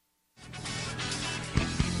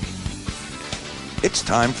It's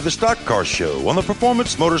time for the Stock Car Show on the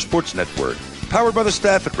Performance Motorsports Network. Powered by the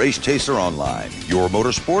staff at Race Chaser Online. Your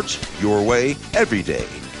motorsports, your way, every day.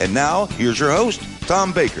 And now, here's your host,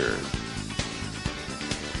 Tom Baker.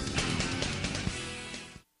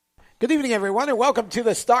 Good evening, everyone, and welcome to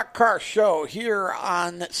the Stock Car Show here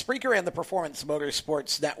on Spreaker and the Performance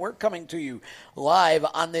Motorsports Network, coming to you live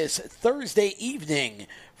on this Thursday evening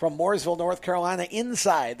from Mooresville, North Carolina,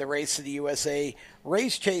 inside the Race of the USA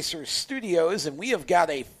Race Chaser Studios. And we have got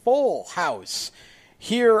a full house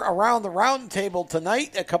here around the round table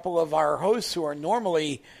tonight. A couple of our hosts who are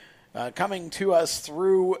normally coming to us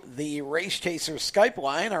through the Race Chaser Skype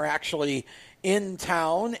line are actually in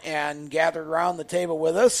town and gathered around the table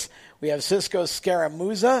with us. We have Cisco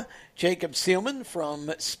Scaramuzza, Jacob Seelman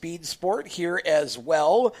from Speed Sport here as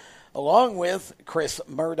well, along with Chris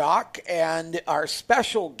Murdock, and our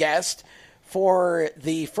special guest for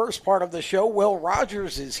the first part of the show, Will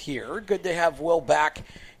Rogers, is here. Good to have Will back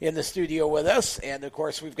in the studio with us. And, of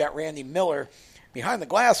course, we've got Randy Miller behind the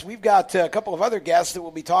glass. We've got a couple of other guests that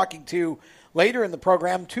we'll be talking to later in the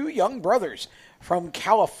program. Two young brothers from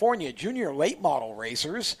California, junior late model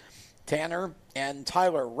racers. Tanner and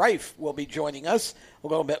Tyler Reif will be joining us a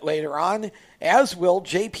little bit later on, as will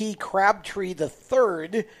J.P. Crabtree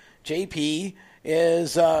III. J.P.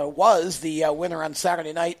 was the winner on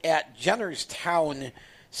Saturday night at Jennerstown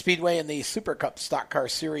Speedway in the Super Cup Stock Car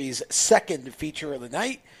Series second feature of the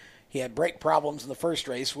night. He had brake problems in the first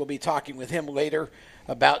race. We'll be talking with him later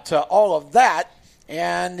about all of that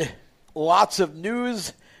and lots of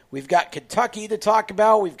news. We've got Kentucky to talk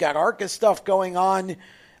about. We've got ARCA stuff going on.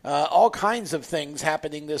 All kinds of things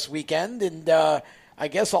happening this weekend. And I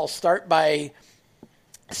guess I'll start by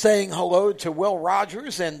saying hello to Will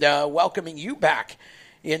Rogers and welcoming you back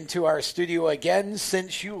into our studio again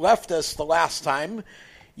since you left us the last time.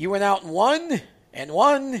 You went out and won, and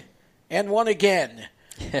won, and won again.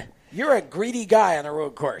 You're a greedy guy on a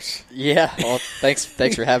road course. Yeah, well, thanks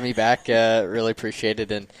for having me back. Really appreciate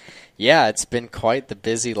it. And, yeah, it's been quite the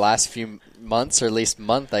busy last few months, or at least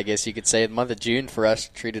month, I guess you could say. The month of June for us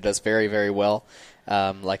treated us very, very well.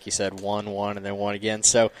 Like you said, won, and then won again.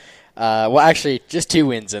 So, well, actually, just 2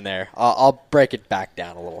 wins in there. I'll break it back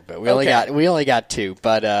down a little bit. We only got 2,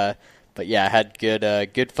 but yeah, I had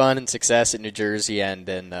good fun and success at New Jersey and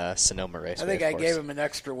in Sonoma Raceway. I think I gave him an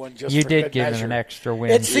extra one just you for did good give measure. him an extra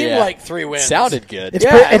win. It seemed like 3 wins. Sounded good.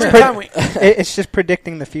 It's just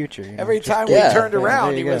predicting the future. You know? Every time we turned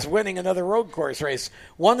around, he was winning another road course race.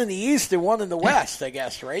 One in the East and one in the West, I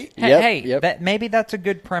guess, right? Maybe that's a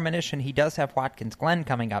good premonition. He does have Watkins Glen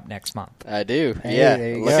coming up next month. I do.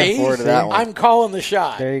 Hey, Looking forward to that one. I'm calling the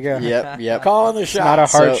shot. There you go. Yep. Calling the shot.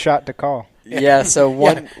 It's not a hard shot to call. Yeah, so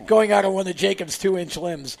going out on one of Jacob's 2-inch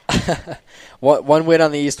limbs. One win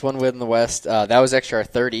on the East, 1 win in the West. That was actually our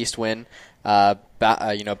third East win.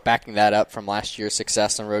 Backing that up from last year's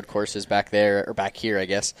success on road courses back there, or back here, I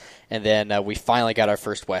guess. And then we finally got our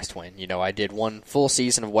first West win. You know, I did 1 full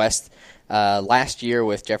season of West last year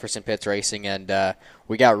with Jefferson Pitts Racing, and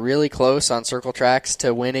we got really close on circle tracks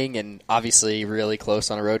to winning, and obviously really close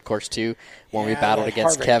on a road course too when we battled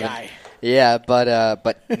against Harvard Kevin. Guy. Yeah,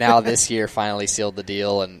 but now this year finally sealed the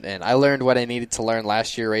deal, and I learned what I needed to learn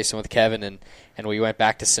last year racing with Kevin, and we went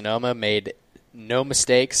back to Sonoma, made no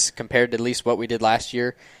mistakes compared to at least what we did last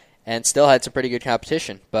year, and still had some pretty good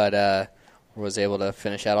competition, but was able to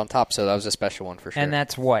finish out on top, so that was a special one for sure. And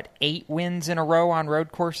that's, 8 wins in a row on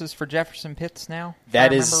road courses for Jefferson Pitts now, if I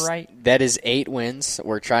remember right? That is 8 wins.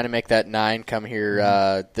 We're trying to make that 9 come here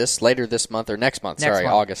later this month, or next month,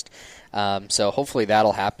 August. So hopefully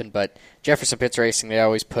that'll happen, but Jefferson Pitts Racing, they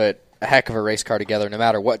always put a heck of a race car together no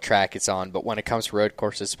matter what track it's on, but when it comes to road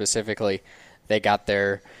courses specifically, they got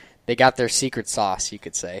their secret sauce, you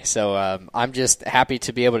could say. So I'm just happy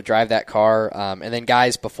to be able to drive that car. And then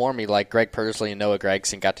guys before me, like Greg Persley and Noah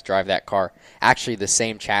Gregson, got to drive that car. Actually, the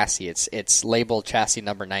same chassis. It's labeled chassis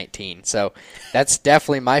number 19. So that's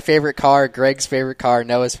definitely my favorite car, Greg's favorite car,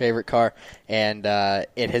 Noah's favorite car. And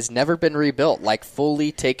it has never been rebuilt, like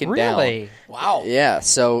fully taken down. Really? Wow. Yeah,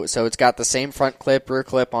 so it's got the same front clip, rear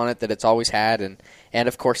clip on it that it's always had. And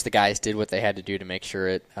of course, the guys did what they had to do to make sure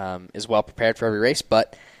it is well prepared for every race.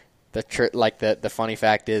 But the funny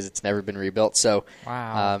fact is it's never been rebuilt. So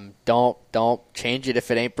wow. Don't change it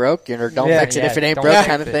if it ain't broke, or don't fix it if it ain't broke,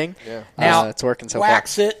 kind of thing. Yeah. Now it's working so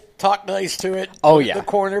wax far. it, talk nice to it. Oh put it yeah, in the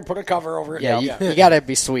corner, put a cover over it. Yeah, you got to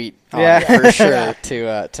be sweet, for sure,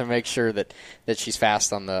 to make sure that she's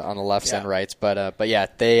fast on the lefts and rights. But yeah,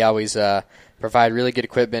 they always provide really good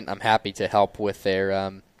equipment. I'm happy to help with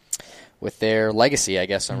their their legacy, I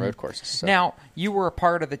guess, on road courses. So. Now, you were a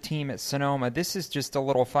part of the team at Sonoma. This is just a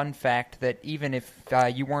little fun fact that even if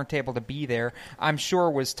you weren't able to be there, I'm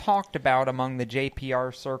sure was talked about among the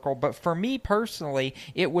JPR circle. But for me personally,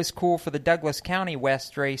 it was cool for the Douglas County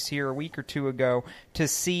West race here a week or two ago to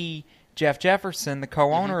see Jeff Jefferson, the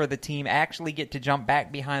co-owner of the team, actually get to jump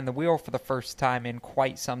back behind the wheel for the first time in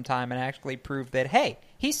quite some time and actually prove that, hey,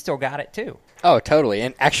 he's still got it too. Oh, totally.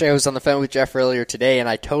 And actually, I was on the phone with Jeff earlier today, and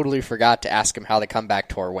I totally forgot to ask him how the comeback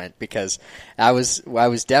tour went because I was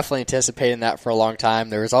definitely anticipating that for a long time.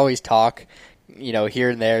 There was always talk, here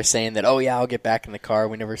and there saying that, oh, yeah, I'll get back in the car.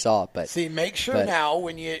 We never saw it. But see, make sure now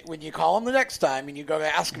when you call him the next time and you go to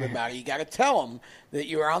ask him about it, you got to tell him that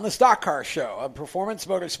you were on the Stock Car Show on Performance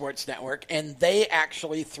Motorsports Network, and they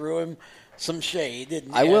actually threw him some shade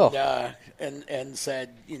and said,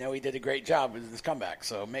 he did a great job with his comeback.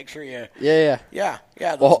 So make sure you those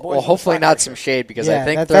well, hopefully not some shade because I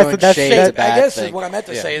think throwing shade is a bad I guess thing. Is what I meant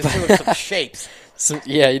to say is throwing some shapes.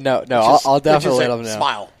 I'll definitely let him know.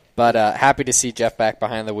 Smile. But happy to see Jeff back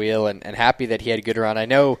behind the wheel and happy that he had a good run. I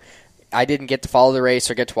know I didn't get to follow the race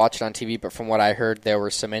or get to watch it on TV, but from what I heard, there were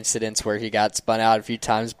some incidents where he got spun out a few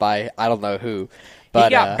times by I don't know who. But,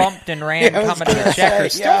 he got bumped and ran coming to the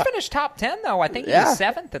checkers. Still finished top 10, though. I think he was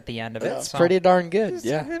 7th at the end of it. That's pretty darn good.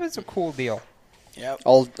 It was a cool deal. Yep.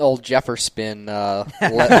 Old Jefferson, he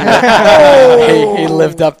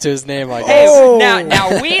lived up to his name, I guess. Hey,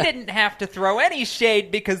 now we didn't have to throw any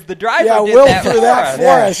shade because the driver did Will that threw that for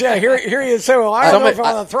us. Yeah, here he is. So I don't know if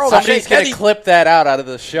I want to throw somebody's going to clip that out of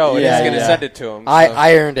the show and he's going to send it to him. So.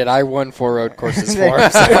 I earned it. I won 4 road courses for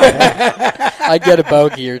him. So I get a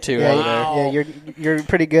bogey or two over there. Yeah, you're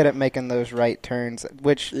pretty good at making those right turns,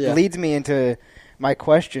 which leads me into my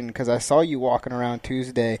question, because I saw you walking around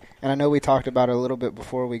Tuesday, and I know we talked about it a little bit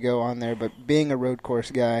before we go on there, but being a road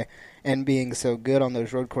course guy and being so good on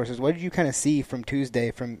those road courses, what did you kind of see from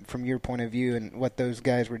Tuesday from your point of view and what those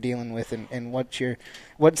guys were dealing with, and what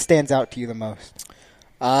stands out to you the most?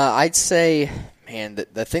 I'd say, man, the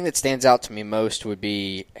thing that stands out to me most would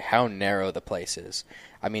be how narrow the place is.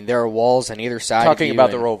 I mean, there are walls on either side of you. Talking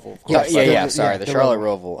about the Roval. The Charlotte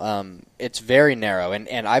Roval. It's very narrow,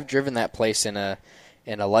 and I've driven that place in a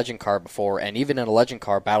legend car before, and even in a legend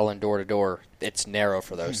car battling door to door, it's narrow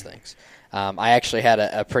for those things. I actually had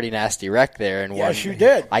a pretty nasty wreck there. And yes, you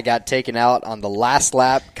did. I got taken out on the last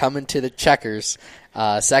lap coming to the checkers,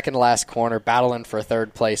 second to last corner, battling for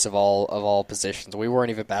third place of all positions. We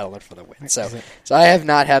weren't even battling for the win. So I have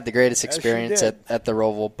not had the greatest experience at the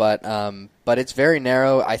Roval, but it's very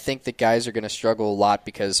narrow. I think that guys are going to struggle a lot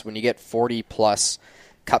because when you get 40-plus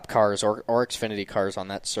Cup cars or Xfinity cars on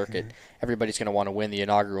that circuit, everybody's going to want to win the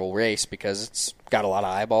inaugural race because it's got a lot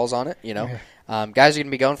of eyeballs on it, Guys are going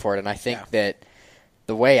to be going for it, and I think that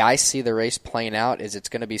the way I see the race playing out is it's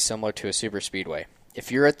going to be similar to a super speedway.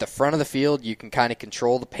 If you're at the front of the field, you can kind of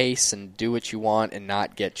control the pace and do what you want and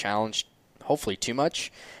not get challenged, hopefully too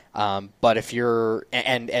much. But if you're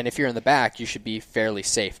if you're in the back, you should be fairly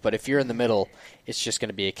safe. But if you're in the middle, it's just going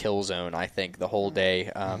to be a kill zone, I think, the whole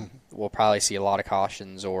day. We'll probably see a lot of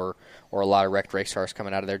cautions or a lot of wrecked race cars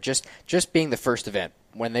coming out of there. Just being the first event,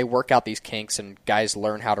 when they work out these kinks and guys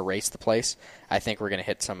learn how to race the place, I think we're going to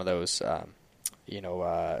hit some of those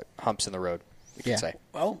humps in the road, we can say.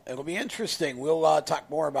 Well, it'll be interesting. We'll talk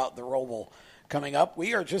more about the Roval coming up.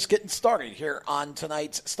 We are just getting started here on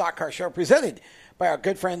tonight's Stock Car Show, presented by our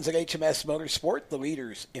good friends at HMS Motorsport, the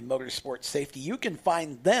leaders in motorsport safety. You can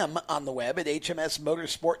find them on the web at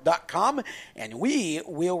hmsmotorsport.com, and we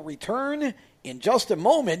will return in just a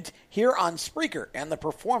moment here on Spreaker and the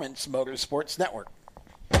Performance Motorsports Network.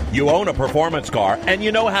 You own a performance car and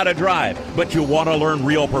you know how to drive, but you want to learn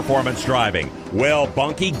real performance driving. Well,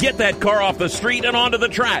 Bunky, get that car off the street and onto the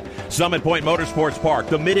track. Summit Point Motorsports Park,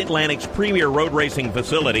 the Mid-Atlantic's premier road racing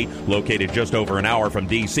facility, located just over an hour from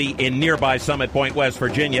D.C. in nearby Summit Point, West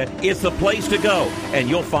Virginia, is the place to go. And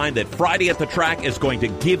you'll find that Friday at the Track is going to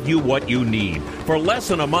give you what you need. For less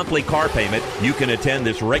than a monthly car payment, you can attend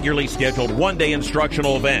this regularly scheduled one-day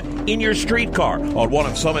instructional event in your street car on one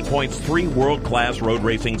of Summit Point's 3 world-class road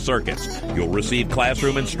racing circuits. You'll receive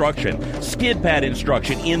classroom instruction, skid pad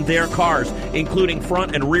instruction in their cars, including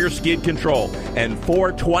front and rear skid control, and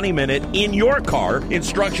 4 20-minute in-your-car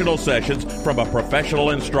instructional sessions from a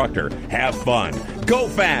professional instructor. Have fun, go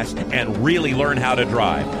fast, and really learn how to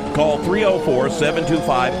drive. Call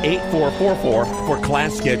 304-725-8444 for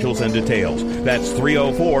class schedules and details. That's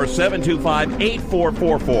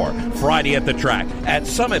 304-725-8444. Friday at the Track at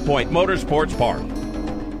Summit Point Motorsports Park.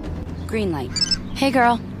 Green light. Hey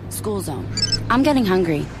girl, school zone. I'm getting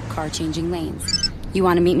hungry. Car changing lanes. You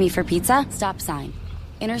want to meet me for pizza? Stop sign.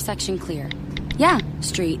 Intersection clear. Yeah,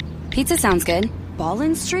 street. Pizza sounds good.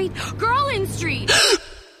 Ball-in Street? Girl-in Street!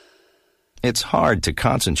 It's hard to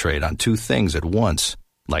concentrate on two things at once,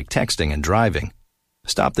 like texting and driving.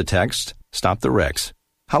 Stop the text, stop the wrecks.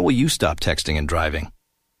 How will you stop texting and driving?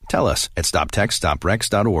 Tell us at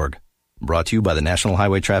stoptextstopwrecks.org. Brought to you by the National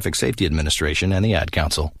Highway Traffic Safety Administration and the Ad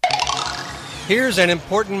Council. Here's an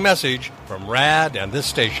important message from RAD and this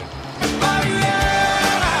station.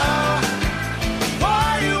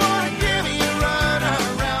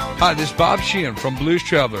 Hi, this is Bob Sheehan from Blues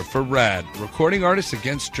Traveler for RAD, recording artists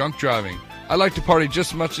against drunk driving. I like to party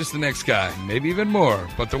just as much as the next guy, maybe even more.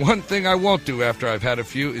 But the one thing I won't do after I've had a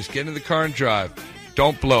few is get in the car and drive.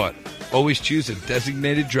 Don't blow it. Always choose a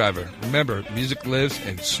designated driver. Remember, music lives,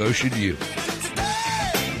 and so should you.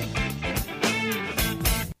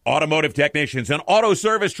 Automotive technicians and auto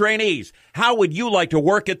service trainees, how would you like to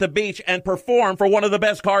work at the beach and perform for one of the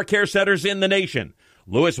best car care centers in the nation?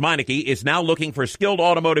 Louis Meineke is now looking for skilled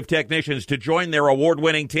automotive technicians to join their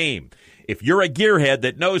award-winning team. If you're a gearhead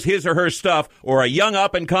that knows his or her stuff, or a young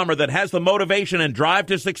up-and-comer that has the motivation and drive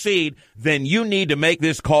to succeed, then you need to make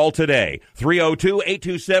this call today.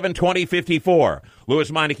 302-827-2054.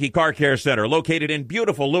 Louis Meineke Car Care Center, located in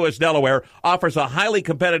beautiful Lewis, Delaware, offers a highly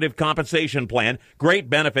competitive compensation plan, great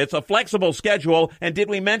benefits, a flexible schedule, and did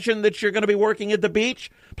we mention that you're going to be working at the beach?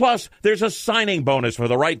 Plus, there's a signing bonus for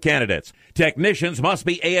the right candidates. Technicians must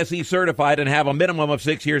be ASE certified and have a minimum of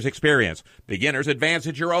 6 years experience. Beginners advance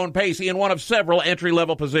at your own pace in one of several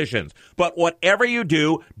entry-level positions. But whatever you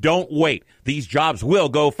do, don't wait. These jobs will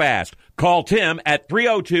go fast. Call Tim at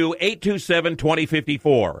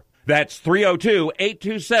 302-827-2054. That's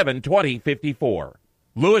 302-827-2054.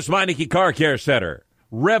 Louis Meineke Car Care Center.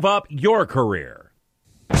 Rev up your career.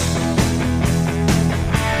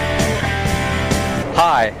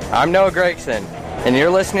 Hi, I'm Noah Gregson, and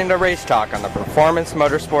you're listening to Race Talk on the Performance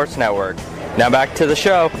Motorsports Network. Now back to the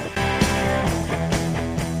show.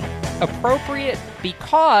 Appropriate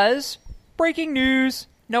because, breaking news,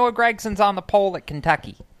 Noah Gregson's on the pole at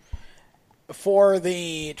Kentucky. For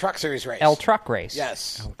the Truck Series race. L Truck race.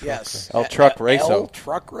 Yes. L Truck race. L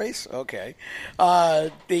Truck race? Okay.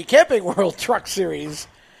 The Camping World Truck Series,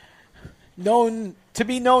 to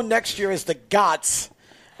be known next year as the GOTS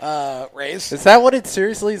race. Is that what it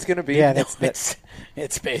seriously is going to be? Yeah, no,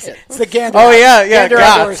 it's basic. It's the Gander. Gander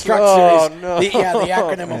Outdoors Truck Series. No. The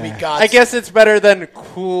acronym will be GOTS. I guess it's better than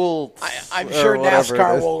cool. I'm sure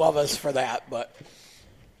NASCAR will love us for that, but.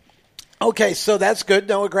 Okay, so that's good.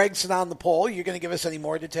 Noah Gregson on the pole. You're going to give us any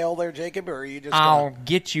more detail there, Jacob, or are you just I'll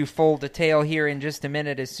get you full detail here in just a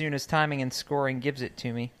minute as soon as timing and scoring gives it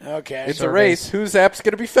to me. Okay. It's a race. Whose app's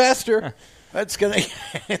going to be faster? It's going to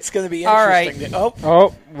be interesting. All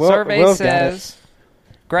right. Survey says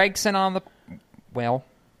Gregson on the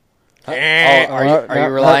are you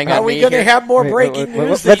relying on me? Are we going to have more breaking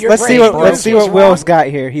news? Let's see what Will's got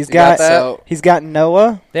here. He's got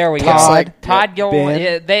Noah. There we go. Todd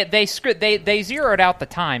Gilliland. They zeroed out the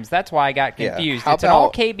times. That's why I got confused. It's an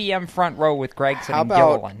all KBM front row with Gregson and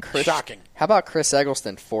Gilliland. Shocking. How about Chris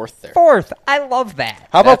Eggleston fourth there? Fourth. I love that.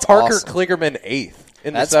 How about Parker Kligerman eighth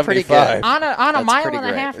in the 75? Pretty good. On a mile and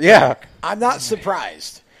a half. Yeah. I'm not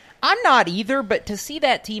surprised. I'm not either, but to see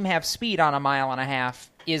that team have speed on a mile and a half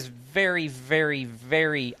is very, very,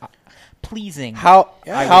 very pleasing. How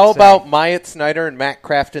about Myatt Snyder and Matt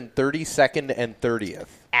Crafton 32nd and 30th?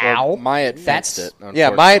 Well, Myatt fenced it.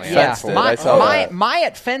 Yeah, Myatt fenced it. I saw that.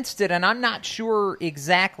 Myatt fenced it, and I'm not sure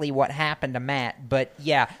exactly what happened to Matt, but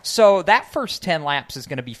yeah. So that first 10 laps is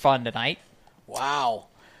going to be fun tonight. Wow.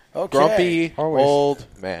 Okay. Grumpy old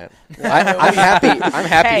man. I'm happy. I'm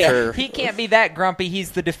happy for. He can't be that grumpy.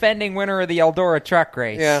 He's the defending winner of the Eldora Truck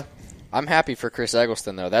Race. Yeah. I'm happy for Chris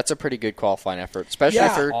Eggleston, though. That's a pretty good qualifying effort, especially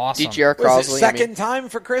for DGR Crosley. Was it second time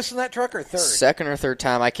for Chris in that truck or third? Second or third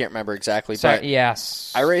time. I can't remember exactly. But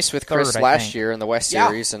yes. I raced with Chris last year in the West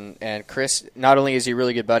Series, and Chris, not only is he a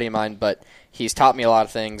really good buddy of mine, but he's taught me a lot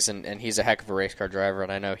of things, and he's a heck of a race car driver,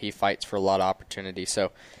 and I know he fights for a lot of opportunity.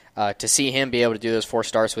 So to see him be able to do those 4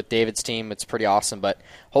 stars with David's team, it's pretty awesome. But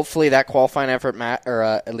hopefully that qualifying effort,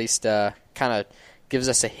 at least kind of gives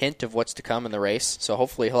us a hint of what's to come in the race. So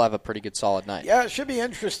hopefully he'll have a pretty good, solid night. Yeah, it should be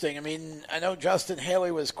interesting. I mean, I know Justin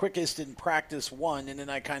Haley was quickest in practice 1, and then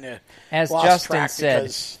I kind of lost Justin track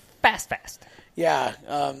said, fast. Yeah,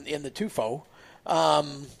 in the TUFO.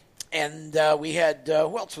 And we had,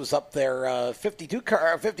 who else was up there? 52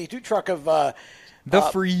 truck of... the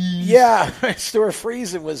Freeze. Yeah, Stuart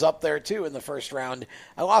Friesen was up there, too, in the first round.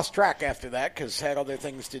 I lost track after that because had other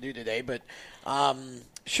things to do today, but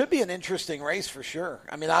should be an interesting race for sure.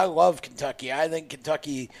 I mean, I love Kentucky. I think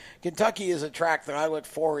Kentucky is a track that I look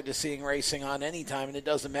forward to seeing racing on anytime, and it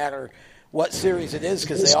doesn't matter what series it is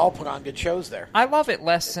because they all put on good shows there. I love it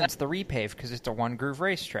less since the repave because it's a one-groove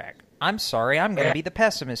racetrack. I'm sorry, I'm going to be the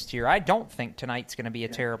pessimist here. I don't think tonight's going to be a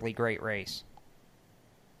terribly great race.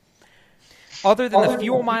 Other than the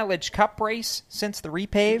fuel mileage cup race since the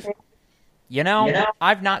repave,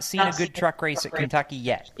 I've not seen a good truck race at Kentucky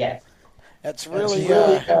yet. That's really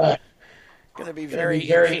going to be very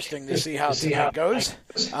interesting to see how tonight goes.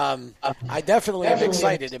 I definitely am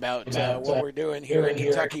excited about what we're doing here in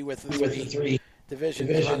Kentucky with the three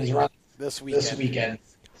divisions running this weekend.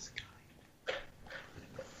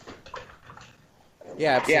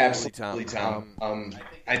 Yeah, absolutely, Tom.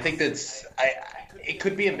 I think it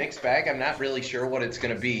could be a mixed bag. I'm not really sure what it's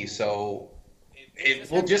going to be, so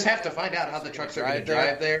we'll just have to find out how the trucks are going to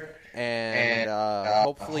drive there. And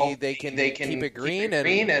hopefully they can keep it green.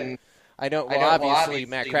 And I know, obviously,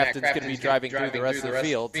 Matt Crafton's going to be driving through the rest of the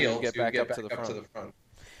field to get back up to the front.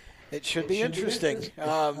 It should be interesting.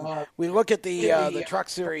 We look at the Truck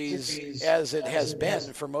Series as it has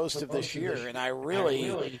been for most of this year, and I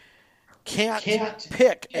really can't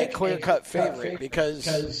pick a clear-cut favorite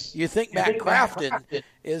because you think Matt Crafton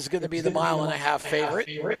is going to be the mile-and-a-half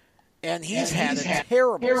favorite, and he's had a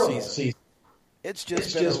terrible season. It's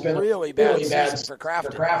just been a really bad season for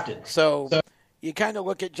Crafton. So you kind of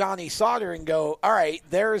look at Johnny Sauter and go, all right,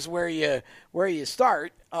 there's where you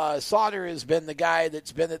start. Sauter has been the guy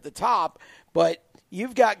that's been at the top, but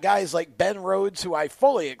you've got guys like Ben Rhodes, who I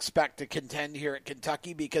fully expect to contend here at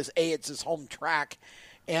Kentucky because, A, it's his home track,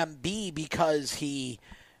 and B, because he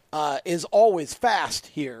is always fast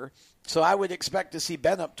here. So I would expect to see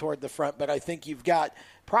Ben up toward the front, but I think you've got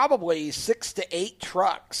probably 6 to 8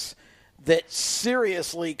 trucks that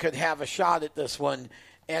seriously could have a shot at this one.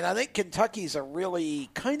 And I think Kentucky's a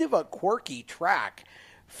really kind of a quirky track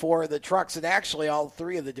for the trucks and actually all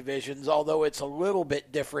three of the divisions, although it's a little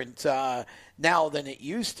bit different now than it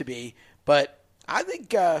used to be. But I think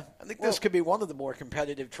this could be one of the more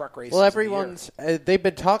competitive truck races. Well, they've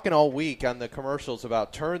been talking all week on the commercials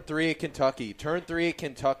about Turn 3 at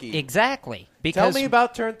Kentucky. Exactly. Tell me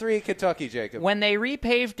about Turn 3 at Kentucky, Jacob. When they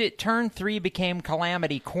repaved it, Turn 3 became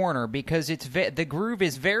Calamity Corner because the groove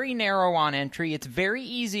is very narrow on entry. It's very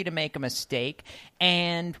easy to make a mistake.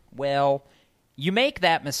 And, well, you make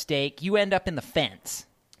that mistake, you end up in the fence.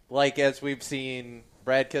 Like as we've seen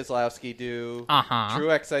Brad Keselowski do.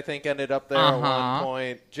 Truex, I think, ended up there at one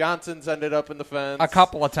point. Johnson's ended up in the fence. A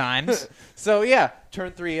couple of times. So, yeah,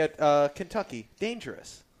 Turn 3 at Kentucky.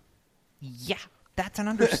 Dangerous. Yeah, that's an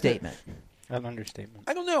understatement. An understatement.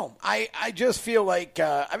 I don't know. I just feel like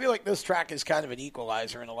this track is kind of an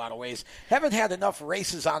equalizer in a lot of ways. Haven't had enough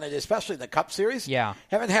races on it, especially the Cup Series. Yeah.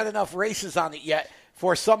 Haven't had enough races on it yet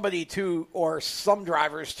for somebody to, or some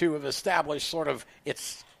drivers to have established sort of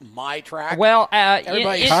it's my track. Well,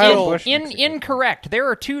 incorrect. There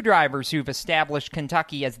are 2 drivers who've established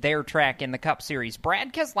Kentucky as their track in the Cup Series.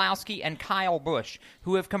 Brad Keselowski and Kyle Busch,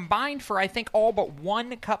 who have combined for, I think, all but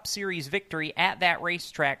one Cup Series victory at that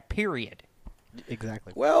racetrack, period.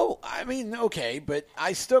 Exactly. Well, I mean, okay, but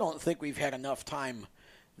I still don't think we've had enough time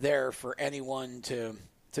there for anyone to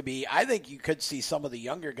be. I think you could see some of the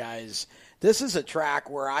younger guys. This is a track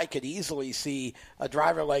where I could easily see a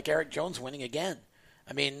driver like Eric Jones winning again.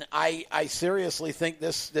 I mean, I seriously think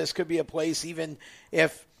this could be a place, even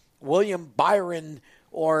if William Byron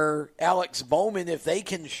or Alex Bowman, if they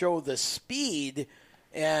can show the speed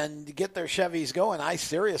and get their Chevys going, I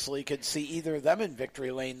seriously could see either of them in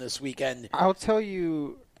victory lane this weekend. I'll tell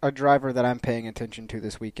you a driver that I'm paying attention to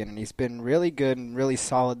this weekend, and he's been really good and really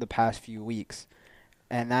solid the past few weeks,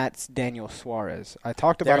 and that's Daniel Suarez. I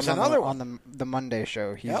talked about him on the Monday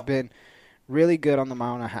show. He's been really good on the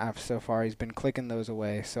mile-and-a-half so far. He's been clicking those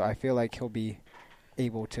away, so I feel like he'll be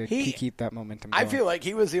able to keep that momentum going. I feel like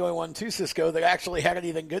he was the only one, too, Cisco, that actually had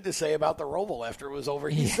anything good to say about the Roval after it was over.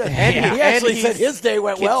 He said he actually said his day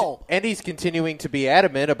went well. And he's continuing to be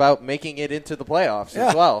adamant about making it into the playoffs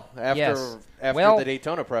as well after the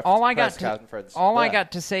Daytona press conference. I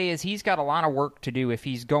got to say is he's got a lot of work to do if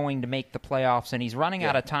he's going to make the playoffs, and he's running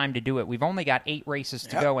out of time to do it. We've only got 8 races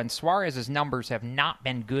to go, and Suarez's numbers have not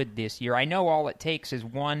been good this year. I know all it takes is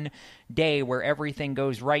one day where everything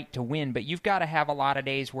goes right to win, but you've got to have a lot of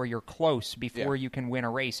days where you're close before you can win a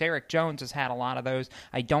race. Eric Jones has had a lot of those.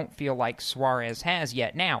 I don't feel like Suarez has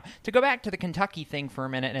yet. Now, to go back to the Kentucky thing for a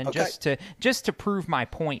minute, and just to prove my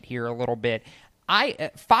point here a little bit,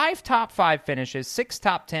 5 top 5 finishes, 6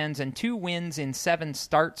 top 10s, and 2 wins in 7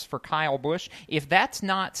 starts for Kyle Busch. If that's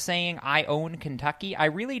not saying I own Kentucky, I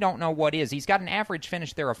really don't know what is. He's got an average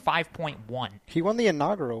finish there of 5.1. He won the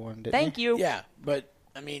inaugural one, didn't he? Thank you. Yeah, but,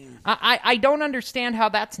 I mean... I don't understand how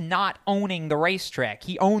that's not owning the racetrack.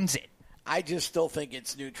 He owns it. I just still think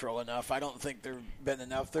it's neutral enough. I don't think there have been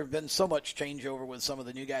enough. There have been so much changeover with some of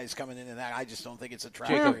the new guys coming in and that. I just don't think it's a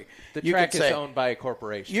track. The track is owned by a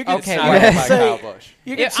corporation. You could say Kyle Busch.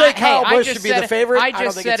 You could say Kyle Busch should be the favorite. I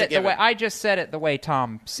just said it the way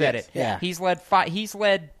Tom said it. Yeah. He's led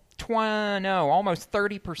almost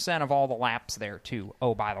 30% of all the laps there too.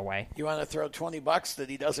 Oh, by the way. You want to throw $20 that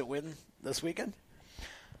he doesn't win this weekend?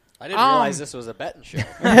 I didn't realize this was a betting show.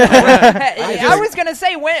 I was going to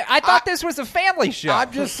say, I thought this was a family show.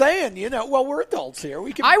 I'm just saying, well, we're adults here.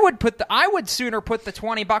 We can. I would sooner put the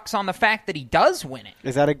 $20 on the fact that he does win it.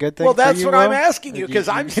 Is that a good thing? Well, that's for you, what I'm asking you, because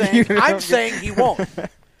I'm saying he won't.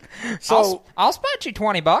 So I'll spot you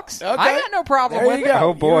 $20. Okay. I got no problem there with you it. go.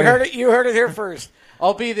 Oh boy, you heard it here first.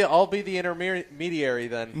 I'll be the intermediary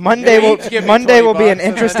then. Monday will be an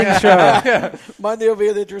interesting show. Monday will be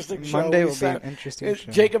an interesting show. Monday will be an interesting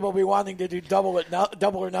show. Jacob will be wanting to do double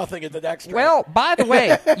or nothing at the next track. Well, by the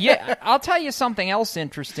way, I'll tell you something else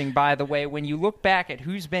interesting, by the way. When you look back at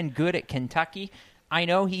who's been good at Kentucky, I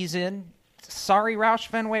know he's in. Sorry, Roush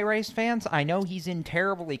Fenway race fans. I know he's in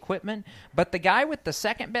terrible equipment, but the guy with the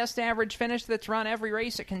second best average finish that's run every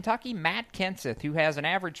race at Kentucky, Matt Kenseth, who has an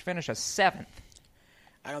average finish of 7th.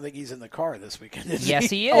 I don't think he's in the car this weekend. Yes,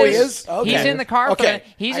 he is. Oh, he is? Okay. He's in the car. Okay.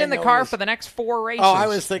 He's in the car for the next 4 races. Oh, I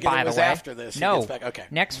was thinking by it was the way. after this. No, okay.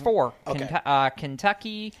 Next 4. Okay.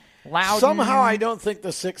 Kentucky, Loudon. Somehow I don't think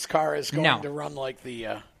the 6 car is going to run like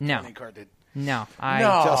the 20 car did. No.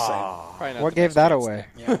 Just saying. What gave that away?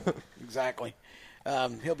 Yeah, exactly.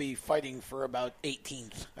 He'll be fighting for about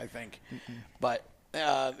 18th, I think. But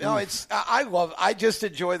I just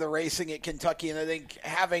enjoy the racing at Kentucky, and I think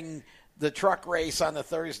having the truck race on a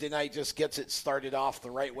Thursday night just gets it started off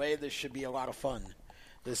the right way. This should be a lot of fun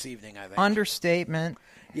this evening, I think. Understatement.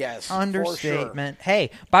 Yes, understatement. For sure.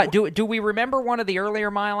 Hey, but do we remember one of the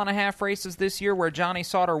earlier mile-and-a-half races this year where Johnny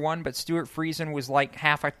Sauter won, but Stuart Friesen was like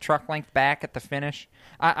half a truck length back at the finish?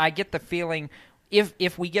 I get the feeling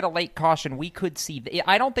if we get a late caution, we could see.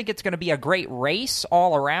 I don't think it's going to be a great race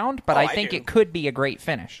all around, but I think it could be a great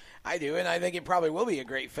finish. I do, and I think it probably will be a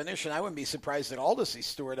great finish, and I wouldn't be surprised at all to see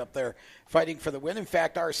Stewart up there fighting for the win. In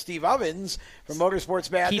fact, our Steve Ovens from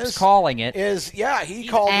Motorsports Madness keeps calling it. He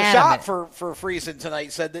called the shot for Friesen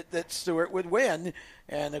tonight, said that Stewart would win,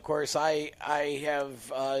 and of course I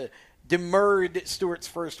have demurred Stewart's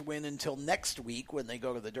first win until next week when they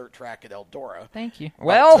go to the dirt track at Eldora. Thank you. But,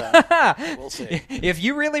 well, we'll see. If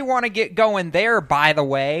you really want to get going there, by the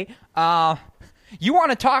way, you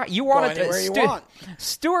want to talk. You want to.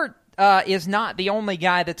 Stewart is not the only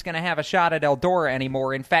guy that's going to have a shot at Eldora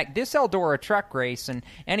anymore. In fact, this Eldora truck race, and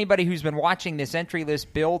anybody who's been watching this entry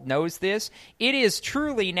list build knows this, it is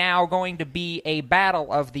truly now going to be a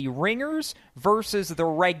battle of the ringers versus the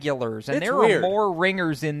regulars. And there are more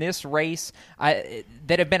ringers in this race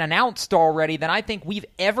that have been announced already than I think we've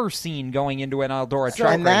ever seen going into an Eldora truck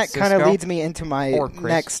race. And that kind of leads me into my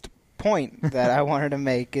next point that I wanted to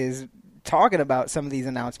make is talking about some of these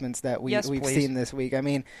announcements that we've seen this week. I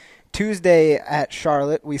mean, Tuesday at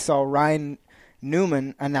Charlotte, we saw Ryan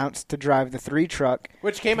Newman announced to drive the 3 truck.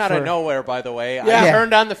 Which came out of nowhere, by the way. Yeah. I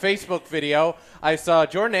turned on the Facebook video. I saw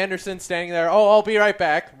Jordan Anderson standing there. Oh, I'll be right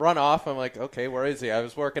back. Run off. I'm like, okay, where is he? I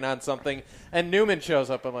was working on something. And Newman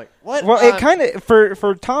shows up. I'm like, what? Well, it kind of,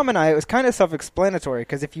 for Tom and I, it was kind of self-explanatory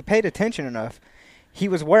because if you paid attention enough, he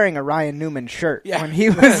was wearing a Ryan Newman shirt when he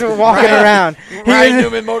was walking around.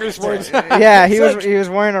 Newman Motorsports. Yeah, he was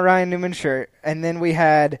wearing a Ryan Newman shirt, and then we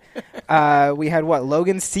had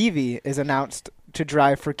Logan Seavey is announced to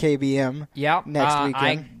drive for KBM. Next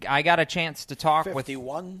weekend. I got a chance to talk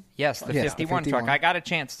 51? Yes, the 51 truck. I got a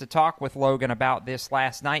chance to talk with Logan about this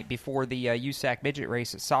last night before the USAC midget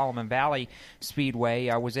race at Solomon Valley Speedway.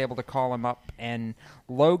 I was able to call him up, and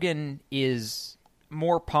Logan is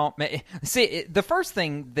more pumped. See, the first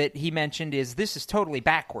thing that he mentioned is this is totally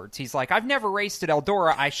backwards. He's like, I've never raced at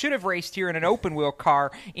Eldora. I should have raced here in an open-wheel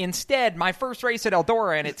car. Instead, my first race at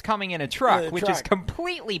Eldora, and it's coming in a truck, which is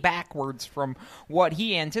completely backwards from what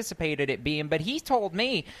he anticipated it being. But he told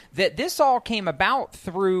me that this all came about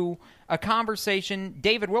through a conversation.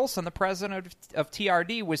 David Wilson, the president of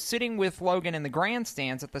TRD, was sitting with Logan in the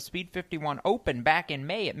grandstands at the Speed 51 Open back in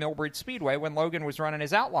May at Millbridge Speedway when Logan was running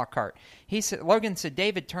his Outlaw kart. Logan said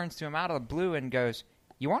David turns to him out of the blue and goes,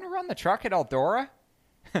 "You want to run the truck at Eldora?"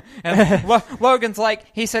 And Logan's like,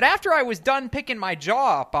 he said, after I was done picking my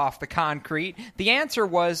jaw up off the concrete, the answer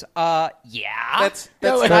was, yeah. That's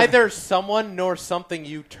neither someone nor something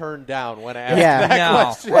you turned down when I asked that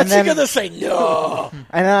question. What's he going to say? No.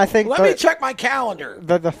 And then I think let me check my calendar.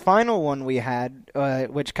 The final one we had,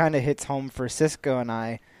 which kind of hits home for Cisco and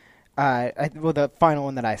I, the final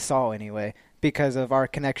one that I saw anyway, because of our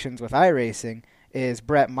connections with iRacing, is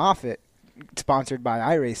Brett Moffitt, sponsored by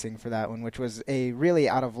iRacing for that one, which was a really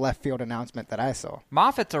out of left field announcement that I saw.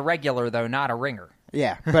 Moffitt's a regular, though, not a ringer.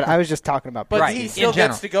 Yeah, but I was just talking about. But he still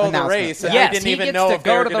gets to go to the race. And I didn't even know if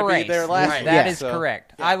they were going to be there last year. That is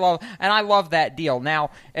correct. Yeah. I love that deal.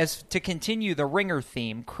 Now, as to continue the ringer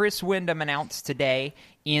theme, Chris Windham announced today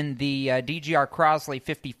in the DGR Crosley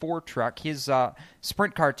 54 truck, his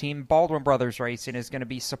sprint car team, Baldwin Brothers Racing, is going to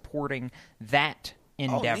be supporting that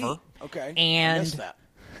endeavor. Oh, okay. And I missed that.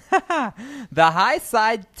 the high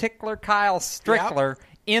side tickler Kyle Strickler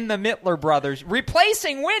in the Mittler Brothers,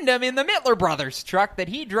 replacing Windham in the Mittler Brothers truck that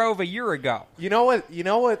he drove a year ago. You know what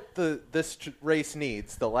this race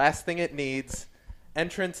needs? The last thing it needs,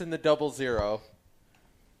 entrance in the 00,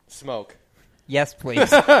 smoke. Yes,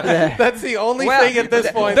 please. That's the only thing at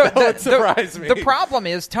this point that would surprise me. The problem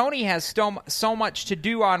is Tony has so much to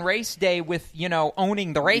do on race day with,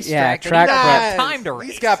 owning the racetrack. Track he doesn't have time to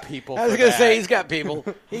race. He's got people. I was going to say he's got people.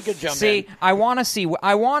 He could jump in. See, I want to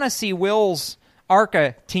see Will's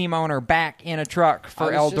ARCA team owner back in a truck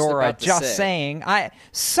for Eldora. Just saying.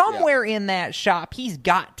 Somewhere in that shop, he's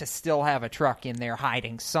got to still have a truck in there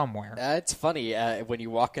hiding somewhere. It's funny. When you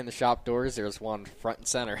walk in the shop doors, there's one front and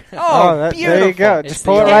center. Beautiful. There you go. Just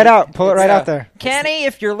pull it right out. Pull it right out there. Kenny,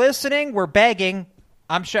 if you're listening, we're begging.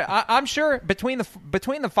 I'm sure between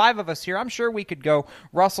the five of us here, I'm sure we could go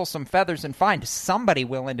rustle some feathers and find somebody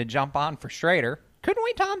willing to jump on for Schrader. Couldn't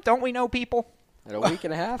we, Tom? Don't we know people? In a week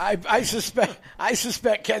and a half? I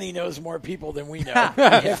suspect Kenny knows more people than we know.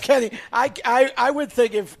 If Kenny, I would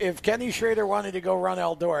think if Kenny Schrader wanted to go run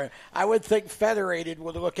Eldora, I would think Federated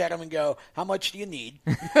would look at him and go, "How much do you need?" he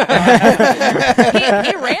ran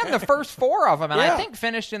the first 4 of them, and I think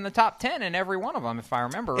finished in the top 10 in every one of them, if I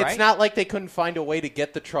remember right. It's not like they couldn't find a way to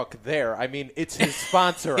get the truck there. I mean, it's his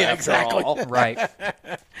sponsor after all. Right.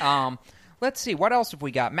 Let's see. What else have we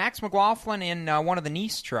got? Max McLaughlin in one of the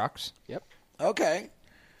Nice trucks. Yep. Okay.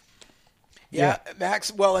 Yeah,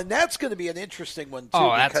 Max. Well, and that's going to be an interesting one too.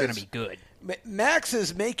 Oh, that's going to be good. Max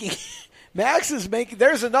is making.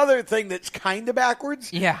 There's another thing that's kind of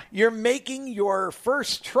backwards. Yeah, you're making your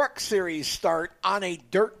first truck series start on a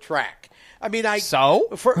dirt track. I mean,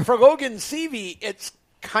 for Logan Seavey, it's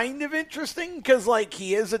kind of interesting because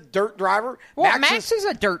he is a dirt driver. Well, Max is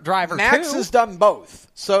a dirt driver. Max too. has done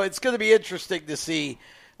both, so it's going to be interesting to see.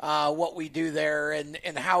 What we do there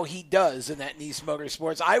and how he does in that Nice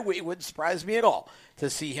Motorsports. It wouldn't surprise me at all to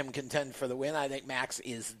see him contend for the win. I think Max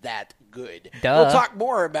is that good. Duh. We'll talk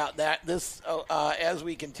more about that as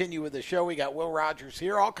we continue with the show. We got Will Rogers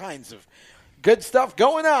here, all kinds of good stuff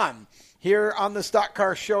going on here on the Stock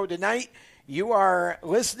Car Show tonight. You are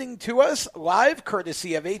listening to us live,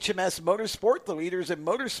 courtesy of HMS Motorsport, the leaders in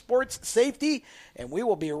motorsports safety, and we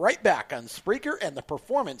will be right back on Spreaker and the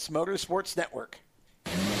Performance Motorsports Network.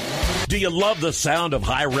 Do you love the sound of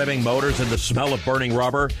high-revving motors and the smell of burning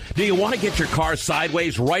rubber? Do you want to get your car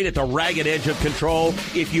sideways right at the ragged edge of control?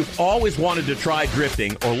 If you've always wanted to try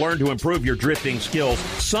drifting or learn to improve your drifting skills,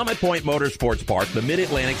 Summit Point Motorsports Park, the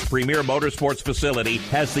Mid-Atlantic's premier motorsports facility,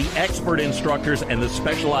 has the expert instructors and the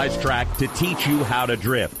specialized track to teach you how to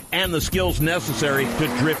drift and the skills necessary to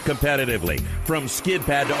drift competitively. From skid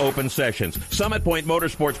pad to open sessions, Summit Point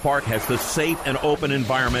Motorsports Park has the safe and open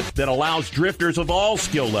environment that allows drifters of all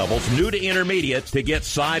skill levels, new to intermediate, to get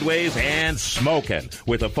sideways and smoking.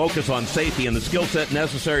 With a focus on safety and the skill set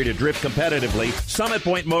necessary to drift competitively, Summit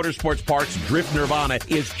Point Motorsports Park's Drift Nirvana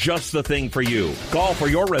is just the thing for you. Call for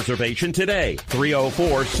your reservation today,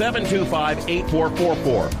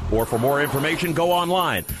 304-725-8444. Or for more information, go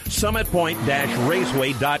online,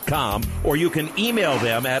 summitpoint-raceway.com, or you can email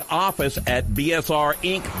them at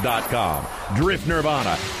office@bsrinc.com. Drift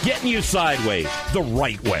Nirvana, getting you sideways the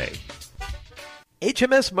right way.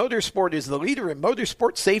 HMS Motorsport is the leader in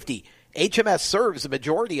motorsport safety. HMS serves the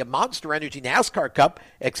majority of Monster Energy NASCAR Cup,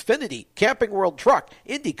 Xfinity, Camping World Truck,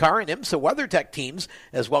 IndyCar, and IMSA WeatherTech teams,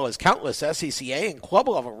 as well as countless SCCA and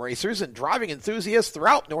club-level racers and driving enthusiasts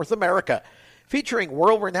throughout North America. Featuring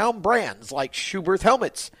world-renowned brands like Schuberth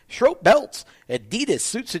Helmets, Schroep Belts, Adidas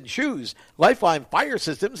Suits and Shoes, Lifeline Fire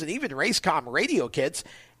Systems, and even Racecom radio kits,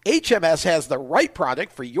 HMS has the right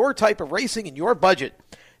product for your type of racing and your budget.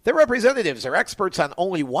 Their representatives are experts on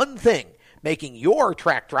only one thing, making your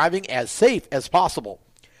track driving as safe as possible.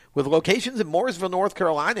 With locations in Mooresville, North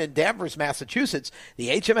Carolina, and Danvers, Massachusetts, the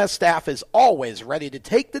HMS staff is always ready to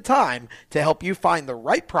take the time to help you find the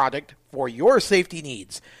right product for your safety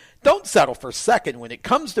needs. Don't settle for second when it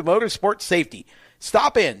comes to motorsport safety.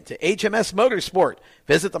 stop in to HMS Motorsport.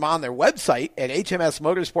 Visit them on their website at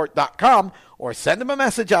hmsmotorsport.com or send them a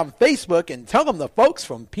message on Facebook and tell them the folks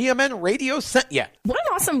from PMN Radio sent you. What an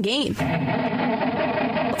awesome game.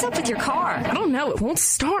 What's up with your car? I don't know. It won't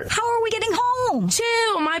start. How are we getting home?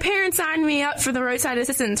 Chill. My parents signed me up for the roadside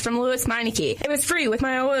assistance from Louis Meineke. It was free with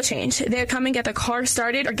my oil change. They'd come and get the car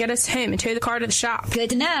started or get us home and tow the car to the shop. Good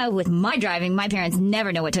to know. With my driving, my parents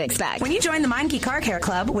never know what to expect. When you join the Meineke Car Care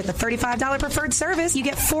Club with a $35 preferred service, you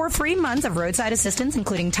get 4 free months of roadside assistance,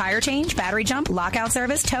 including tire change, battery jump, lockout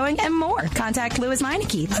service, towing, and more. Contact Louis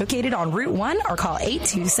Meineke, located on Route 1, or call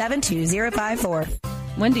 827-2054.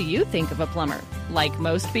 When do you think of a plumber? Like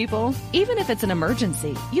most people, even if it's an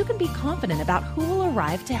emergency, you can be confident about who will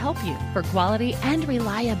arrive to help you. For quality and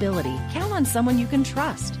reliability, count on someone you can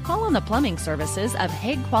trust. Call on the plumbing services of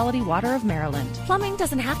Hague Quality Water of Maryland. Plumbing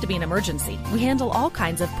doesn't have to be an emergency. We handle all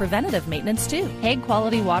kinds of preventative maintenance too. Hague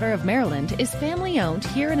Quality Water of Maryland is family-owned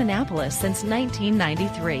here in Annapolis since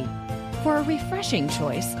 1993. For a refreshing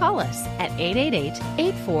choice, call us at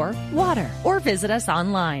 888-84-WATER or visit us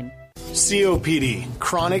online. COPD,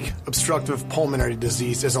 chronic obstructive pulmonary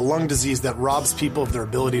disease, is a lung disease that robs people of their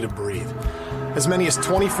ability to breathe. As many as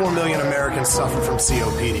 24 million Americans suffer from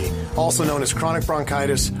COPD, also known as chronic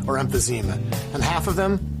bronchitis or emphysema, and half of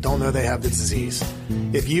them don't know they have the disease.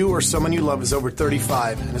 If you or someone you love is over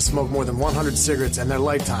 35 and has smoked more than 100 cigarettes in their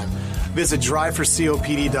lifetime, visit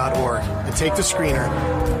driveforcopd.org and take the screener,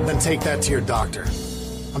 then take that to your doctor.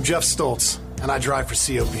 I'm Jeff Stoltz, and I drive for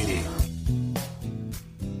COPD.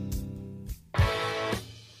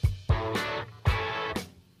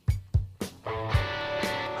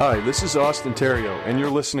 Hi, this is Austin Terrio, and you're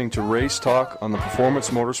listening to Race Talk on the Performance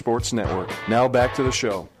Motorsports Network. Now back to the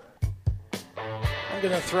show. I'm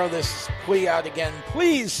going to throw this plea out again.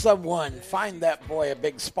 Please, someone, find that boy a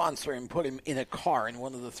big sponsor and put him in a car in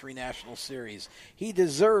one of the 3 national series. He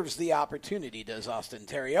deserves the opportunity, does Austin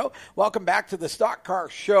Terrio. Welcome back to the Stock Car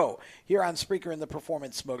Show here on Spreaker and the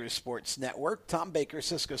Performance Motorsports Network. Tom Baker,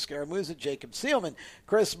 Cisco Scaramuzza, Jacob Seelman,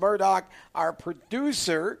 Chris Murdock, our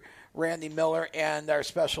producer, Randy Miller, and our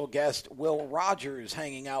special guest, Will Rogers,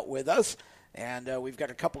 hanging out with us. And we've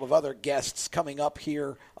got a couple of other guests coming up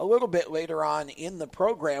here a little bit later on in the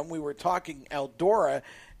program. We were talking Eldora,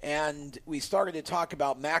 and we started to talk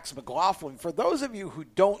about Max McLaughlin. For those of you who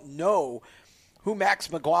don't know who Max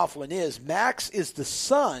McLaughlin is the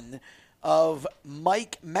son of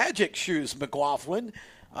Mike Magic Shoes McLaughlin.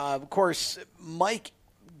 Of course, Mike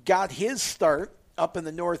got his start up in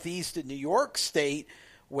the Northeast in New York State,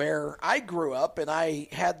 where I grew up, and I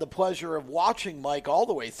had the pleasure of watching Mike all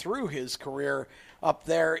the way through his career up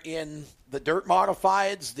there in the dirt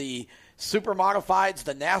modifieds, the super modifieds,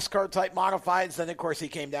 the NASCAR-type modifieds. Then, of course, he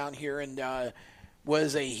came down here and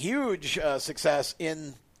was a huge success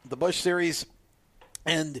in the Busch Series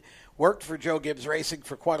and worked for Joe Gibbs Racing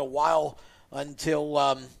for quite a while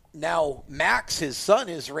until now Max, his son,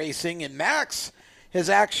 is racing, and Max has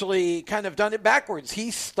actually kind of done it backwards.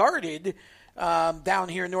 He started down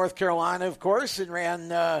here in North Carolina, of course, and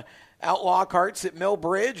ran outlaw carts at Mill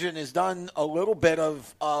Bridge and has done a little bit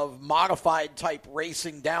of modified type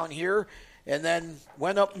racing down here, and then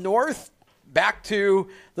went up north back to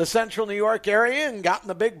the central New York area and got in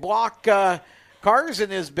the big block cars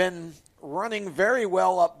and has been running very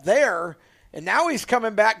well up there. And now he's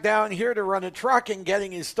coming back down here to run a truck and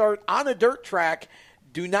getting his start on a dirt track.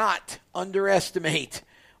 Do not underestimate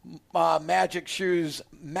Magic Shoes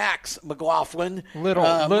Max McLaughlin. Little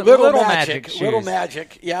Magic Shoes. Little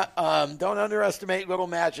Magic, yeah. Don't underestimate Little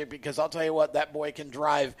Magic, because I'll tell you what, that boy can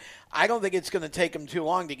drive. I don't think it's going to take him too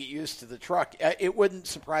long to get used to the truck. It wouldn't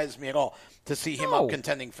surprise me at all to see him up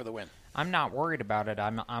contending for the win. I'm not worried about it.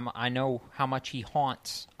 I know how much he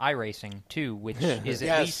haunts iRacing too, which is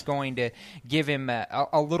at least going to give him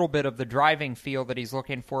a little bit of the driving feel that he's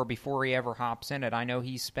looking for before he ever hops in it. I know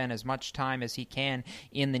he's spent as much time as he can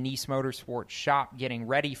in the Nice Motorsports shop getting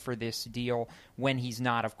ready for this deal when he's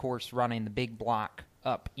not, of course, running the big block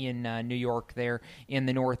up in New York there in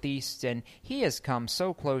the Northeast, and he has come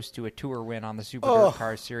so close to a tour win on the Super Dirt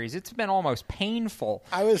Car Series. It's been almost painful.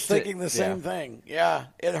 I was thinking the same thing. Yeah,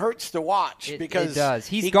 it hurts to watch because it does.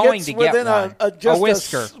 He's going to get one. A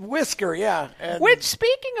whisker. Whisker, yeah. Which,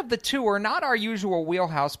 speaking of the tour, not our usual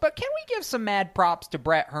wheelhouse, but can we give some mad props to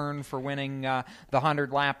Brett Hearn for winning the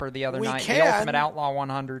 100-lapper the other night, the Ultimate Outlaw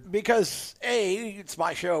 100? Because, A, it's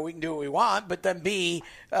my show, we can do what we want, but then B,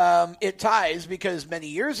 it ties because many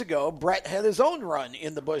years ago, Brett had his own run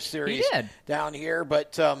in the Busch Series down here.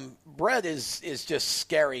 But Brett is just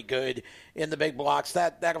scary good in the big blocks.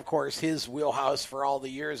 That of course, his wheelhouse for all the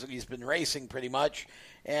years that he's been racing pretty much.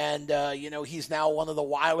 And, he's now one of the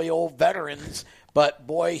wily old veterans. But,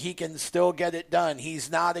 boy, he can still get it done.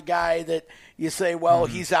 He's not a guy that you say, well,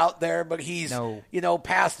 he's out there, but he's,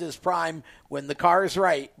 past his prime. When the car's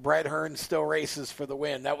right, Brett Hearn still races for the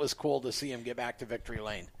win. That was cool to see him get back to victory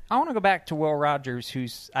lane. I want to go back to Will Rogers,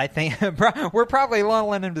 who's, I think, we're probably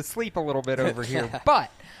lulling him to sleep a little bit over here.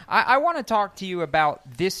 But I want to talk to you about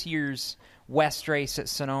this year's West race at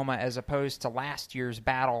Sonoma as opposed to last year's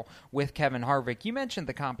battle with Kevin Harvick. You mentioned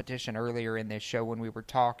the competition earlier in this show when we were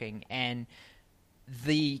talking, and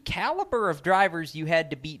the caliber of drivers you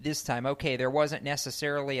had to beat this time. Okay, there wasn't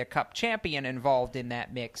necessarily a Cup champion involved in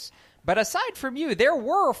that mix, but aside from you, there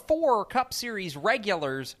were 4 Cup Series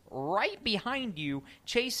regulars right behind you,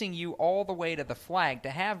 chasing you all the way to the flag. To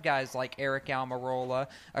have guys like Eric Almirola,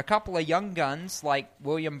 a couple of young guns like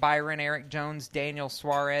William Byron, Eric Jones, Daniel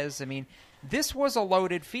Suarez, I mean, this was a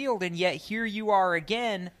loaded field, and yet here you are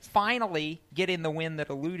again, finally getting the win that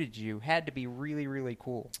eluded you. Had to be really, really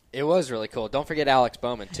cool. It was really cool. Don't forget Alex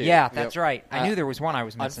Bowman, too. Yeah, that's right. I knew there was one I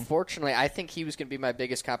was missing. Unfortunately, I think he was going to be my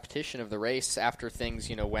biggest competition of the race after things,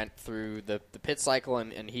 went through the pit cycle,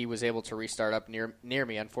 and he was able to restart up near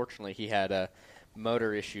me. Unfortunately, he had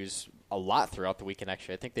motor issues a lot throughout the weekend,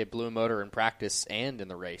 actually. I think they blew a motor in practice and in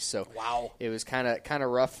the race. So wow, it was kind of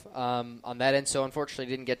rough on that end. So unfortunately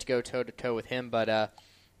didn't get to go toe-to-toe with him. But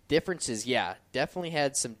differences, definitely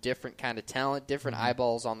had some different kind of talent, different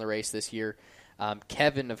eyeballs on the race this year.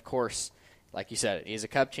 Kevin, of course, like you said, he's a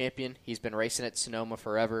Cup champion. He's been racing at Sonoma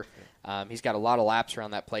forever. He's got a lot of laps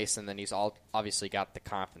around that place, and then he's obviously got the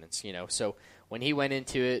confidence, So when he went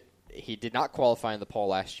into it, he did not qualify in the pole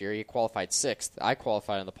last year. He qualified 6th. I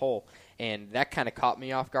qualified in the pole, and that kind of caught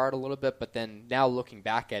me off guard a little bit. But then now looking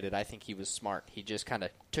back at it, I think he was smart. He just kind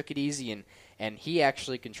of took it easy, and he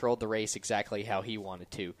actually controlled the race exactly how he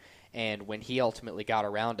wanted to. And when he ultimately got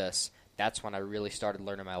around us, that's when I really started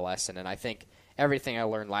learning my lesson. And I think everything I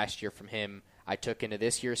learned last year from him, I took into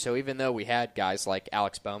this year. So even though we had guys like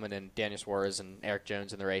Alex Bowman and Daniel Suarez and Eric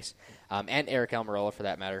Jones in the race, and Eric Almirola for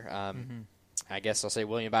that matter, I guess I'll say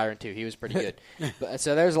William Byron, too. He was pretty good.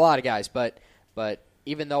 So there's a lot of guys. But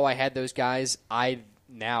even though I had those guys, I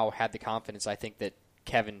now had the confidence, I think, that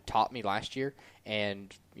Kevin taught me last year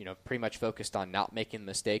and, pretty much focused on not making the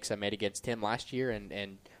mistakes I made against him last year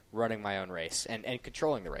and running my own race and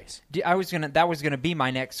controlling the race. That was gonna be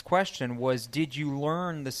my next question was, did you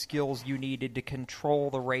learn the skills you needed to control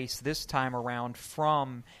the race this time around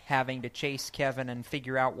from having to chase Kevin and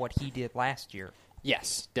figure out what he did last year?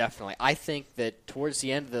 Yes, definitely. I think that towards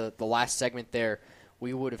the end of the last segment there,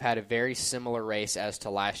 we would have had a very similar race as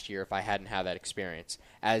to last year if I hadn't had that experience.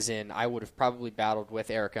 As in, I would have probably battled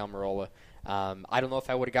with Eric Almirola. I don't know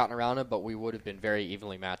if I would have gotten around him, but we would have been very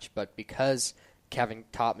evenly matched. But because Kevin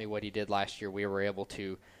taught me what he did last year, we were able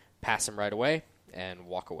to pass him right away and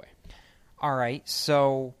walk away. All right,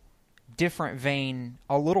 so different vein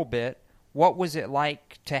a little bit. What was it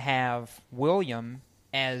like to have William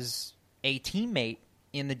as a teammate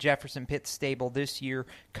in the Jefferson Pitts stable this year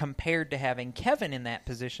compared to having Kevin in that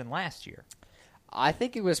position last year? I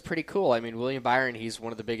think it was pretty cool. I mean, William Byron, he's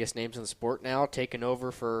one of the biggest names in the sport now, taking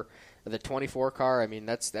over for the 24 car. I mean,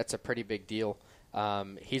 that's a pretty big deal.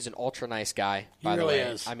 He's an ultra nice guy, by the way. He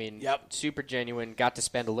really is. I mean, super genuine. Got to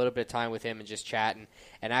spend a little bit of time with him and just chatting.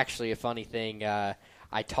 And actually, a funny thing,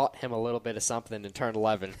 I taught him a little bit of something in turn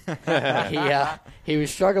 11. He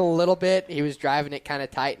was struggling a little bit. He was driving it kind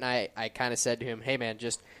of tight, and I kind of said to him, hey, man,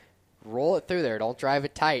 just roll it through there. Don't drive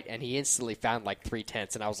it tight. And he instantly found like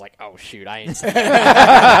 3/10, and I was like, oh, shoot. I'm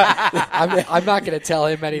not going to tell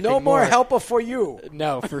him anything more. No more helper for you.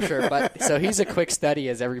 No, for sure. But so he's a quick study,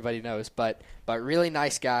 as everybody knows. But really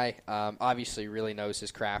nice guy. Obviously really knows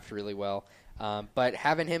his craft really well. But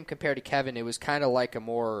having him compared to Kevin, it was kind of like a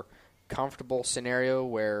more comfortable scenario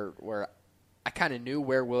where I kind of knew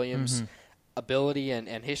where Williams' ability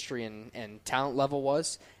and history and talent level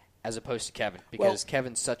was, as opposed to Kevin, because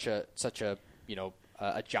Kevin's such a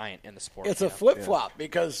a giant in the sport. It's a flip-flop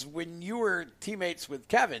because when you were teammates with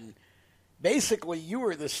Kevin, basically you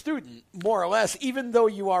were the student, more or less, even though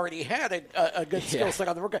you already had a good skill set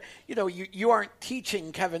on the road. You aren't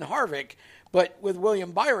teaching Kevin Harvick, but with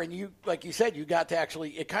William Byron, you, like you said, you got to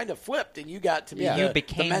actually, it kind of flipped, and you got to be you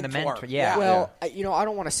became the mentor. Yeah. Well, I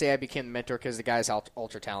don't want to say I became the mentor because the guy's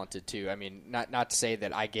ultra talented too. I mean, not to say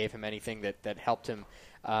that I gave him anything that helped him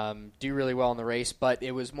do really well in the race, but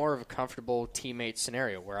it was more of a comfortable teammate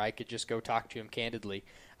scenario where I could just go talk to him candidly.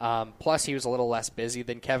 Plus, he was a little less busy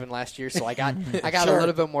than Kevin last year, so I got Sure. a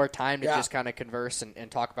little bit more time to just kind of converse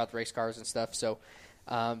and talk about the race cars and stuff. So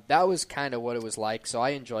that was kind of what it was like. So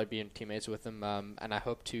I enjoyed being teammates with him, and I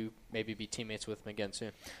hope to maybe be teammates with him again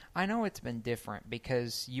soon. I know it's been different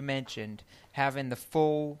because you mentioned having the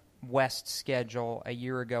full West schedule a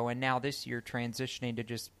year ago, and now this year transitioning to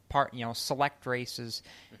just select races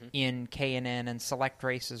in K&N and select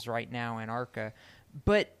races right now in ARCA.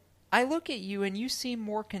 But I look at you, and you seem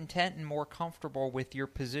more content and more comfortable with your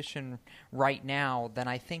position right now than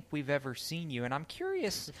I think we've ever seen you. And I'm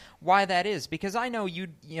curious why that is, because I know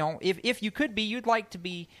if you could be, you'd like to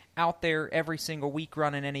be out there every single week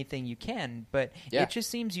running anything you can. But it just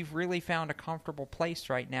seems you've really found a comfortable place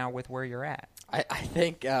right now with where you're at. I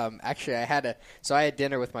think actually I had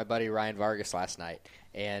dinner with my buddy Ryan Vargas last night,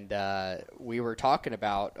 and we were talking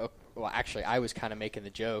about. Well, actually, I was kind of making the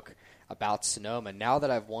joke about Sonoma. Now that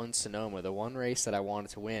I've won Sonoma, the one race that I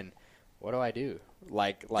wanted to win, what do I do?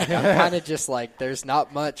 Like I'm kind of just like, there's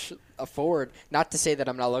not much forward. Not to say that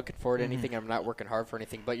I'm not looking forward to anything, I'm not working hard for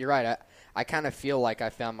anything, but you're right. I kind of feel like I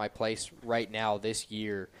found my place right now this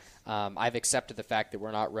year. I've accepted the fact that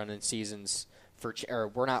we're not running seasons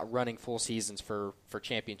we're not running full seasons for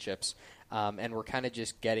championships, and we're kind of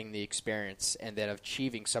just getting the experience and then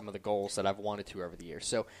achieving some of the goals that I've wanted to over the years.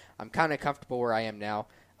 So I'm kind of comfortable where I am now.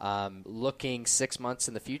 Looking 6 months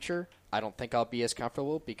in the future, I don't think I'll be as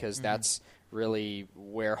comfortable because that's really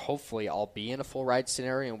where hopefully I'll be in a full ride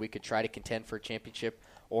scenario and we could try to contend for a championship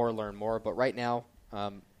or learn more. But right now,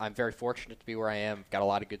 I'm very fortunate to be where I am. Got a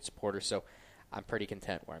lot of good supporters, so I'm pretty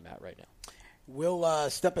content where I'm at right now. We'll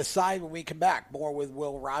step aside when we come back. More with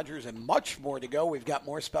Will Rogers and much more to go. We've got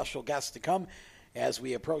more special guests to come as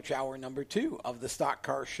we approach hour number 2 of the Stock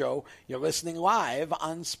Car Show. You're listening live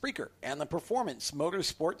on Spreaker and the Performance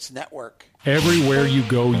Motorsports Network. Everywhere you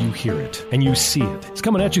go, you hear it, and you see it. It's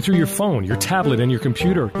coming at you through your phone, your tablet, and your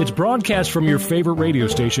computer. It's broadcast from your favorite radio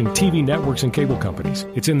station, TV networks, and cable companies.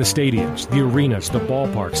 It's in the stadiums, the arenas, the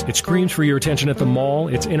ballparks. It screams for your attention at the mall.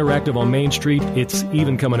 It's interactive on Main Street. It's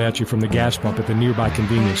even coming at you from the gas pump at the nearby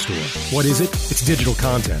convenience store. What is it? It's digital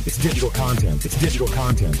content. It's digital content. It's digital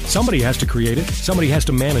content. Somebody has to create it. Somebody has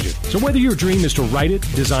to manage it. So whether your dream is to write it,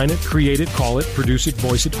 design it, create it, call it, produce it,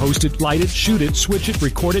 voice it, host it, light it, shoot it, switch it,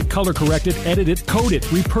 record it, color correct it, edit it, code it,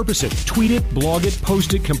 repurpose it, tweet it, blog it,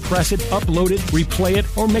 post it, compress it, upload it, replay it,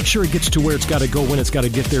 or make sure it gets to where it's got to go when it's got to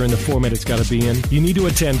get there in the format it's got to be in, you need to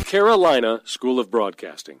attend Carolina School of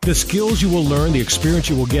Broadcasting. The skills you will learn, the experience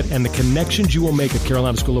you will get, and the connections you will make at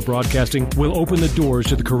Carolina School of Broadcasting will open the doors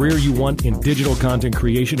to the career you want in digital content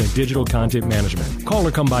creation and digital content management. Call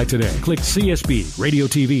or come by today. Click csbradiotv.edu.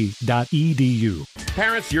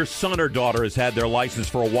 Parents, your son or daughter has had their license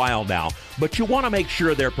for a while now, but you want to make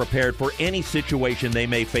sure they're prepared for any situation they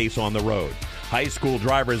may face on the road. High school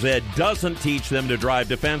driver's ed doesn't teach them to drive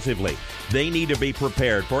defensively. They need to be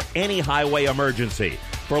prepared for any highway emergency.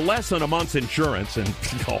 For less than a month's insurance, and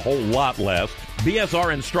a whole lot less,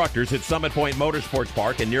 BSR instructors at Summit Point Motorsports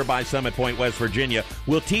Park in nearby Summit Point, West Virginia,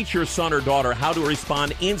 will teach your son or daughter how to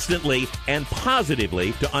respond instantly and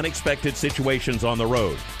positively to unexpected situations on the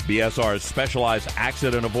road. BSR's specialized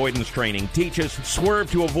accident avoidance training teaches swerve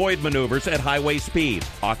to avoid maneuvers at highway speed,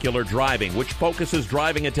 ocular driving, which focuses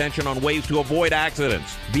driving attention on ways to avoid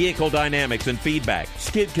accidents, vehicle dynamics and feedback,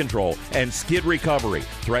 skid control and skid recovery,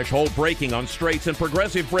 threshold braking on straights and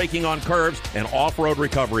progressive braking on curves, and off-road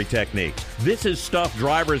recovery techniques. This is stuff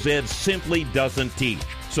driver's ed simply doesn't teach.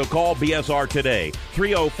 So call BSR today,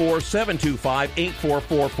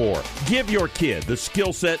 304-725-8444. Give your kid the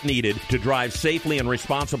skill set needed to drive safely and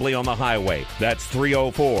responsibly on the highway. That's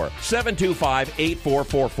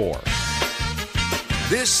 304-725-8444.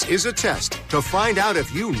 This is a test to find out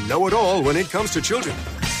if you know it all when it comes to children.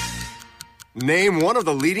 Name one of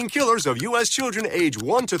the leading killers of U.S. children age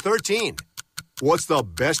 1 to 13. What's the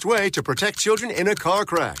best way to protect children in a car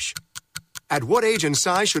crash? At what age and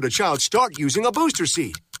size should a child start using a booster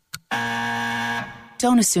seat?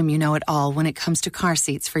 Don't assume you know it all when it comes to car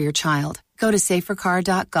seats for your child. Go to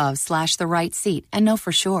safercar.gov/the-right-seat and know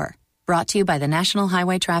for sure. Brought to you by the National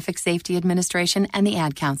Highway Traffic Safety Administration and the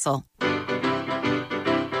Ad Council.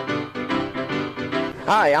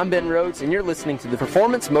 Hi, I'm Ben Rhodes, and you're listening to the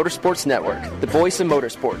Performance Motorsports Network, the voice of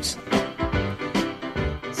motorsports.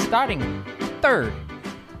 Starting third,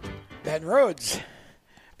 Ben Rhodes,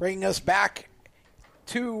 bringing us back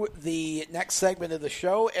to the next segment of the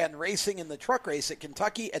show and racing in the truck race at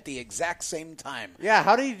Kentucky at the exact same time. Yeah,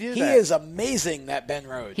 how do you do that? He is amazing, that Ben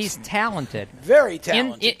Rhodes. He's talented. Very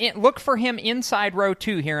talented. Look for him inside row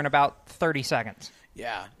 2 here in about 30 seconds.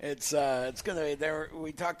 Yeah, it's going to be there.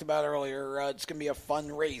 We talked about earlier. It's going to be a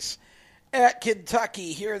fun race at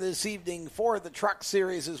Kentucky here this evening for the Truck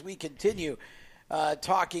Series as we continue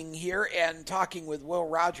talking with Will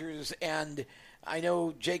Rogers. And I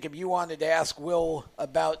know, Jacob, you wanted to ask Will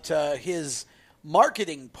about his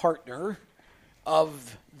marketing partner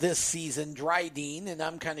of this season, Dryden, and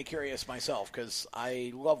I'm kind of curious myself because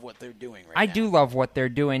I love what they're doing right now. I do love what they're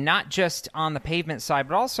doing, not just on the pavement side,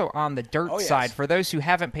 but also on the dirt side. For those who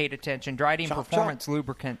haven't paid attention, Dryden Performance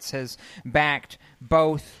Lubricants has backed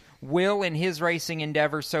both Will in his racing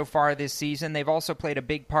endeavors so far this season. They've also played a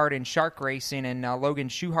big part in Shark Racing and Logan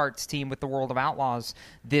Schuhart's team with the World of Outlaws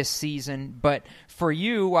this season. But for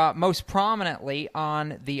you, most prominently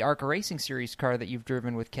on the ARCA Racing Series car that you've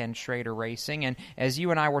driven with Ken Schrader Racing. And as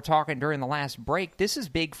you and I were talking during the last break, this is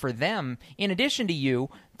big for them. In addition to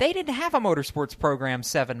you, they didn't have a motorsports program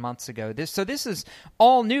 7 months ago. So this is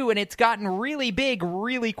all new, and it's gotten really big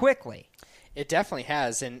really quickly. It definitely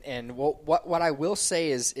has, and what I will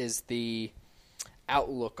say is the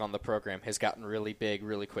outlook on the program has gotten really big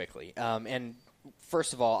really quickly. And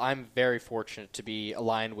first of all, I'm very fortunate to be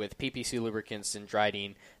aligned with PPC Lubricants and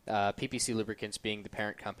Dryden, PPC Lubricants being the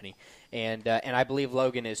parent company, and I believe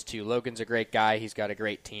Logan is too. Logan's a great guy. He's got a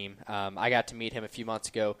great team. I got to meet him a few months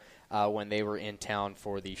ago when they were in town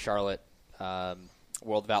for the Charlotte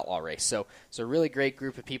World of Outlaw race. So really great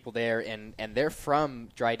group of people there, and they're from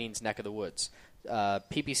Dryden's neck of the woods.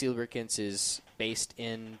 PPC Lubricants is based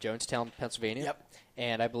in Jonestown, Pennsylvania. Yep.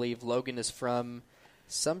 And I believe Logan is from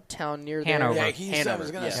some town near Hanover. there. Yeah, Hanover. I was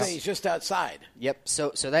going to say he's just outside. Yep.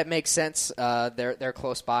 So that makes sense. They're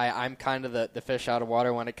close by. I'm kind of the fish out of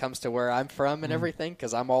water when it comes to where I'm from and everything,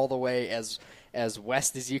 because I'm all the way as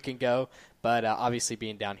west as you can go. But obviously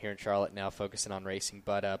being down here in Charlotte now, focusing on racing.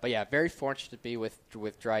 But yeah, very fortunate to be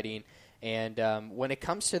with Dryden. And when it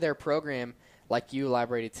comes to their program, like you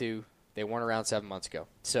elaborated to, they weren't around 7 months ago.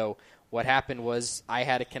 So what happened was I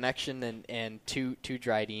had a connection and to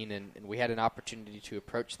Dryden, and we had an opportunity to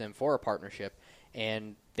approach them for a partnership,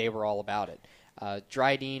 and they were all about it.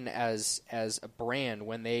 Dryden as a brand,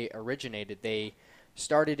 when they originated, they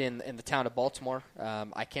started in the town of Baltimore.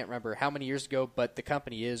 I can't remember how many years ago, but the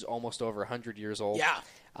company is almost over 100 years old.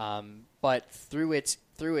 Yeah. But through its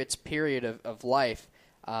period of life,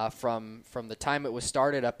 from the time it was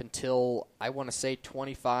started up until, I want to say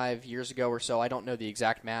 25 years ago or so, I don't know the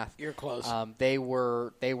exact math. You're close. They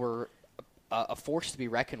were a force to be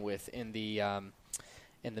reckoned with in the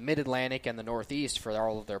Mid-Atlantic and the Northeast for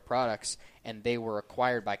all of their products, and they were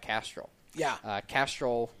acquired by Castrol. Yeah.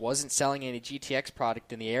 Castrol wasn't selling any GTX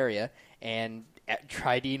product in the area, and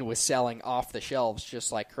Dryden was selling off the shelves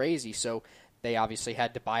just like crazy. So they obviously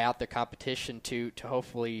had to buy out their competition to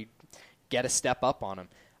hopefully get a step up on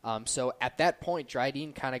them. So at that point,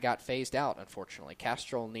 Dryden kind of got phased out. Unfortunately,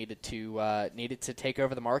 Castrol needed to take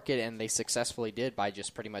over the market, and they successfully did by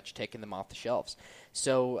just pretty much taking them off the shelves.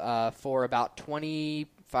 So for about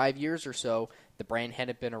 25 years or so, the brand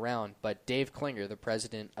hadn't been around, but Dave Klinger, the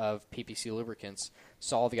president of PPC Lubricants,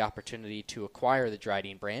 saw the opportunity to acquire the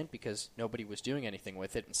Dryden brand because nobody was doing anything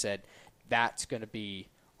with it, and said, that's going to be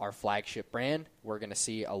our flagship brand. We're going to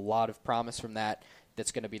see a lot of promise from that.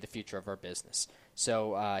 That's going to be the future of our business.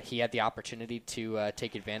 So he had the opportunity to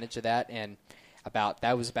take advantage of that, and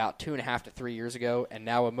that was about 2.5 to 3 years ago, and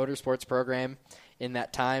now a motorsports program in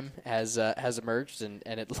that time has emerged, and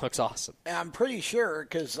it looks awesome. And I'm pretty sure,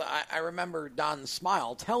 because I remember Don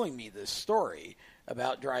Smile telling me this story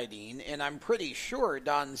about Dryden, and I'm pretty sure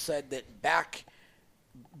Don said that back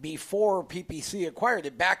before PPC acquired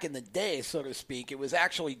it, back in the day, so to speak, it was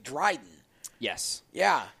actually Dryden. Yes.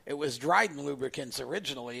 Yeah, it was Dryden Lubricants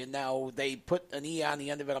originally, and now they put an E on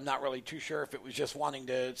the end of it. I'm not really too sure if it was just wanting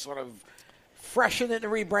to sort of freshen it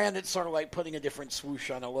and rebrand it, sort of like putting a different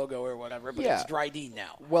swoosh on a logo or whatever, but it's Dryden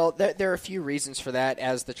now. Well, there are a few reasons for that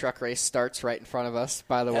as the truck race starts right in front of us,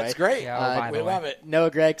 by the way. That's great. Yeah, we love it.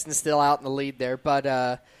 Noah Gregson's still out in the lead there,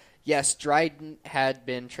 but yes, Dryden had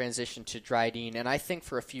been transitioned to Dryden, and I think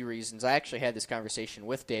for a few reasons. I actually had this conversation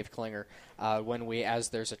with Dave Klinger as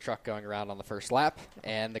there's a truck going around on the first lap,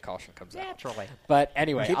 and the caution comes out. Naturally. But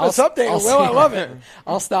anyway, keep us updated, Will. I love it.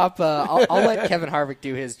 I'll stop. I'll let Kevin Harvick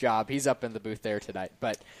do his job. He's up in the booth there tonight.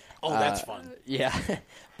 But that's fun. Yeah,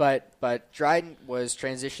 but Dryden was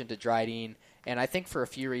transitioned to Dryden, and I think for a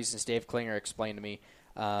few reasons Dave Klinger explained to me.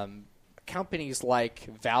 Companies like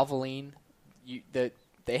Valvoline,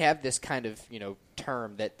 they have this kind of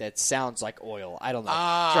term that sounds like oil. I don't know.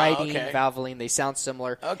 Dryden, Valvoline, they sound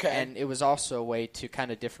similar. Okay. And it was also a way to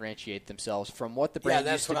kind of differentiate themselves from what the brand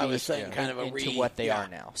used to be into what they are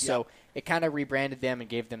now. So it kind of rebranded them and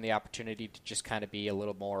gave them the opportunity to just kind of be a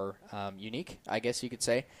little more unique, I guess you could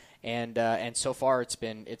say. And so far it's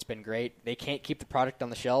been great. They can't keep the product on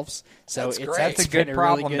the shelves, so that's a good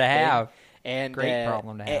problem to have. And great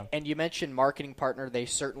problem to have. And you mentioned marketing partner. They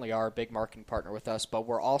certainly are a big marketing partner with us, but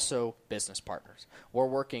we're also business partners. We're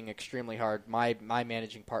working extremely hard. My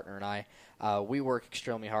managing partner and I, we work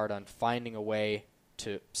extremely hard on finding a way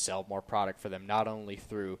to sell more product for them, not only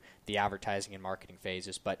through the advertising and marketing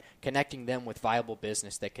phases, but connecting them with viable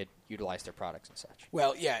business that could utilize their products and such.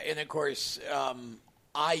 Well, yeah, and of course,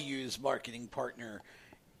 I use marketing partner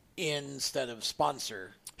instead of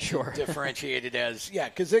sponsor. Sure. Differentiated as,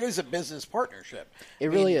 because it is a business partnership. It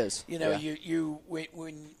really is. You know,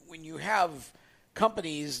 when you have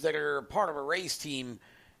companies that are part of a race team,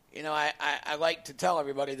 you know, I like to tell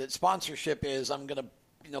everybody that sponsorship is, I'm going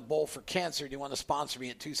to bowl for cancer. Do you want to sponsor me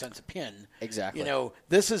at 2 cents a pin? Exactly. You know,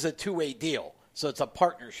 this is a two-way deal. So it's a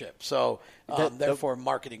partnership. So therefore,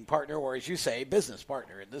 marketing partner, or as you say, business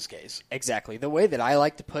partner in this case. Exactly. The way that I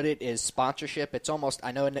like to put it is sponsorship. It's almost,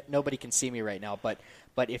 I know nobody can see me right now, but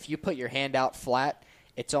if you put your hand out flat,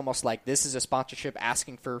 it's almost like this is a sponsorship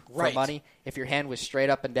asking for money. If your hand was straight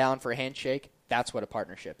up and down for a handshake, that's what a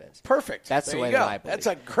partnership is. Perfect. That's there the way you go. that I believe. That's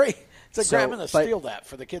a great. I'm going to steal that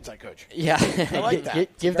for the kids I coach. Yeah, I like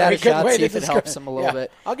that. Give that a shot. See if it helps them a little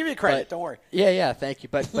bit. I'll give you credit. Don't worry. Yeah. Thank you.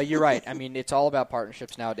 But you're right. I mean, it's all about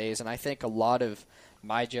partnerships nowadays, and I think a lot of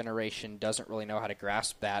my generation doesn't really know how to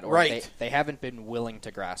grasp that, or they haven't been willing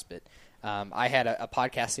to grasp it. I had a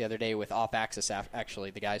podcast the other day with Off Axis,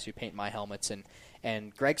 actually, the guys who paint my helmets,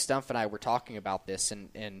 and Greg Stumpf and I were talking about this,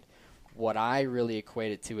 and what I really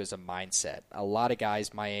equate it to is a mindset. A lot of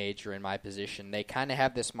guys my age or in my position, they kind of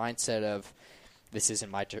have this mindset of, this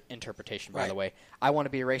isn't my interpretation, by the way, I want to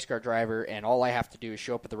be a race car driver, and all I have to do is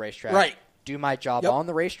show up at the racetrack, do my job on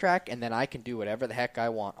the racetrack, and then I can do whatever the heck I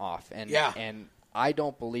want off. And I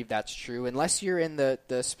don't believe that's true, unless you're in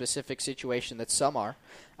the specific situation that some are.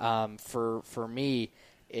 For me,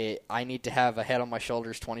 I need to have a head on my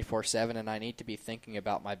shoulders 24/7, and I need to be thinking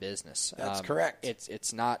about my business. That's correct.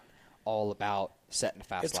 It's not all about setting a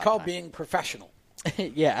fast It's lap called time. being professional.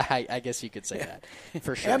 Yeah, I guess you could say that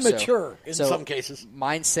for sure. And mature in some cases.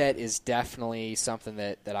 Mindset is definitely something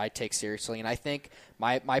that I take seriously, and I think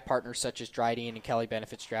my partners such as Dryden and Kelly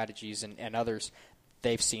Benefit Strategies and others,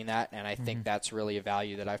 they've seen that, and I think that's really a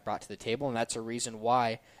value that I've brought to the table, and that's a reason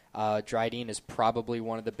why Dryden is probably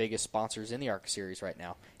one of the biggest sponsors in the ARCA series right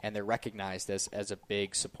now, and they're recognized as a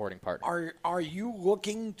big supporting partner. Are you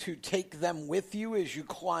looking to take them with you as you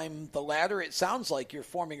climb the ladder? It sounds like you're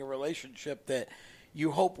forming a relationship that you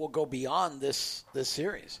hope will go beyond this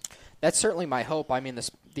series. That's certainly my hope. I mean,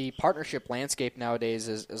 the partnership landscape nowadays,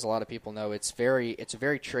 as a lot of people know, it's a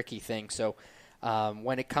very tricky thing. So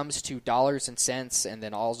when it comes to dollars and cents, and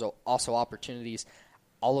then also opportunities,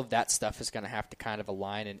 all of that stuff is going to have to kind of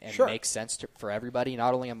align and make sense for everybody,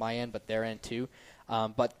 not only on my end, but their end too.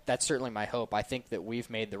 But that's certainly my hope. I think that we've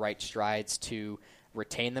made the right strides to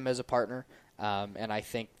retain them as a partner, and I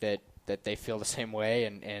think that they feel the same way,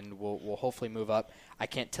 and we'll hopefully move up. I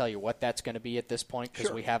can't tell you what that's going to be at this point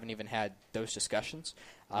because we haven't even had those discussions.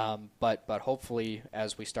 But hopefully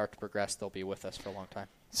as we start to progress, they'll be with us for a long time.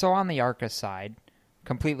 So on the ARCA side,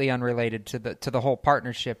 completely unrelated to the whole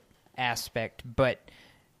partnership aspect, but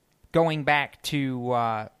going back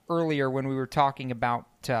to earlier when we were talking about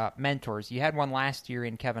mentors, you had one last year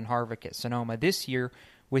in Kevin Harvick at Sonoma. This year,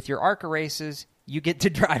 with your ARCA races, you get to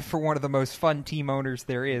drive for one of the most fun team owners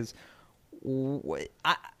there is.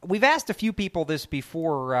 We've asked a few people this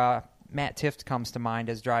before. Matt Tift comes to mind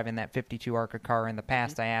as driving that 52 ARCA car in the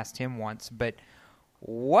past. I asked him once, but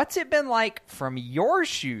what's it been like from your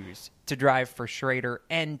shoes to drive for Schrader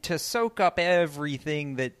and to soak up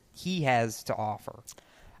everything that he has to offer?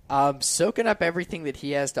 Soaking up everything that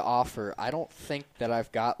he has to offer, I don't think that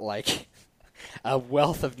I've got like a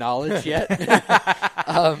wealth of knowledge yet.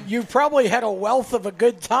 You've probably had a wealth of a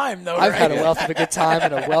good time, though. I've had a wealth of a good time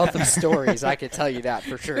and a wealth of stories. I can tell you that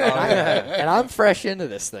for sure. And I'm fresh into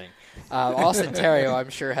this thing. Austin Terrio, I'm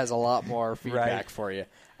sure, has a lot more feedback for you.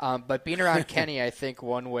 But being around Kenny, I think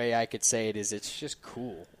one way I could say it is it's just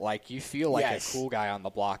cool. Like, you feel like a cool guy on the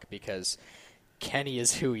block because Kenny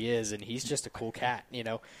is who he is, and he's just a cool cat, you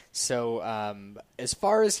know. So as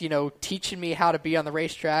far as, you know, teaching me how to be on the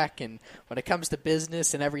racetrack and when it comes to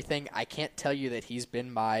business and everything, I can't tell you that he's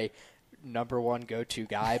been my number one go-to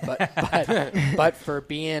guy. But for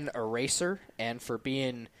being a racer and for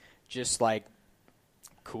being just, like,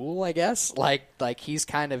 cool, I guess, like he's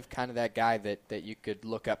kind of that guy that you could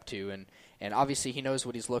look up to. And obviously he knows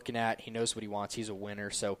what he's looking at. He knows what he wants. He's a winner.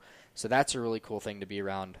 So that's a really cool thing to be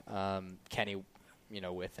around Kenny.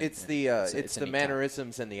 with. It's the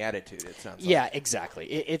mannerisms and the attitude. It sounds. Yeah, exactly.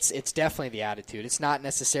 It's definitely the attitude. It's not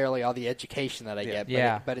necessarily all the education that I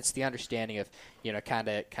get, but it's the understanding of kind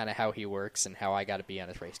of how he works and how I got to be on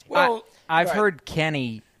his race team. Well, I've heard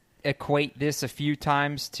Kenny equate this a few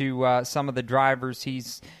times to some of the drivers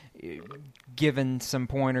he's given some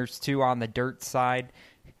pointers to on the dirt side.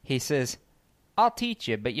 He says, I'll teach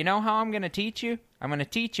you, but you know how I'm going to teach you? I'm going to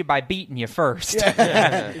teach you by beating you first.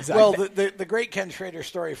 Yeah, exactly. Well, the great Ken Schrader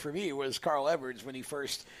story for me was Carl Edwards when he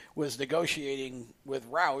first was negotiating with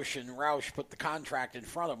Roush, and Roush put the contract in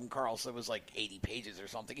front of him. Carl said it was like 80 pages or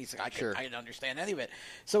something. He said, I didn't understand any of it.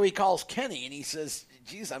 So he calls Kenny, and he says,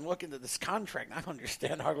 geez, I'm looking at this contract, and I don't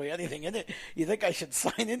understand hardly anything in it. You think I should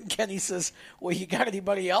sign it? And Kenny says, well, you got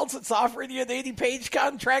anybody else that's offering you an 80-page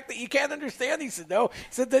contract that you can't understand? He said, no.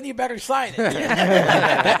 He said, then you better sign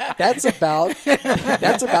it. That's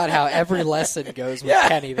about how every lesson goes with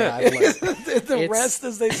Kenny that I've learned. The rest,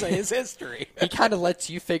 as they say, is history. He kind of lets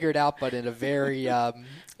you figure it out, but in a very,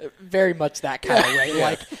 very much that kind of way.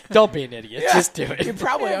 Like, don't be an idiot. Just do it. You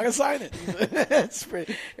probably ought to sign it.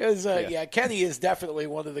 Kenny is definitely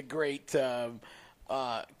one of the great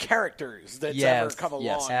characters that's ever come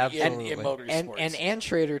along in motorsports. And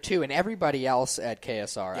Schrader, too, and everybody else at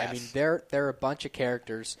KSR. Yes. I mean, they're a bunch of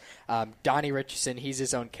characters. Donnie Richardson, he's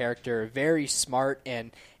his own character, very smart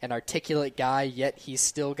and an articulate guy, yet he's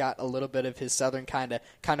still got a little bit of his southern kind of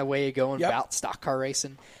way of going about stock car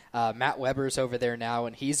racing. Matt Weber's over there now,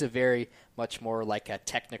 and he's a very much more like a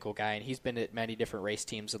technical guy, and he's been at many different race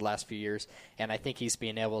teams the last few years, and I think he's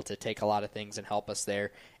being able to take a lot of things and help us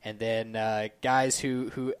there. And then guys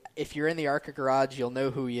who if you're in the ARCA garage, you'll know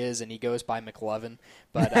who he is, and he goes by McLovin.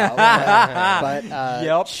 But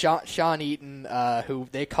Sean Eaton, who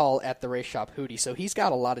they call at the race shop Hootie, so he's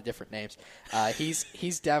got a lot of different names.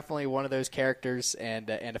 He's definitely one of those characters, and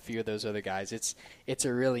a few of those other guys. It's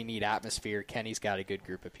a really neat atmosphere. Kenny's got a good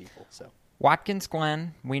group of people. So Watkins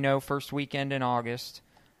Glen, we know first weekend in August.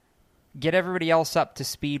 Get everybody else up to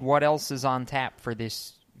speed. What else is on tap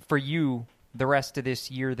for you the rest of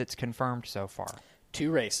this year that's confirmed so far? 2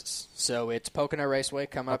 races. So it's Pocono Raceway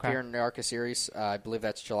coming up here in the ARCA Series. I believe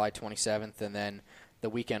that's July 27th, and then the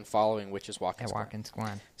weekend following, which is Watkins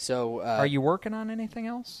Glen. So, are you working on anything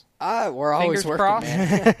else? We're always working,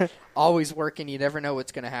 man. Always working. You never know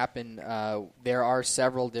what's going to happen. There are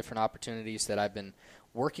several different opportunities that I've been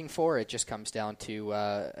working for. It just comes down to,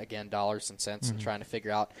 again, dollars and cents and trying to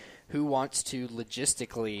figure out who wants to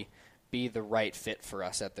logistically be the right fit for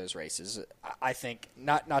us at those races. I think,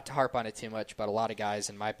 not to harp on it too much, but a lot of guys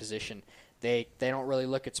in my position, they don't really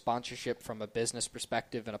look at sponsorship from a business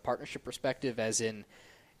perspective and a partnership perspective, as in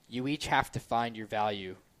you each have to find your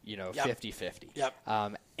value, 50-50. Yep.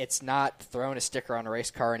 It's not throwing a sticker on a race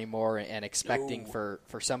car anymore and expecting for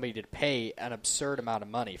somebody to pay an absurd amount of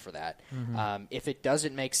money for that. If it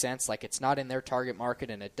doesn't make sense, like it's not in their target market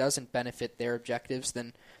and it doesn't benefit their objectives,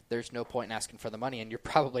 then there's no point in asking for the money, and you're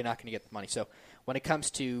probably not going to get the money. So when it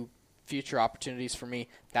comes to future opportunities for me,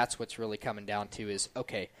 that's what's really coming down to is,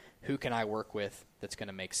 okay, who can I work with that's going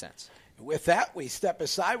to make sense? With that, we step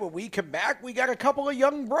aside. When we come back, we got a couple of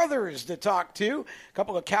young brothers to talk to, a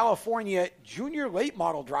couple of California junior late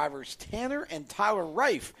model drivers, Tanner and Tyler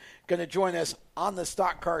Reif, going to join us on the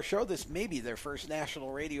Stock Car Show. This may be their first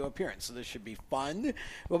national radio appearance, so this should be fun.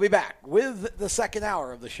 We'll be back with the second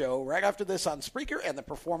hour of the show right after this on Spreaker and the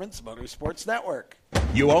Performance Motorsports Network.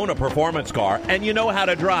 You own a performance car and you know how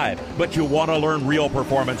to drive, but you want to learn real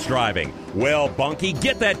performance driving. Well, Bunky,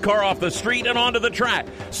 get that car off the street and onto the track.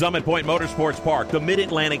 Summit Point Motorsports Park, the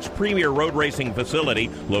Mid-Atlantic's premier road racing facility,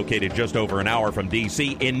 located just over an hour from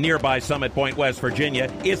D.C. in nearby Summit Point, West Virginia,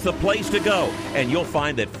 is the place to go. And you'll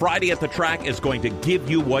find that Friday at the track is going to give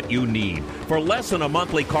you what you need. For less than a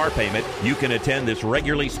monthly car payment, you can attend this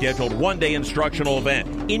regularly scheduled one-day instructional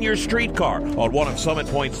event in your street car on one of Summit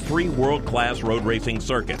Point's 3 world-class road racing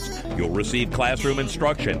circuits. You'll receive classroom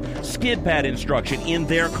instruction, skid pad instruction in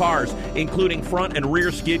their cars, including front and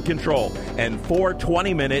rear skid control, and 4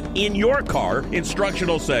 20-minute in-your-car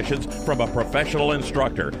instructional sessions from a professional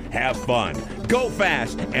instructor. Have fun, go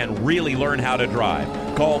fast, and really learn how to drive.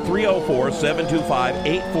 Call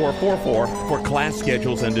 304-725-8444 for class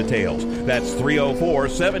schedules and details. That's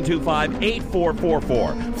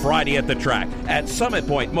 304-725-8444. Friday at the track at Summit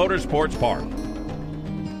Point Motorsports Park.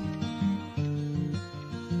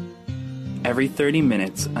 Every 30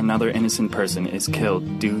 minutes, another innocent person is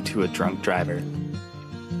killed due to a drunk driver.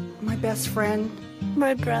 My best friend.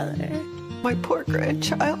 My brother. My poor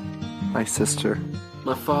grandchild. My sister.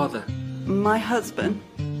 My father. My husband.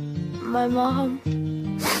 My mom.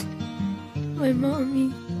 My mommy.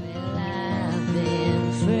 Well, I've been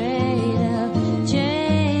afraid of change.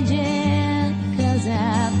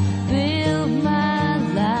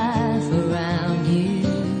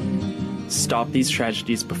 stop these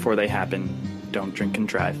tragedies before they happen. Don't drink and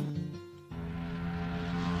drive.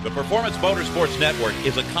 The Performance Motorsports Network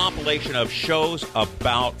is a compilation of shows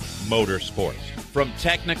about motorsports. From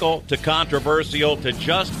technical to controversial to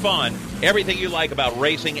just fun, everything you like about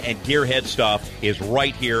racing and gearhead stuff is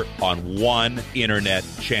right here on one internet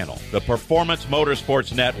channel. The Performance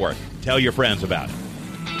Motorsports Network. Tell your friends about it.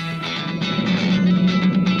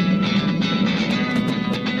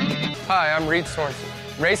 Hi, I'm Reed Sorensen.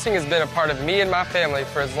 Racing has been a part of me and my family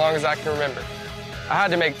for as long as I can remember. I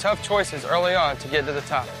had to make tough choices early on to get to the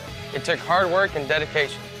top. It took hard work and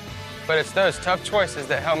dedication, but it's those tough choices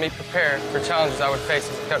that helped me prepare for challenges I would face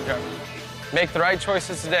as a cup driver. Make the right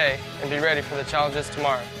choices today and be ready for the challenges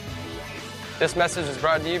tomorrow. This message is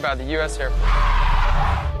brought to you by the U.S. Air Force.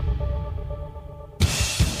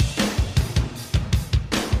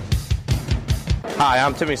 Hi,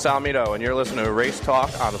 I'm Timmy Salmito, and you're listening to Race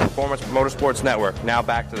Talk on the Performance Motorsports Network. Now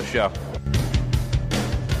back to the show.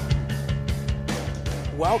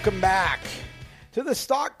 Welcome back to the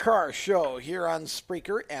Stock Car Show here on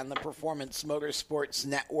Spreaker and the Performance Motorsports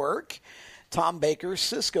Network. Tom Baker,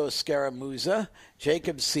 Cisco Scaramuzza,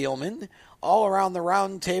 Jacob Seelman, all around the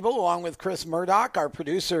round table, along with Chris Murdock, our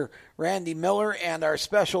producer Randy Miller, and our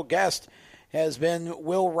special guest has been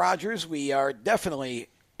Will Rogers. We are definitely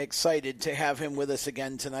excited to have him with us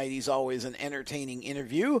again tonight. He's always an entertaining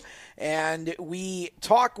interview. And we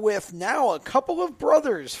talk with now a couple of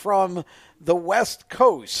brothers from the West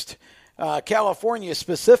Coast, California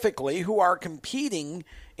specifically, who are competing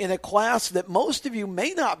in a class that most of you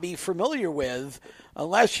may not be familiar with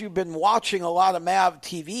unless you've been watching a lot of MAV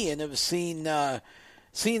TV and have seen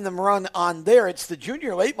them run on there. It's the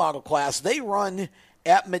junior late model class. They run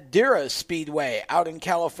at Madeira Speedway out in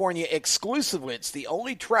California exclusively. It's the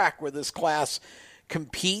only track where this class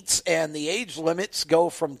competes, and the age limits go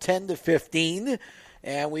from 10 to 15.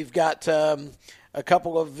 And we've got a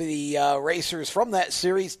couple of the racers from that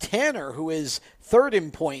series, Tanner, who is third in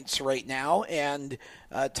points right now, and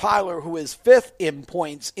Tyler, who is fifth in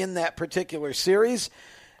points in that particular series.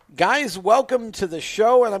 Guys, welcome to the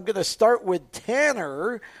show, and I'm going to start with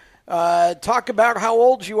Tanner. Talk about how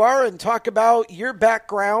old you are and talk about your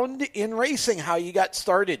background in racing, how you got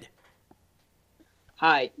started.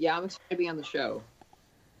 Hi. Yeah, I'm excited to be on the show.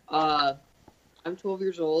 I'm 12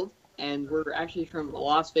 years old, and we're actually from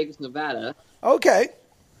Las Vegas, Nevada. Okay.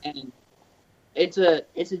 And it's a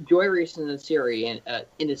joy race in the series,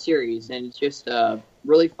 and it's just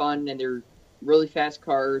really fun, and they're really fast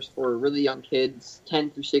cars for really young kids,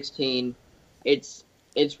 10 through 16.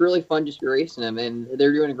 It's really fun just racing them, and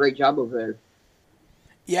they're doing a great job over there.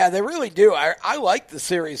 Yeah, they really do. I like the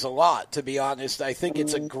series a lot, to be honest. I think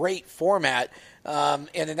it's a great format and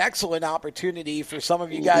an excellent opportunity for some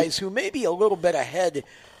of you guys who may be a little bit ahead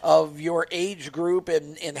of your age group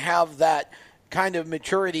and have that kind of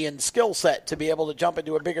maturity and skill set to be able to jump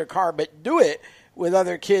into a bigger car, but do it with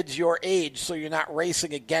other kids your age so you're not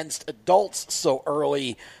racing against adults so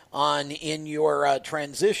early on in your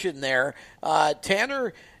transition there.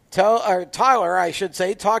 Tyler, I should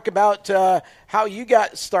say, talk about how you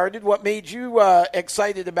got started, what made you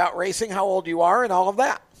excited about racing, how old you are, and all of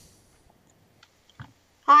that.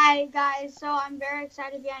 Hi, guys. So I'm very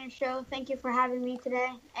excited to be on your show. Thank you for having me today.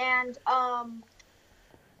 And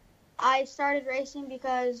I started racing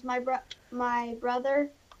because my brother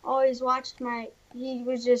always watched my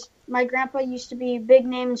grandpa used to be a big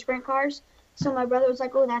name in sprint cars. So my brother was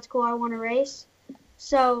like, oh, that's cool, I want to race.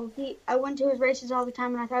 So I went to his races all the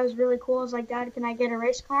time, and I thought it was really cool. I was like, Dad, can I get a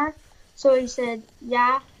race car? So he said,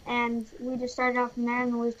 yeah, and we just started off from there,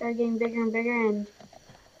 and then we started getting bigger and bigger, and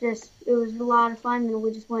it was a lot of fun, and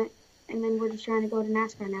we just went, and then we're just trying to go to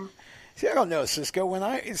NASCAR now. See, I don't know, Cisco. When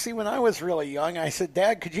I was really young, I said,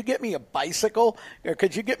 Dad, could you get me a bicycle? Or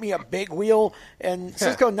could you get me a big wheel? And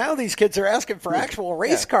Cisco, now these kids are asking for actual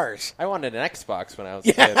race cars. I wanted an Xbox when I was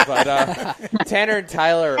a kid. But Tanner and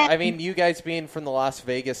Tyler, I mean, you guys being from the Las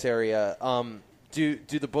Vegas area, do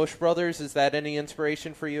the Bush brothers, is that any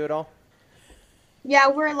inspiration for you at all? Yeah,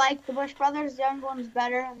 we're like the Bush brothers. The young one's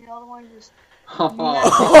better, and the older one just...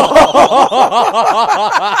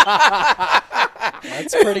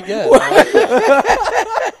 That's pretty good.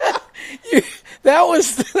 That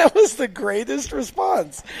was the greatest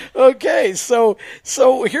response. Okay, so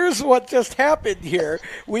here's what just happened here.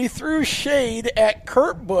 We threw shade at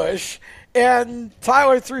Kurt Busch, and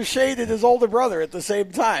Tyler threw shade at his older brother at the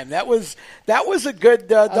same time. That was a good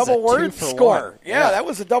double word score. Yeah, that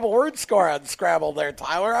was a double word score on Scrabble there,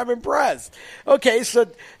 Tyler. I'm impressed. Okay,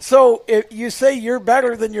 so if you say you're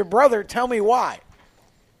better than your brother, tell me why.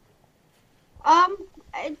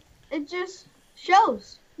 It just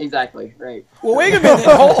shows. Exactly, right. Well, wait a minute.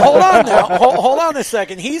 Hold on now. Hold on a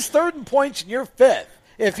second. He's third in points and you're fifth.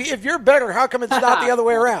 If you're better, how come it's not the other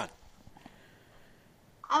way around?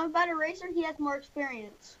 I'm a better racer. He has more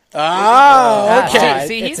experience. Oh, okay.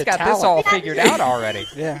 See, he's got this all figured out already.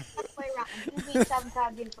 Yeah.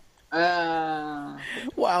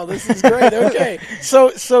 Wow, this is great. Okay,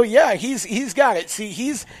 so yeah, he's got it.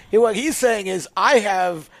 See, what he's saying is I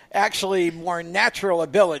have actually more natural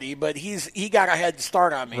ability, but he got a head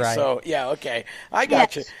start on me. Right. So yeah, okay, I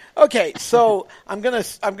got you. Okay, so I'm gonna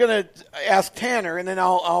ask Tanner, and then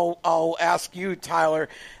I'll ask you, Tyler,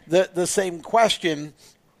 the same question.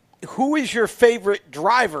 Who is your favorite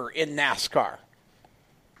driver in NASCAR?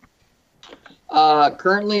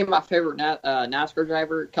 Currently, my favorite NASCAR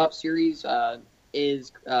driver, Cup Series,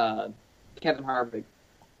 is Kevin Harvick.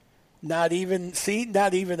 Not even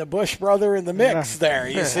a Busch brother in the mix there.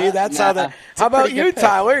 You see, that's how that. How about you,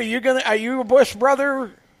 Tyler? Are you a Busch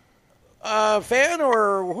brother fan,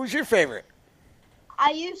 or who's your favorite?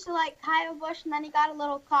 I used to like Kyle Busch, and then he got a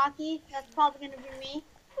little cocky. That's probably going to be me.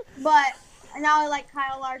 But now I like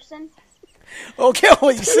Kyle Larson. Okay,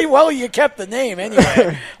 well, you kept the name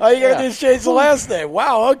anyway. All you got to do is change the last name.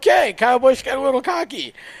 Wow, okay. Kyle Busch got a little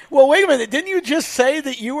cocky. Well, wait a minute. Didn't you just say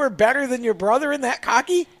that you were better than your brother in that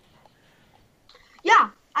cocky? Yeah,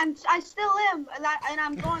 I still am, and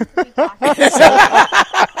I'm going to be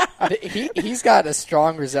cocky. He's got a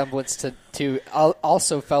strong resemblance to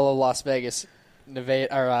also fellow Las Vegas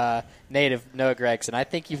native Noah Gregson. I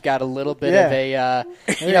think you've got a little bit of a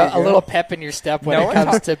little pep in your step when it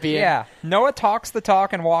comes to being. Yeah, Noah talks the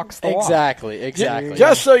talk and walks the walk. Exactly.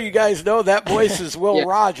 Just so you guys know, that voice is Will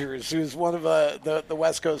Rogers, who's one of the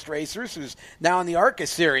West Coast racers, who's now in the ARCA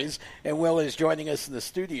series, and Will is joining us in the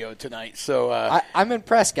studio tonight. So I'm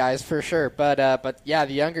impressed, guys, for sure. But yeah,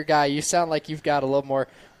 the younger guy, you sound like you've got a little more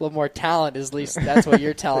talent. At least that's what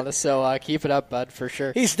you're telling us. So keep it up, bud, for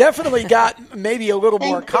sure. He's definitely got maybe a little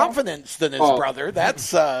more confidence than his brother.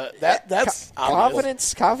 That's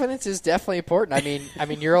obvious. Confidence is definitely important. I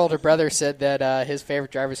mean, your older brother said that his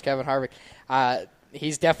favorite driver is Kevin Harvick.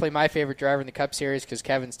 He's definitely my favorite driver in the Cup Series because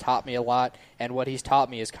Kevin's taught me a lot, and what he's taught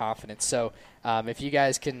me is confidence. So if you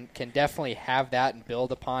guys can definitely have that and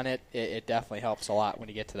build upon it, it definitely helps a lot when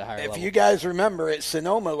you get to the higher level. If you guys remember at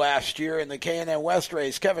Sonoma last year in the K&N West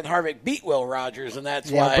race, Kevin Harvick beat Will Rogers, and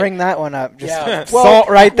that's why. Yeah, bring that one up. Just salt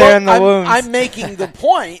right there in the wounds. I'm making the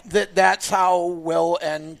point that's how Will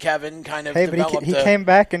and Kevin kind of developed. But he came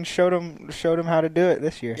back and showed him how to do it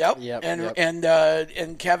this year. Yep.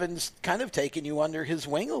 And Kevin's kind of taken you under his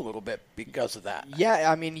wing a little bit because of that.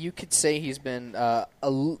 Yeah, I mean, you could say he's been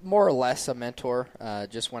more or less a mentor.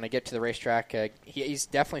 Just when I get to the racetrack, he's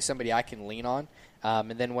definitely somebody I can lean on.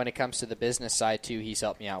 And then when it comes to the business side, too, he's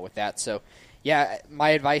helped me out with that. So, yeah, my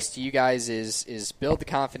advice to you guys is build the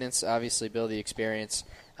confidence, obviously build the experience.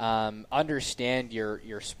 Understand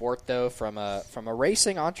your sport, though, from a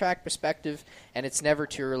racing on-track perspective, and it's never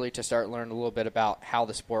too early to start learning a little bit about how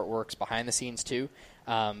the sport works behind the scenes, too.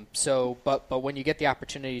 But when you get the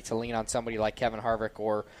opportunity to lean on somebody like Kevin Harvick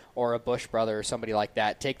or a Busch brother or somebody like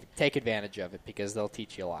that, take advantage of it because they'll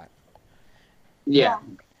teach you a lot. Yeah.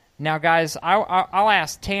 Now, guys, I'll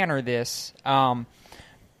ask Tanner this.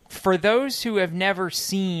 For those who have never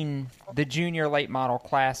seen the junior late model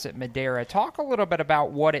class at Madera, talk a little bit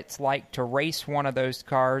about what it's like to race one of those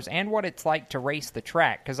cars and what it's like to race the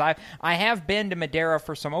track. Because I have been to Madera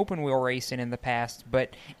for some open wheel racing in the past,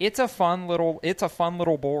 but it's a fun little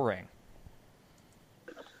bull ring.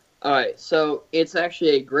 All right, so it's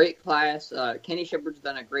actually a great class. Kenny Shepard's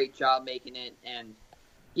done a great job making it, and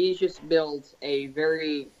he's just built a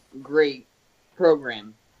very great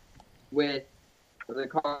program with the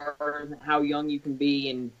cars, how young you can be,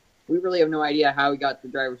 and we really have no idea how he got the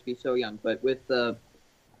drivers to be so young. But with the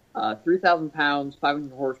 3,000 pounds,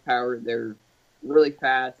 500 horsepower, they're really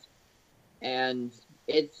fast, and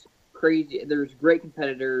it's crazy. There's great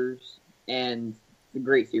competitors, and it's a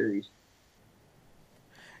great series.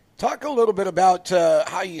 Talk a little bit about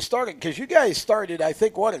how you started, because you guys started, I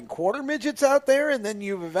think, in quarter midgets out there, and then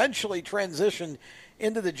you've eventually transitioned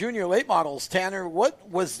into the junior late models. Tanner, what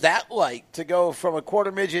was that like to go from a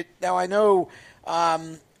quarter midget? Now, I know,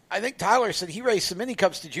 I think Tyler said he raced some mini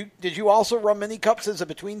cups. Did you also run mini cups as a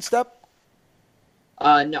between step?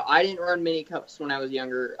 No, I didn't run mini cups when I was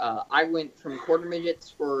younger. I went from quarter midgets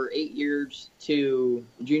for 8 years to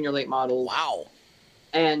junior late models. Wow.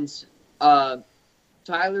 And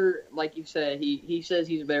Tyler, like you said, he says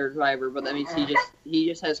he's a better driver, but that means he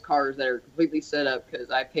just has cars that are completely set up because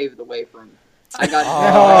I paved the way for him. I got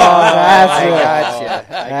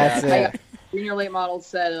That's it. I got junior late model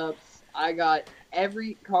setups. I got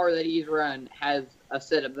every car that he's run has a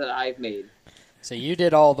setup that I've made. So you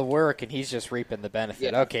did all the work, and he's just reaping the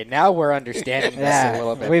benefit. Yeah. Okay, now we're understanding this a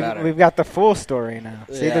little bit better. We've got the full story now.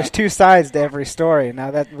 See, there's two sides to every story. Now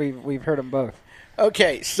that we've heard them both.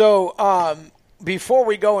 Okay, so before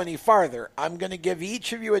we go any farther, I'm going to give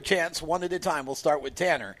each of you a chance, one at a time. We'll start with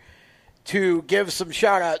Tanner, to give some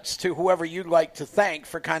shout-outs to whoever you'd like to thank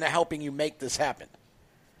for kind of helping you make this happen.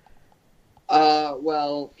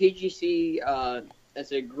 Well, PGC,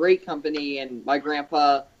 that's a great company, and my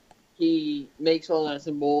grandpa, he makes all the nuts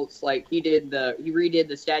and bolts. Like, he redid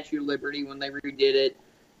the Statue of Liberty when they redid it.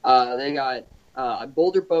 They got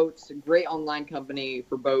Boulder Boats, a great online company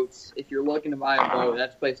for boats. If you're looking to buy a boat,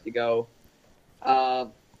 that's the place to go.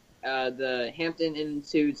 The Hampton Inn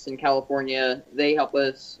Suits in California, they help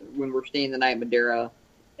us when we're staying the night in Madeira.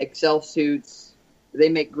 Excel Suits, they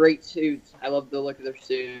make great suits. I love the look of their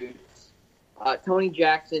suits. Tony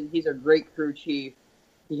Jackson, he's a great crew chief.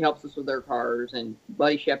 He helps us with our cars. And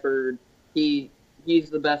Buddy Shepard, he's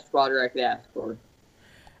the best spotter I could ask for.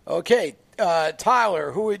 Okay,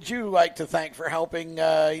 Tyler, who would you like to thank for helping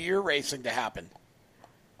your racing to happen?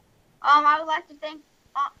 I would like to thank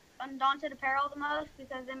Undaunted Apparel the most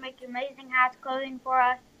because they make amazing hats, clothing for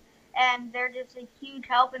us, and they're just a huge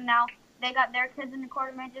help. And now they got their kids in the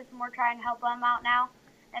quarter midgets, and we're trying to help them out now.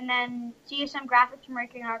 And then CSM Graphics for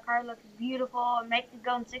making our car look beautiful and make it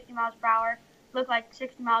go in 60 miles per hour, look like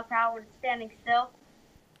 60 miles per hour when it's standing still.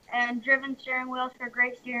 And Driven Steering Wheels for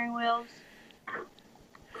great steering wheels.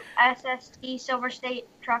 SST Silver State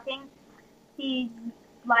Trucking. He's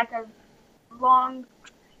like a lifelong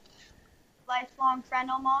friend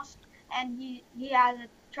almost, and he has a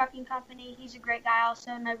trucking company. He's a great guy,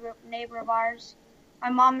 also a neighbor of ours. My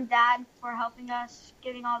mom and dad for helping us,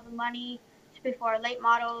 giving all the money to pay for our late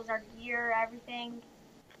models, our gear, everything.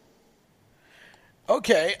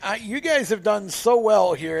 Okay, you guys have done so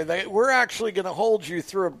well here that we're actually going to hold you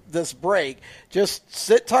through this break. Just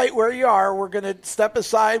sit tight where you are. We're going to step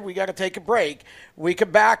aside. We got to take a break. We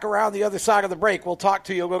come back around the other side of the break. We'll talk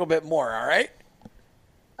to you a little bit more, all right?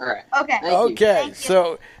 All right. Okay. Okay.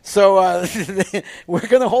 So we're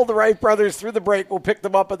going to hold the Wright brothers through the break. We'll pick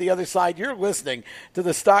them up on the other side. You're listening to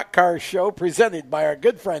the Stock Car Show presented by our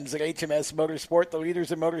good friends at HMS Motorsport, the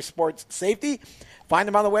leaders in motorsports safety. Find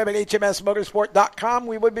them on the web at hmsmotorsport.com.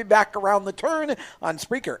 We will be back around the turn on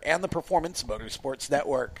Spreaker and the Performance Motorsports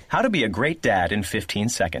Network. How to be a great dad in 15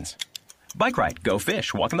 seconds. Bike ride, go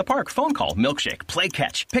fish, walk in the park, phone call, milkshake, play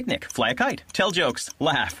catch, picnic, fly a kite, tell jokes,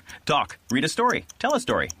 laugh, talk, read a story, tell a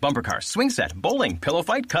story, bumper cars, swing set, bowling, pillow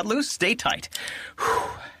fight, cut loose, stay tight. Whew.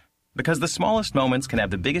 Because the smallest moments can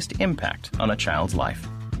have the biggest impact on a child's life.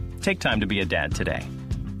 Take time to be a dad today.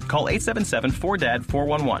 Call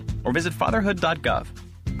 877-4DAD-411 or visit fatherhood.gov.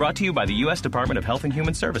 Brought to you by the U.S. Department of Health and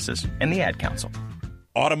Human Services and the Ad Council.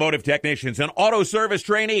 Automotive technicians and auto service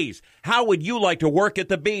trainees, how would you like to work at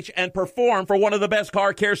the beach and perform for one of the best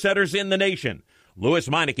car care centers in the nation? Louis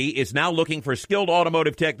Meineke is now looking for skilled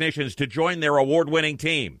automotive technicians to join their award-winning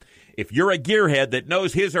team. If you're a gearhead that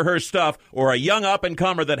knows his or her stuff or a young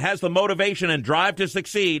up-and-comer that has the motivation and drive to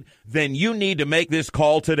succeed, then you need to make this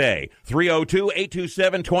call today.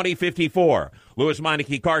 302-827-2054. Louis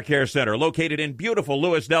Meineke Car Care Center, located in beautiful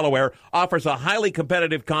Lewis, Delaware, offers a highly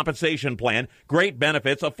competitive compensation plan, great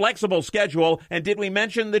benefits, a flexible schedule, and did we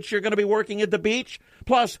mention that you're going to be working at the beach?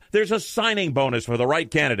 Plus, there's a signing bonus for the right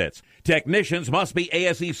candidates. Technicians must be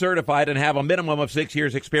ASE certified and have a minimum of 6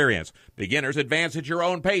 years experience. Beginners advance at your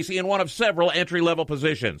own pace in one of several entry-level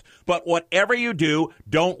positions. But whatever you do,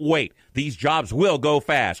 don't wait. These jobs will go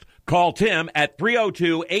fast. Call Tim at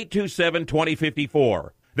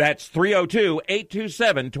 302-827-2054. That's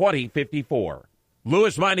 302-827-2054.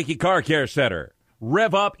 Louis Meineke Car Care Center.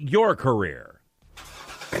 Rev up your career.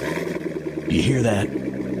 You hear that?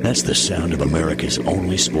 That's the sound of America's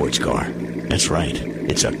only sports car. That's right.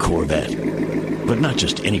 It's a Corvette. But not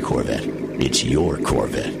just any Corvette. It's your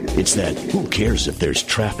Corvette. It's that who cares if there's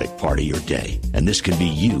traffic part of your day. And this can be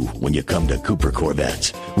you when you come to Cooper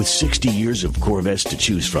Corvettes. With 60 years of Corvettes to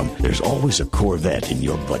choose from, there's always a Corvette in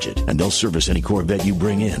your budget. And they'll service any Corvette you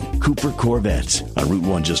bring in. Cooper Corvettes on Route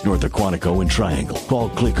 1 just north of Quantico and Triangle. Call,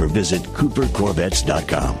 click, or visit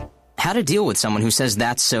CooperCorvettes.com. How to deal with someone who says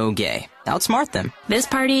that's so gay. Outsmart them. This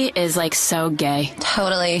party is like so gay.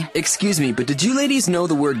 Totally. Excuse me, but did you ladies know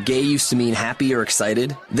the word gay used to mean happy or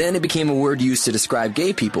excited? Then it became a word used to describe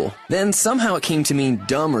gay people. Then somehow it came to mean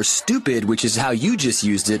dumb or stupid, which is how you just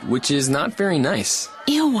used it, which is not very nice.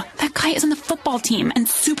 Ew, that guy is on the football team and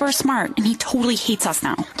super smart, and he totally hates us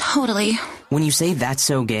now. Totally. When you say that's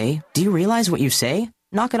so gay, do you realize what you say?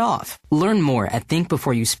 Knock it off. Learn more at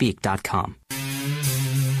thinkbeforeyouspeak.com.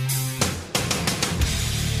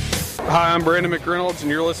 Hi, I'm Brandon McReynolds,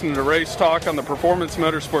 and you're listening to Race Talk on the Performance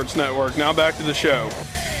Motorsports Network. Now back to the show.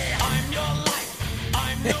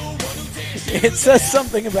 It says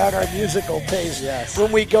something about our musical taste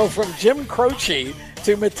when we go from Jim Croce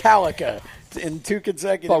to Metallica in 2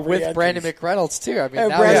 consecutive But with re-entries. Brandon McReynolds, too. I mean,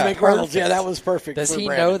 Brandon McReynolds, that was perfect. Does he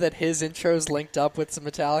Brandon. know that his intro's linked up with some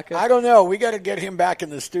Metallica? I don't know. We got to get him back in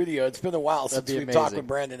the studio. It's been a while That'd since be we've talked amazing. with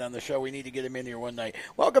Brandon on the show. We need to get him in here one night.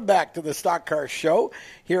 Welcome back to the Stock Car Show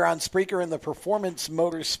here on Spreaker and the Performance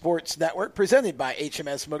Motorsports Network, presented by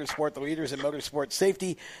HMS Motorsport, the leaders in motorsport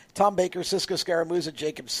safety. Tom Baker, Cisco Scaramuzza,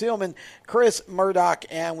 Jacob Seelman, Chris Murdock,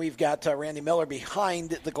 and we've got Randy Miller behind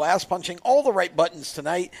the glass, punching all the right buttons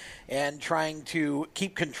tonight and trying to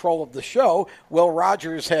keep control of the show. Will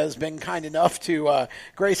Rogers has been kind enough to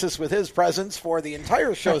grace us with his presence for the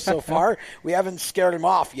entire show so far. We haven't scared him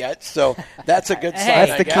off yet, so that's a good sign.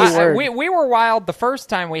 That's the key word. We were wild the first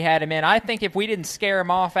time we had him in. I think if we didn't scare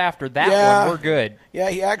him off after that one, we're good. Yeah,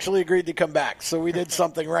 he actually agreed to come back, so we did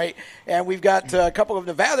something right. And we've got a couple of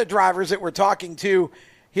Nevada drivers that we're talking to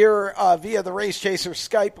here via the Race Chaser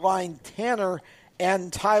Skype line, Tanner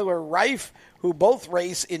and Tyler Reif, who both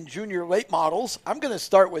race in junior late models. I'm going to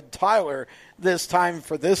start with Tyler this time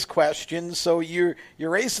for this question. So you're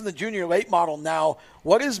racing the junior late model now.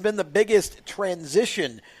 What has been the biggest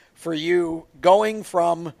transition for you going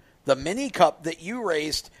from the mini cup that you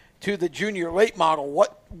raced to the junior late model?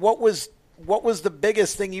 What was the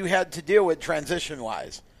biggest thing you had to deal with transition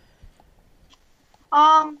wise?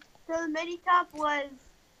 So the mini cup was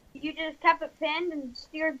you just kept it pinned and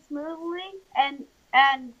steered smoothly, and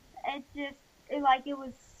it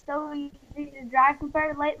was so easy to drive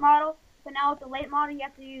compared to late model. But now with the late model, you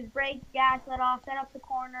have to use brakes, gas, let off, set up the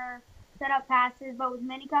corner, set up passes. But with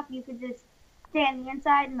mini cup, you could just stay on the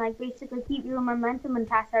inside and basically keep your momentum and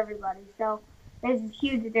pass everybody. So there's a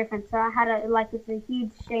huge difference. So I had it's a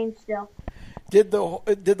huge change still. Did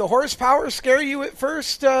the horsepower scare you at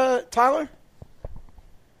first, Tyler?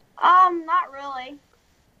 Not really.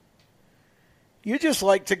 You just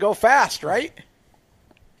like to go fast, right?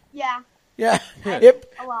 Yeah. Yeah.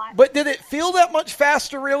 A lot. But did it feel that much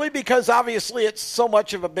faster, really? Because obviously it's so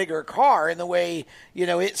much of a bigger car in the way,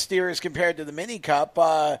 it steers compared to the Mini Cup.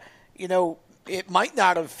 It might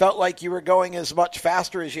not have felt like you were going as much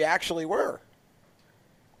faster as you actually were.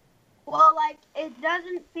 Well, it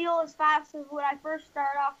doesn't feel as fast as when I first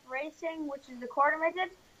started off racing, which is the quarter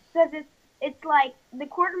midgets, because it's like the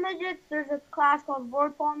quarter midgets, there's a class called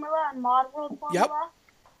World Formula and Mod World Formula.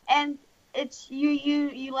 Yep. And it's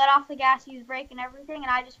you let off the gas, use brake and everything, and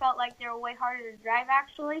I just felt like they were way harder to drive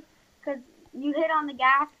actually, because you hit on the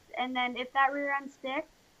gas, and then if that rear end sticks,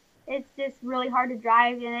 it's just really hard to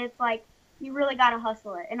drive, and it's like you really got to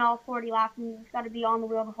hustle it in all 40 laps, and you've got to be on the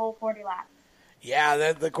wheel the whole 40 laps.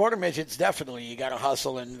 Yeah, the quarter midgets, definitely you got to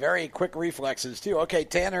hustle and very quick reflexes, too. Okay,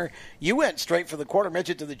 Tanner, you went straight from the quarter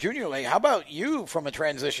midget to the junior lane. How about you from a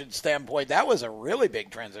transition standpoint? That was a really big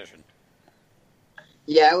transition.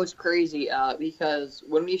 Yeah, it was crazy because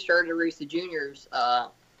when we started to race the juniors,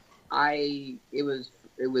 it was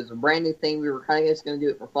a brand new thing. We were kind of just going to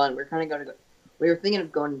do it for fun. We were thinking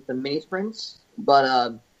of going to mini sprints,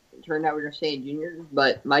 but it turned out we were going to stay in juniors.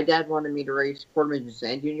 But my dad wanted me to race quarter midgets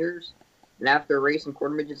and juniors. And after racing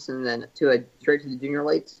quarter midgets and then straight to the junior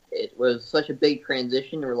lights, it was such a big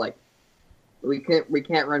transition. We're like, we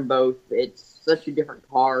can't run both. It's such a different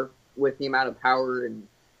car with the amount of power and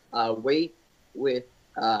weight. With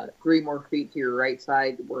 3 more feet to your right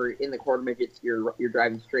side, where in the quarter midgets you're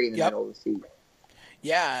driving straight in the middle of the seat.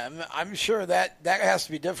 Yeah, I'm sure that has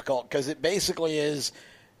to be difficult because it basically is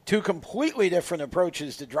 2 completely different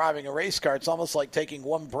approaches to driving a race car. It's almost like taking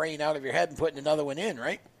one brain out of your head and putting another one in,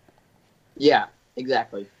 right? Yeah,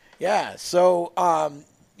 exactly. Yeah, so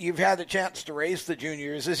you've had a chance to race the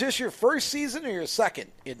juniors. Is this your first season or your second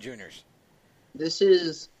in juniors? This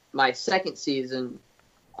is my second season.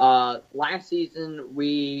 Last season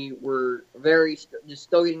we were just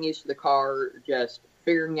still getting used to the car, just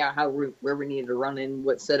figuring out where we needed to run in,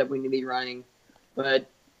 what setup we need to be running. But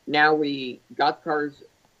now we got the cars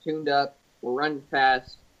tuned up, we're running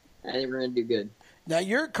fast, and we're going to do good. Now,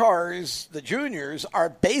 your cars, the juniors, are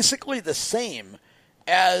basically the same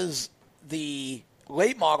as the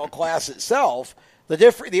late model class itself.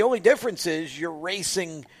 The only difference is you're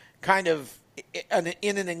racing kind of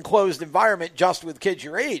in an enclosed environment just with kids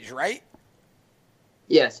your age, right?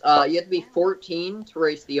 Yes. You have to be 14 to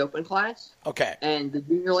race the open class. Okay. And the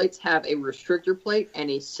junior lights have a restrictor plate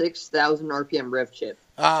and a 6,000 RPM rev chip.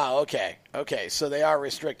 Ah, okay. Okay, so they are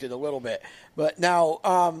restricted a little bit. But now,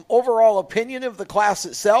 overall opinion of the class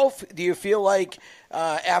itself, do you feel like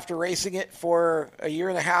after racing it for a year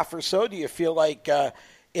and a half or so, do you feel like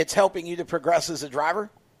it's helping you to progress as a driver?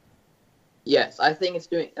 Yes, I think it's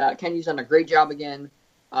doing. Kenny's done a great job again.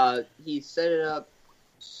 He set it up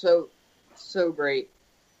so great.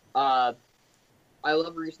 I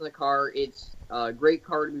love racing the car. It's a great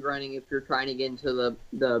car to be running if you're trying to get into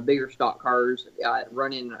the bigger stock cars,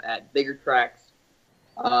 running at bigger tracks.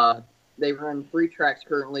 They run 3 tracks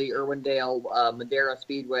currently: Irwindale, Madera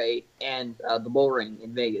Speedway, and the Bull Ring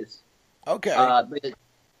in Vegas. Okay. But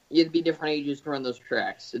you'd be different ages to run those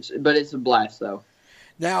tracks. It's a blast though.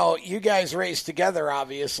 Now, you guys race together,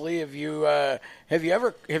 obviously. Have you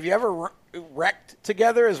ever wrecked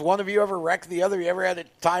together? Has one of you ever wrecked the other? You ever had a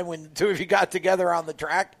time when the two of you got together on the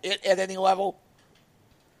track at any level?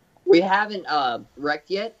 We haven't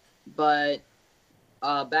wrecked yet, but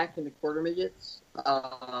back in the quarter midgets,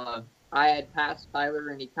 I had passed Tyler,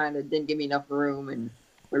 and he kind of didn't give me enough room, and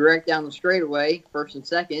we wrecked down the straightaway, first and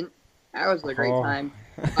second. That was a great time.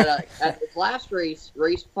 But at this last race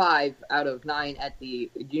 5 out of 9 at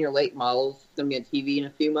the junior late models, it's going to be on TV in a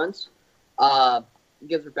few months.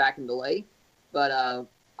 Gives her back in delay. But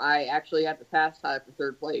I actually had to pass Tyler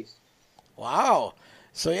for 3rd place. Wow.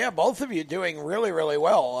 So, yeah, both of you doing really, really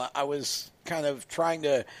well. I was kind of trying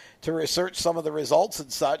to research some of the results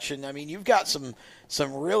and such. And, I mean, you've got some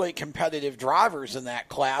really competitive drivers in that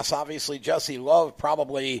class. Obviously, Jesse Love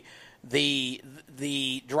probably the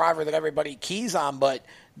driver that everybody keys on, but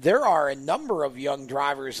there are a number of young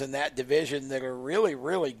drivers in that division that are really,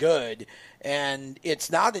 really good, and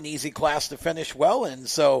it's not an easy class to finish well in.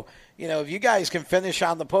 So, if you guys can finish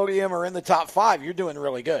on the podium or in the top 5, you're doing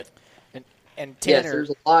really good. And Tanner,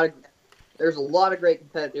 yes, there's a lot of great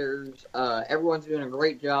competitors. Everyone's doing a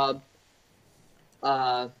great job.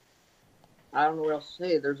 I don't know what else to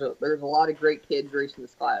say. There's a lot of great kids racing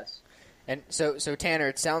this class. And so Tanner,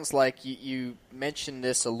 it sounds like you mentioned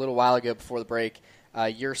this a little while ago before the break.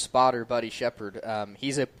 Your spotter, Buddy Shepard,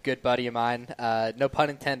 he's a good buddy of mine. No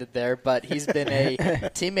pun intended there, but he's been a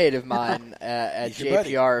teammate of mine at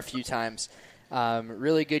JPR a few times.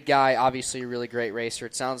 Really good guy, obviously a really great racer.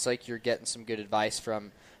 It sounds like you're getting some good advice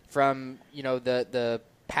from the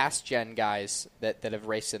past gen guys that have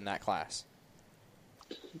raced in that class.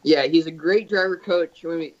 Yeah, he's a great driver coach.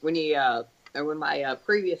 When my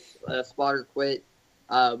previous spotter quit,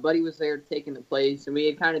 Buddy was there taking the place, and we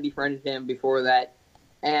had kind of befriended him before that.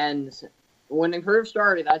 And when it first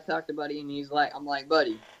started, I talked to Buddy, and I'm like,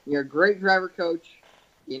 Buddy, you're a great driver coach.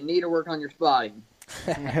 You need to work on your spotting.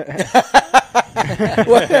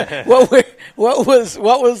 What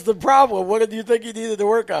was the problem? What did you think you needed to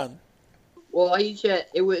work on? Well,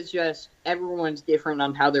 it was just everyone's different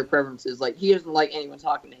on how their preferences. Like, he doesn't like anyone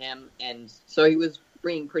talking to him, and so he was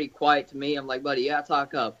being pretty quiet to me. I'm like, Buddy, you gotta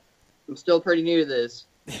talk up. I'm still pretty new to this,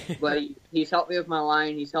 but he's helped me with my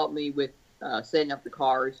line. He's helped me with setting up the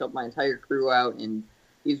car. He's helped my entire crew out, and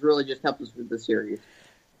he's really just helped us with the series.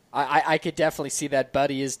 I could definitely see that.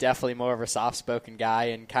 Buddy is definitely more of a soft-spoken guy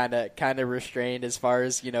and kind of restrained as far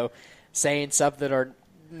as saying something or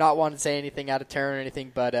not wanting to say anything out of turn or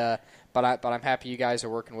anything. But I'm happy you guys are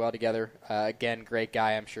working well together. Again, great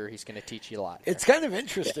guy. I'm sure he's going to teach you a lot. It's kind of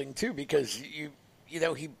interesting too, because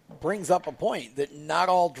he brings up a point that not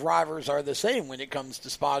all drivers are the same when it comes to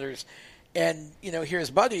spotters. And, here's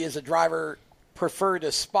Buddy as a driver preferred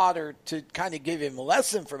a spotter to kind of give him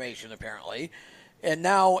less information, apparently. And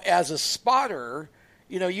now as a spotter,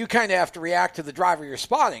 you kind of have to react to the driver you're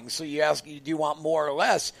spotting. So you ask, do you want more or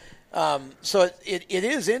less? So it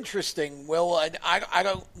is interesting, Will. And I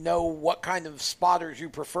don't know what kind of spotters you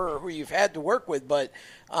prefer, who you've had to work with, but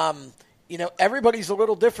everybody's a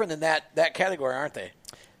little different in that category, aren't they?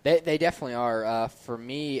 They definitely are. For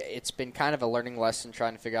me, it's been kind of a learning lesson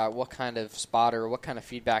trying to figure out what kind of spotter, what kind of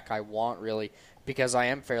feedback I want, really, because I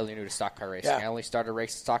am fairly new to stock car racing. Yeah. I only started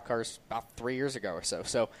racing stock cars about 3 years ago or so.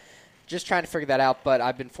 So just trying to figure that out. But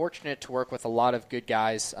I've been fortunate to work with a lot of good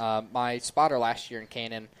guys. My spotter last year in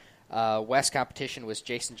Canaan, West competition was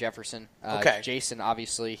Jason Jefferson. Okay. Jason,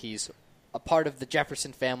 obviously, he's a part of the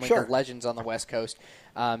Jefferson family, sure. The legends on the West Coast.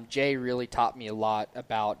 Jay really taught me a lot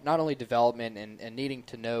about not only development and needing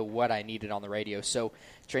to know what I needed on the radio. So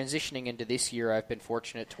transitioning into this year, I've been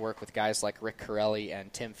fortunate to work with guys like Rick Corelli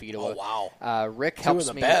and Tim Fiedler. Oh, wow. Rick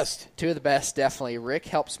helps me. Two of the best, definitely. Rick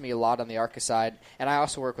helps me a lot on the ARCA side, and I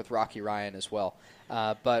also work with Rocky Ryan as well.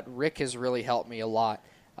 But Rick has really helped me a lot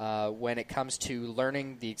when it comes to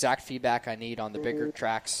learning the exact feedback I need on the bigger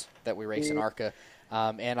tracks that we race in ARCA.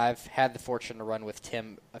 And I've had the fortune to run with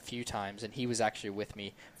Tim a few times, and he was actually with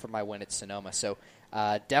me for my win at Sonoma. So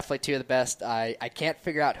definitely two of the best. I can't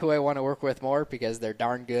figure out who I want to work with more because they're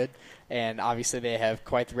darn good, and obviously they have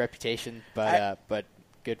quite the reputation. But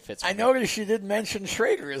good fits. I noticed you didn't mention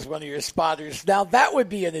Schrader as one of your spotters. Now that would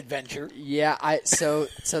be an adventure. Yeah, so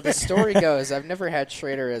the story goes, I've never had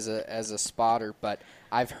Schrader as a spotter, but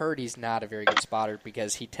I've heard he's not a very good spotter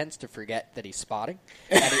because he tends to forget that he's spotting,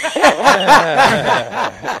 and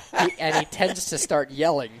he tends to start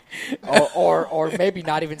yelling, or maybe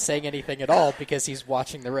not even saying anything at all because he's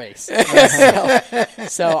watching the race.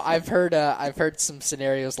 So I've heard some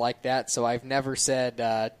scenarios like that. So I've never said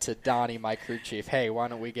to Donnie, my crew chief, "Hey, why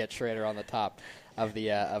don't we get Schrader on the top?"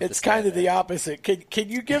 It's kind of the opposite. Can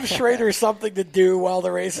you give Schrader something to do while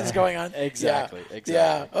the race is going on? Exactly.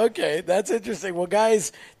 Yeah, okay. That's interesting. Well,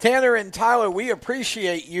 guys, Tanner and Tyler, we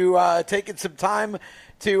appreciate you taking some time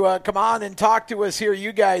to come on and talk to us here.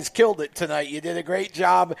 You guys killed it tonight. You did a great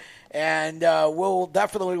job, and we'll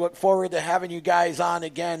definitely look forward to having you guys on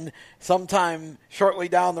again sometime shortly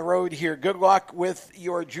down the road here. Good luck with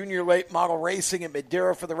your junior late model racing at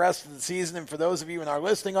Madeira for the rest of the season, and for those of you in our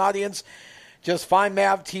listening audience, just find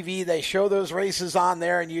MAV TV. They show those races on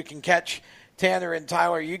there, and you can catch Tanner and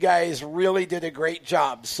Tyler. You guys really did a great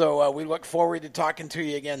job. So we look forward to talking to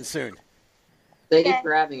you again soon. Thank you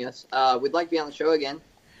for having us. We'd like to be on the show again.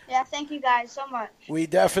 Yeah, thank you guys so much. We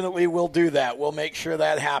definitely will do that. We'll make sure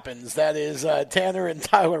that happens. That is Tanner and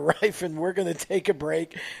Tyler Reif, and we're going to take a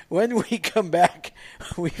break. When we come back,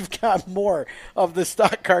 we've got more of the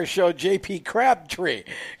Stock Car Show. JP Crabtree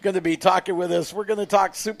going to be talking with us. We're going to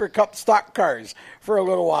talk Super Cup stock cars for a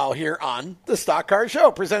little while here on the Stock Car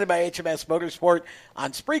Show, presented by HMS Motorsport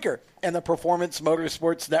on Spreaker and the Performance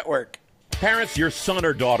Motorsports Network. Parents, your son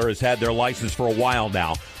or daughter has had their license for a while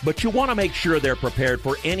now, but you want to make sure they're prepared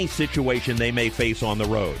for any situation they may face on the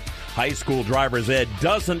road. High school driver's ed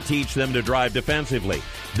doesn't teach them to drive defensively.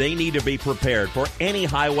 They need to be prepared for any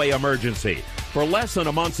highway emergency. For less than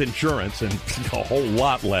a month's insurance, and a whole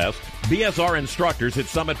lot less, BSR instructors at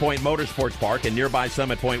Summit Point Motorsports Park in nearby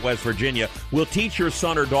Summit Point, West Virginia, will teach your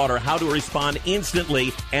son or daughter how to respond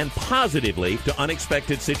instantly and positively to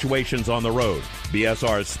unexpected situations on the road.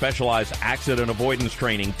 BSR's specialized accident avoidance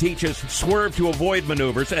training teaches swerve to avoid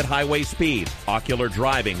maneuvers at highway speed, ocular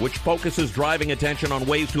driving, which focuses driving attention on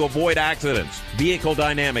ways to avoid accidents, vehicle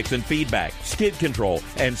dynamics and feedback, skid control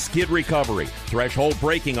and skid recovery, threshold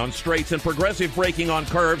braking on straights and progressive braking on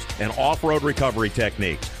curves, and off-road recovery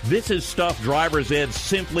techniques. This is stuff driver's ed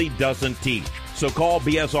simply doesn't teach. So call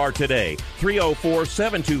BSR today,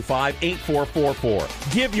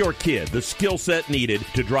 304-725-8444. Give your kid the skill set needed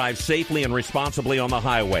to drive safely and responsibly on the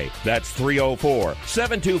highway. That's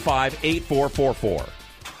 304-725-8444.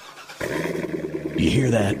 You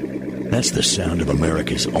hear that? That's the sound of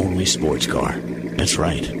America's only sports car. That's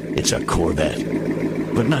right. It's a Corvette.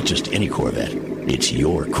 But not just any Corvette. It's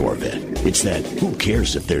your Corvette. It's that who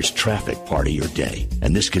cares if there's traffic part of your day.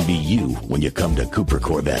 And this can be you when you come to Cooper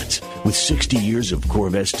Corvettes. With 60 years of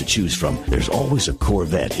Corvettes to choose from, there's always a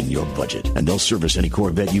Corvette in your budget. And they'll service any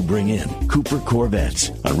Corvette you bring in. Cooper Corvettes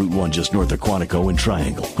on Route 1 just north of Quantico and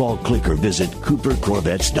Triangle. Call, click, or visit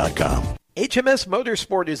CooperCorvettes.com. HMS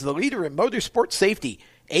Motorsport is the leader in motorsport safety.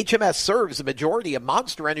 HMS serves the majority of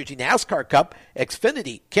Monster Energy NASCAR Cup,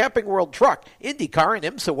 Xfinity, Camping World Truck, IndyCar, and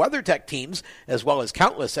IMSA WeatherTech teams, as well as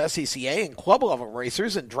countless SCCA and club-level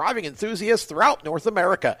racers and driving enthusiasts throughout North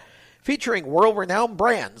America. Featuring world-renowned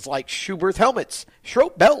brands like Schuberth helmets,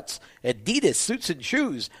 Schroep belts, Adidas suits and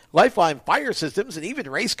shoes, Lifeline fire systems, and even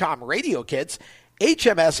Racecom radio kits,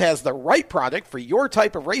 HMS has the right product for your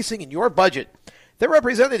type of racing and your budget. Their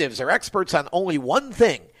representatives are experts on only one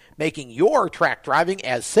thing, making your track driving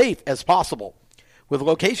as safe as possible. With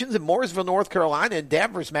locations in Mooresville, North Carolina, and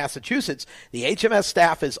Danvers, Massachusetts, the HMS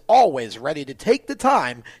staff is always ready to take the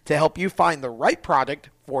time to help you find the right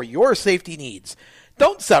product for your safety needs.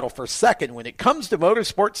 Don't settle for second when it comes to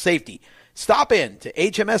motorsport safety. Stop in to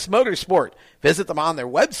HMS Motorsport. Visit them on their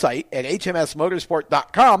website at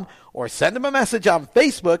hmsmotorsport.com or send them a message on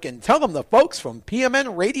Facebook and tell them the folks from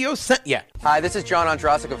PMN Radio sent you. Hi, this is John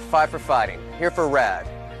Ondrasik of Fight for Fighting, here for RAD,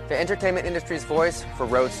 the entertainment industry's voice for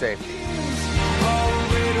road safety.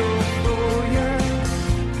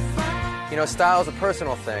 You know, style is a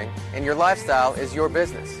personal thing, and your lifestyle is your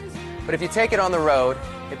business. But if you take it on the road,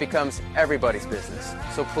 it becomes everybody's business.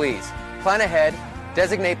 So please, plan ahead,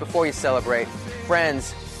 designate before you celebrate.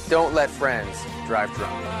 Friends, don't let friends drive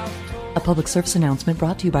drunk. A public service announcement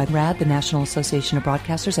brought to you by RAD, the National Association of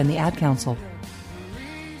Broadcasters, and the Ad Council.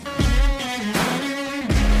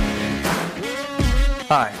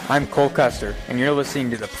 Hi, I'm Cole Custer, and you're listening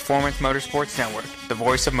to the Performance Motorsports Network, the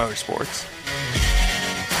voice of motorsports.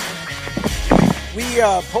 We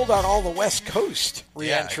pulled out all the West Coast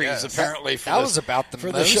re-entries, apparently. That was about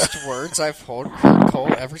the most words I've heard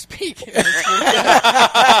Cole ever speak.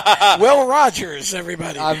 Will Rogers,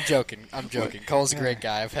 everybody. I'm joking. Cole's a great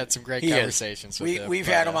guy. I've had some great conversations with him. We've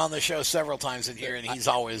had him on the show several times in here, and he's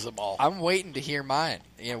always a ball. I'm waiting to hear mine.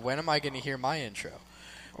 When am I going to hear my intro?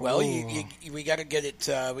 Well, we got to get it.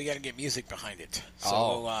 We got to get music behind it.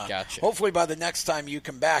 So, gotcha. Hopefully, by the next time you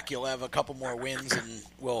come back, you'll have a couple more wins, and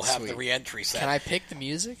we'll have the re-entry set. Can I pick the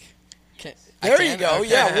music? There you go.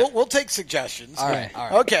 Yeah, we'll take suggestions. All right.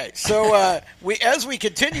 Okay, so as we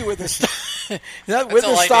continue with the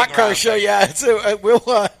stock car show,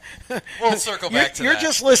 we'll circle back to that. You're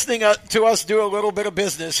just listening to us do a little bit of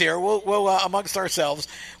business here. We'll amongst ourselves.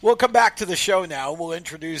 We'll come back to the show now. We'll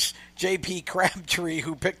introduce J.P. Crabtree,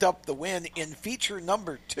 who picked up the win in feature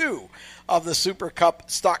number 2 of the Super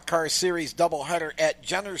Cup Stock Car Series doubleheader at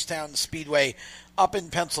Jennerstown Speedway up in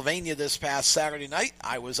Pennsylvania this past Saturday night.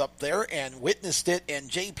 I was up there and witnessed it. And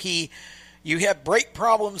JP, you had brake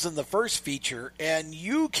problems in the first feature, and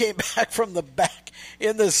you came back from the back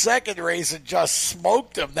in the second race and just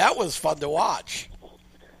smoked them. That was fun to watch.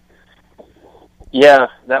 Yeah,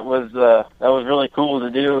 that was really cool to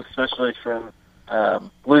do, especially from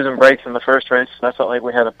losing brakes in the first race. I felt like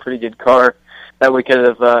we had a pretty good car that we could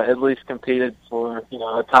have at least competed for,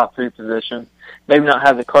 a top 3 position. Maybe not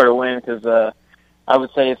have the car to win because I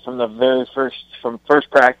would say from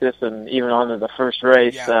first practice and even on to the first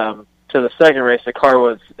race to the second race, it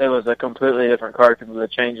was a completely different car because of the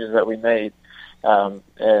changes that we made, and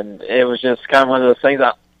it was just kind of one of those things.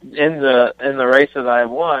 In the race that I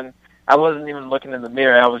won, I wasn't even looking in the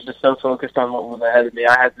mirror. I was just so focused on what was ahead of me.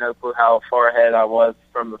 I had no clue how far ahead I was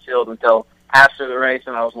from the field until after the race,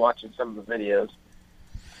 and I was watching some of the videos.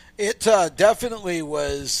 It definitely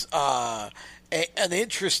was an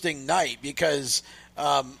interesting night because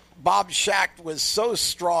Bob Schacht was so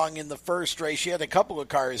strong in the first race. You had a couple of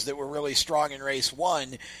cars that were really strong in race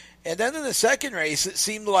 1. And then in the second race, it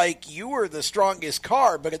seemed like you were the strongest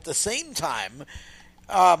car, but at the same time,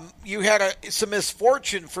 you had some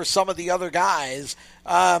misfortune for some of the other guys.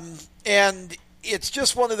 And it's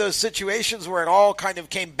just one of those situations where it all kind of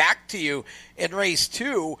came back to you in race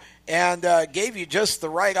 2 and gave you just the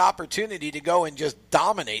right opportunity to go and just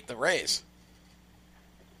dominate the race.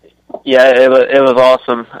 Yeah, it was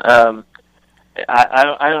awesome. I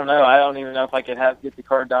don't know. I don't even know if I could get the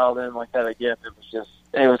car dialed in like that again.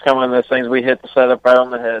 It was kind of one of those things. We hit the setup right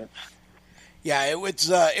on the head. Yeah, it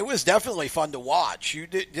was definitely fun to watch. You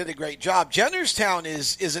did a great job. Jennerstown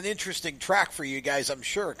is an interesting track for you guys, I'm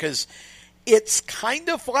sure, because it's kind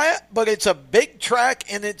of flat, but it's a big track,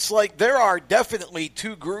 and it's like there are definitely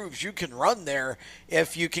 2 grooves you can run there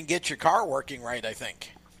if you can get your car working right, I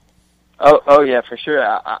think. Oh yeah, for sure.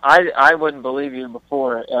 I wouldn't believe you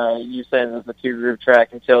before you saying it was a 2-groove track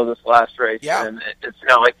until this last race. Yeah. And it's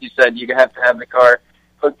like you said, you have to have the car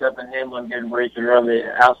hooked up and handling good where you can run the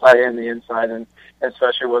outside and the inside, and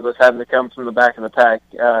especially with us having to come from the back of the pack,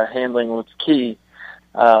 handling was key.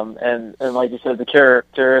 And like you said, the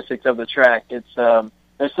characteristics of the track, it's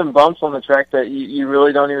there's some bumps on the track that you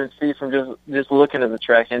really don't even see from just looking at the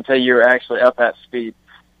track until you're actually up at speed.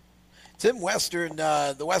 It's in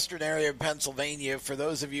the western area of Pennsylvania. For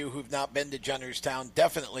those of you who've not been to Jennerstown,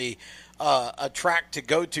 definitely a track to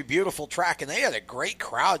go to. Beautiful track, and they had a great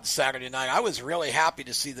crowd Saturday night. I was really happy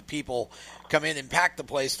to see the people come in and pack the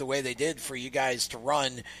place the way they did for you guys to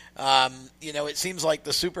run. It seems like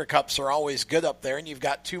the Super Cups are always good up there, and you've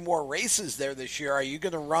got 2 more races there this year. Are you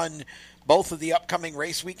going to run both of the upcoming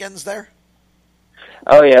race weekends there?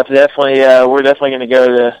 Oh yeah, definitely. We're definitely going to go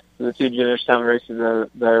to the 2 Jennerstown races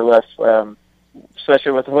that are left,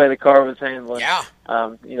 especially with the way the car was handling. Yeah.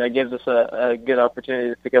 It gives us a good opportunity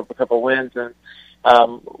to pick up a couple wins, and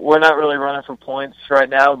we're not really running for points right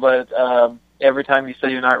now. But every time you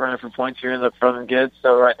say you're not running for points, you end up running good.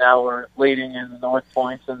 So right now we're leading in the North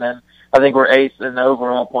points, and then I think we're 8th in the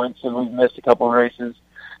overall points, and we've missed a couple of races.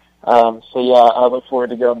 I look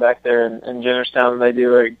forward to going back there in Jennerstown. They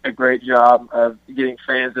do a great job of getting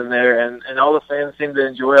fans in there, and all the fans seem to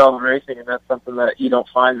enjoy all the racing, and that's something that you don't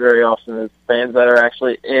find very often is fans that are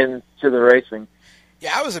actually into the racing.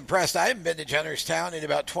 Yeah, I was impressed. I haven't been to Jennerstown in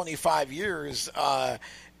about 25 years,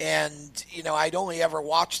 and I'd only ever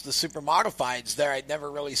watched the Super Modifieds there. I'd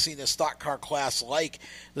never really seen a stock car class like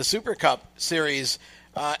the Super Cup Series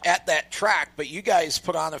at that track, but you guys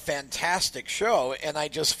put on a fantastic show, and I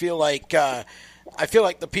just feel like the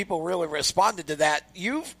people really responded to that.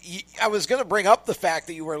 I was going to bring up the fact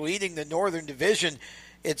that you were leading the Northern Division.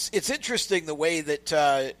 it's interesting the way that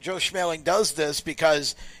Joe Schmeling does this,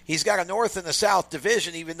 because he's got a North and a South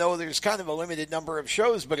division, even though there's kind of a limited number of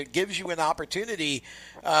shows, but it gives you an opportunity,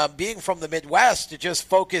 being from the Midwest, to just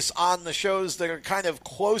focus on the shows that are kind of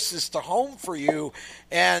closest to home for you,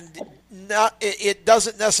 and it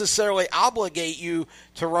doesn't necessarily obligate you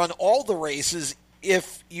to run all the races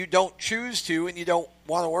if you don't choose to and you don't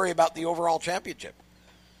want to worry about the overall championship.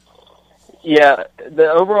 Yeah,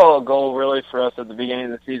 the overall goal really for us at the beginning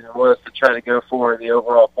of the season was to try to go for the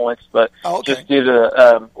overall points, but just due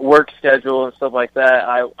to work schedule and stuff like that,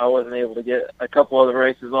 I wasn't able to get a couple other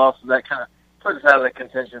races off, so that kind of put us out of the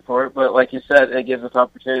contention for it. But like you said, it gives us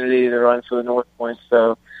opportunity to run for the North points,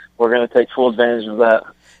 so we're going to take full advantage of that.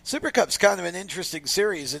 Super Cup's kind of an interesting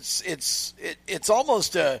series. It's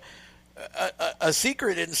almost a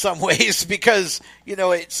secret in some ways, because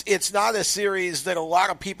it's not a series that a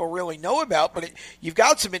lot of people really know about, but you've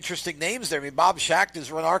got some interesting names there. I mean, Bob Schacht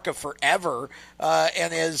has run ARCA forever,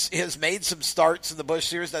 and has made some starts in the Busch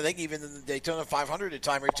Series, I think even in the Daytona 500 a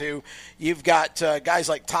time or two. You've got guys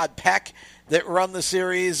like Todd Peck that run the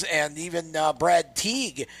series, and even Brad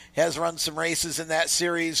Teague has run some races in that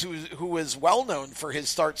series, who is well known for his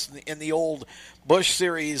starts in the old Busch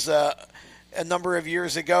Series a number of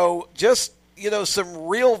years ago. Just, some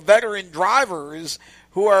real veteran drivers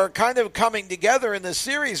who are kind of coming together, and the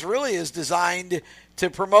series really is designed to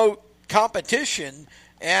promote competition.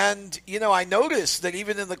 And, I noticed that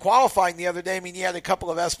even in the qualifying the other day, you had a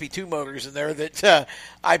couple of SP2 motors in there that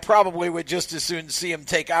I probably would just as soon see them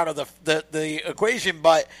take out of the equation.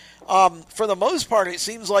 But for the most part, it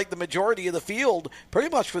seems like the majority of the field pretty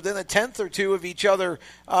much within a tenth or two of each other,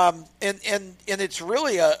 and it's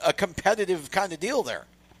really a competitive kind of deal there.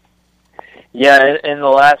 Yeah, in the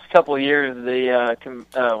last couple of years,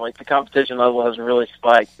 the competition level has really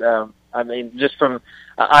spiked. Just from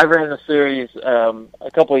I ran the series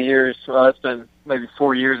a couple of years. Well, it's been maybe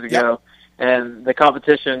 4 years ago, and the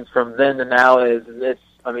competition from then to now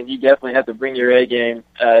you definitely have to bring your A game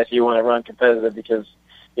if you want to run competitive, because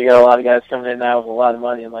you got a lot of guys coming in now with a lot of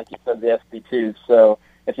money, and like you said, the SP2s. So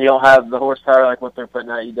if you don't have the horsepower like what they're putting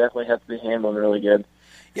out, you definitely have to be handling really good.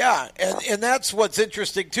 Yeah, and that's what's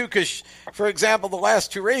interesting, too, because, for example, the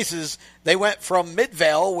last two races, they went from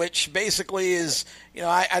Midvale, which basically is,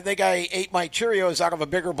 I think I ate my Cheerios out of a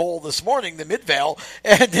bigger bowl this morning than Midvale,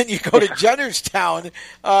 and then you go to Jennerstown,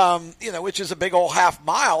 which is a big old half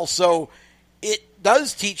mile, so it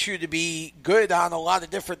does teach you to be good on a lot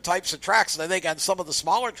of different types of tracks, and I think on some of the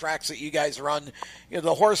smaller tracks that you guys run,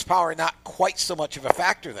 the horsepower not quite so much of a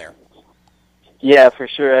factor there. Yeah, for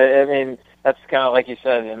sure. That's kind of like you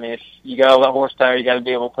said. If you got all that horsepower, you got to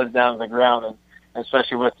be able to put it down on the ground, and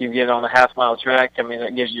especially with you get on a half-mile track,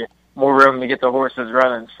 that gives you more room to get the horses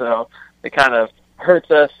running. So it kind of hurts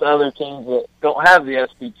us, other teams that don't have the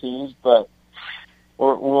SPTs, but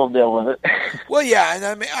we'll deal with it. Well, yeah,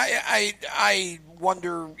 and I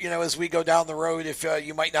wonder, as we go down the road, if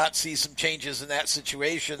you might not see some changes in that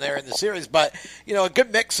situation there in the series. But, a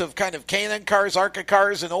good mix of kind of K&N cars, ARCA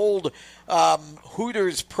cars, and old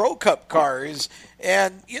Hooters Pro Cup cars.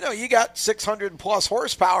 And, you got 600-plus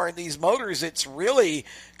horsepower in these motors. It's really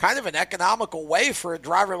kind of an economical way for a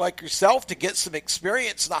driver like yourself to get some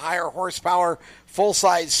experience in a higher horsepower,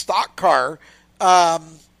 full-size stock car.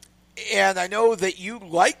 And I know that you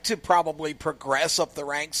like to probably progress up the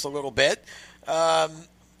ranks a little bit.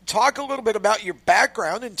 Talk a little bit about your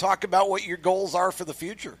background and talk about what your goals are for the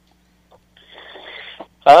future.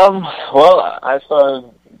 Well, I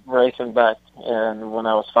started racing back when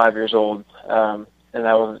I was 5 years old, and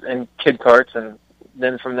I was in kid karts, and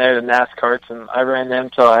then from there to NAS karts, and I ran them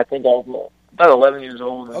till I think I was about 11 years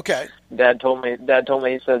old. Okay. Dad told me,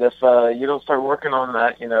 he said, if you don't start working on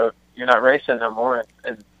that, you're not racing no more.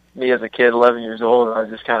 And me as a kid, 11 years old, I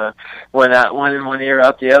just kind of went in one ear,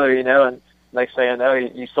 out the other, and next thing I know,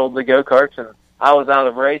 he sold the go-karts, and I was out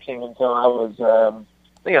of racing until I was, I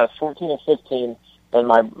think I was 14 or 15, and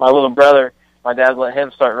my little brother, my dad let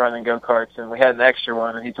him start running go-karts, and we had an extra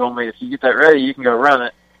one, and he told me, if you get that ready, you can go run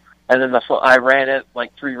it. And then I ran it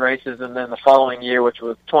like 3 races, and then the following year, which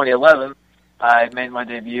was 2011, I made my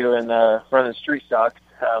debut in running street stock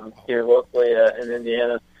here locally in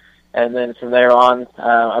Indiana. And then from there on,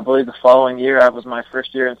 I believe the following year, I was my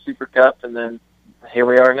first year in Super Cup, and then here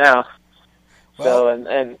we are now. Well,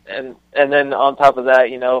 so, and then on top of that,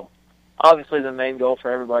 obviously the main goal for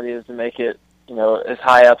everybody is to make it, as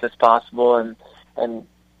high up as possible. And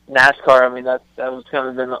NASCAR, that was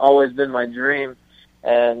kind of always been my dream.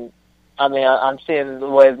 And I'm seeing the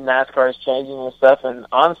way NASCAR is changing and stuff. And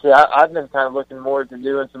honestly, I've been kind of looking more to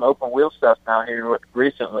doing some open wheel stuff now here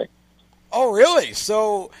recently. Oh, really?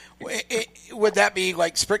 So would that be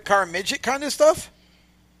like sprint car midget kind of stuff?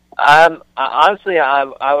 Honestly,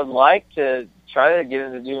 I would like to try to get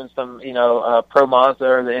into doing some, Pro Mazda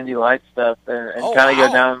or the Indy Light stuff, and kind of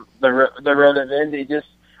go down the road of Indy.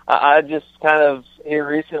 I just kind of here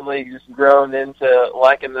recently just grown into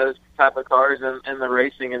liking those type of cars and the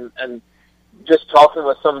racing, and just talking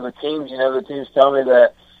with some of the teams. The teams tell me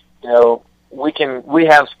that we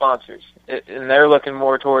have sponsors, and they're looking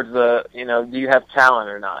more towards do you have talent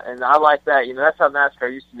or not? And I like that. That's how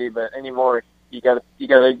NASCAR used to be, but anymore you got a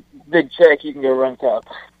big check, you can go run Cup.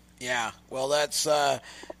 Yeah, well, that's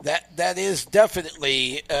that is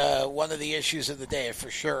definitely one of the issues of the day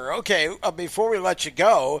for sure. Okay, before we let you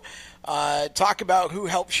go, talk about who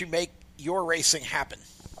helps you make your racing happen.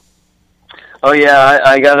 Oh yeah,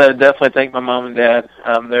 I gotta definitely thank my mom and dad.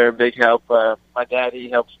 They're a big help. My dad, he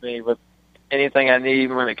helps me with anything I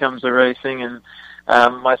need when it comes to racing, and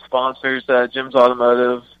my sponsors, Jim's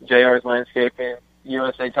Automotive, JR's Landscaping,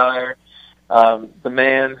 USA Tire, the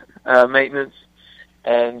Man Maintenance,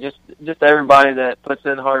 and just everybody that puts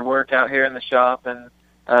in hard work out here in the shop, and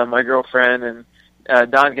my girlfriend, and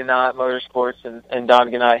Don Gannott Motorsports, and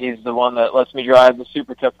Don Gannott, he's the one that lets me drive the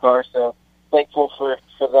Super Cup car, so thankful for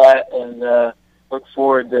that, and look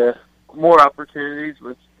forward to more opportunities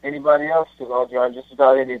with anybody else, because I'll drive just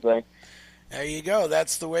about anything. There you go.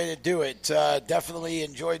 That's the way to do it. Definitely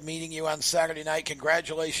enjoyed meeting you on Saturday night.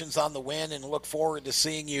 Congratulations on the win, and look forward to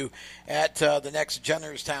seeing you at the next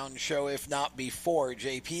Jennerstown show, if not before,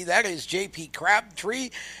 JP. That is JP Crabtree,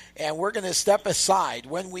 and we're going to step aside.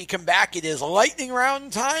 When we come back, it is lightning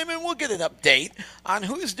round time, and we'll get an update on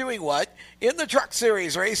who's doing what in the Truck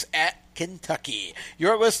Series race at Kentucky.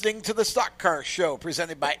 You're listening to the Stock Car Show,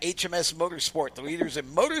 presented by HMS Motorsport, the leaders in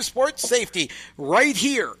motorsport safety, right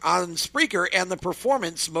here on Spreaker and the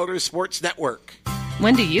Performance Motorsports Network.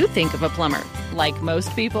 When do you think of a plumber? Like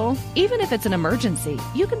most people, even if it's an emergency,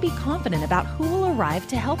 you can be confident about who will arrive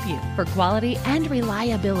to help you. For quality and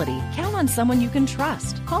reliability, count on someone you can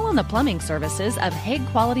trust. Call on the plumbing services of Hague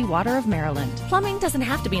Quality Water of Maryland. Plumbing doesn't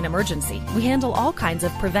have to be an emergency. We handle all kinds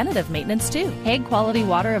of preventative maintenance too. Hague Quality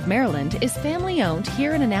Water of Maryland is family owned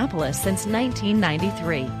here in Annapolis since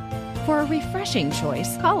 1993. For a refreshing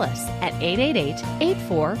choice, call us at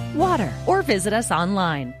 888-84-WATER or visit us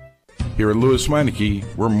online. Here at Lewis Meineke,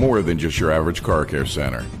 we're more than just your average car care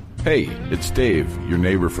center. Hey, it's Dave, your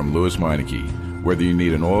neighbor from Lewis Meineke. Whether you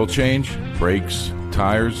need an oil change, brakes,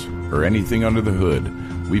 tires, or anything under the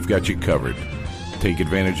hood, we've got you covered. Take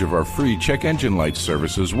advantage of our free check engine light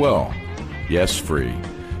service as well. Yes, free.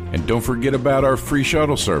 And don't forget about our free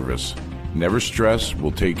shuttle service. Never stress,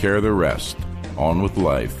 we'll take care of the rest. On with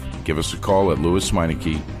life. Give us a call at Lewis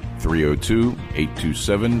Meineke,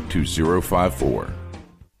 302-827-2054.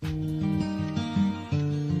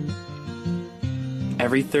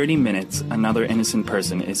 Every 30 minutes, another innocent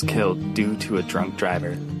person is killed due to a drunk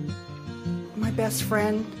driver. My best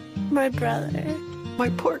friend. My brother. My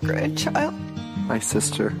poor grandchild. My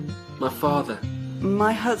sister. My father.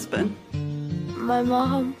 My husband. My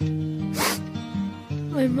mom.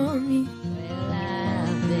 My mommy. Well,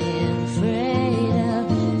 I've been afraid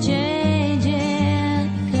of changing,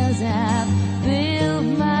 'cause I've built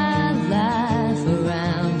my life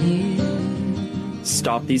around you.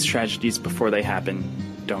 Stop these tragedies before they happen.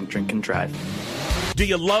 Don't drink and drive. Do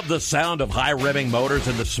you love the sound of high-revving motors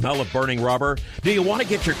and the smell of burning rubber? Do you want to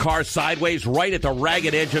get your car sideways right at the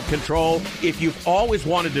ragged edge of control? If you've always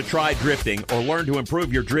wanted to try drifting or learn to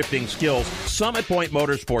improve your drifting skills, Summit Point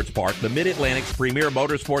Motorsports Park, the Mid-Atlantic's premier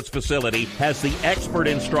motorsports facility, has the expert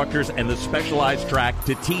instructors and the specialized track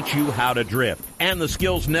to teach you how to drift and the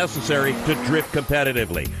skills necessary to drift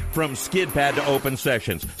competitively. From skid pad to open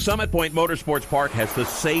sessions, Summit Point Motorsports Park has the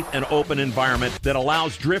safe and open environment that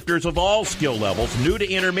allows drifters of all skill levels, new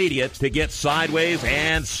to intermediate, to get sideways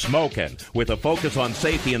and smoking. With a focus on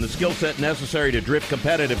safety and the skill set necessary to drift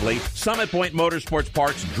competitively, Summit Point Motorsports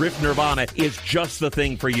Park's Drift Nirvana is just the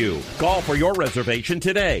thing for you. Call for your reservation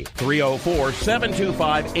today,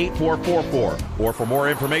 304-725-8444. Or for more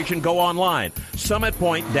information, go online,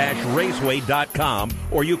 summitpoint-raceway.com,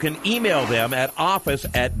 or you can email them at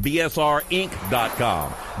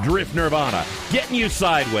office@bsrinc.com. Drift Nirvana, getting you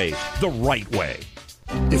sideways the right way.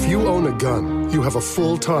 If you own a gun, you have a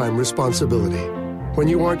full-time responsibility. When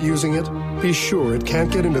you aren't using it, be sure it can't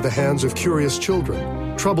get into the hands of curious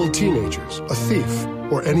children, troubled teenagers, a thief,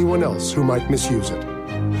 or anyone else who might misuse it.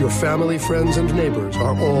 Your family, friends, and neighbors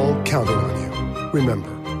are all counting on you. Remember,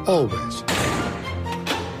 always,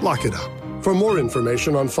 lock it up. For more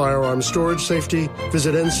information on firearm storage safety,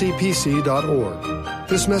 visit ncpc.org.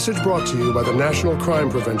 This message brought to you by the National Crime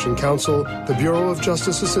Prevention Council, the Bureau of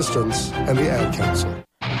Justice Assistance, and the Ad Council.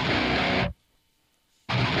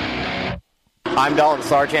 I'm Dalton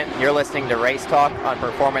Sargent. You're listening to Race Talk on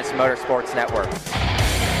Performance Motorsports Network.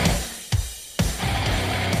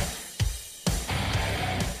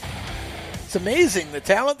 It's amazing the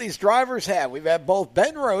talent these drivers have. We've had both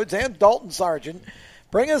Ben Rhodes and Dalton Sargent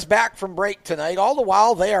bring us back from break tonight. All the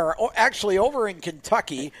while, they are actually over in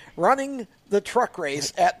Kentucky running the truck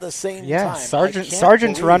race at the same time.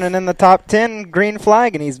 Sargent's running in the top 10 green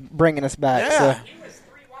flag, and he's bringing us back. Yeah.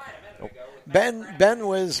 So. Ben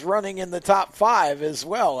was running in the top 5 as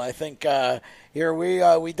well. I think here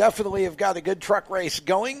we definitely have got a good truck race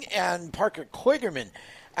going, and Parker Kligerman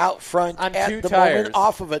out front on at the tires. moment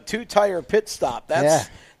off of a 2-tire pit stop.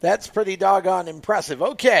 That's pretty doggone impressive.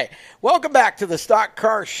 Okay, welcome back to the Stock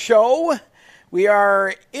Car Show. We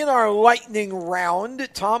are in our lightning round.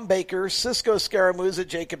 Tom Baker, Cisco Scaramuzza,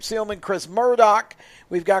 Jacob Seelman, Chris Murdock.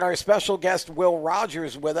 We've got our special guest Will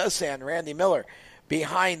Rogers with us, and Randy Miller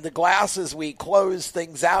behind the glass as we close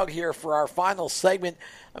things out here for our final segment.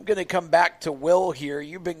 I'm going to come back to Will here.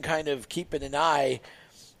 You've been kind of keeping an eye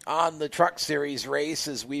on the Truck Series race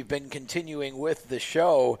as we've been continuing with the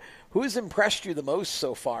show. Who's impressed you the most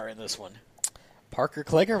so far in this one? Parker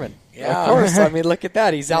Kligerman. Yeah. Of course. I mean, look at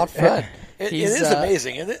that. He's out front. It is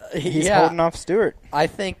amazing, isn't it? He's holding off Stewart. I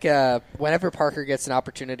think whenever Parker gets an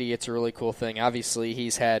opportunity, it's a really cool thing. Obviously,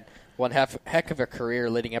 he's had one heck of a career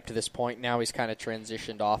leading up to this point. Now he's kind of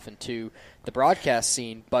transitioned off into the broadcast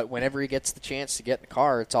scene. But whenever he gets the chance to get in the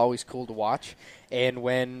car, it's always cool to watch. And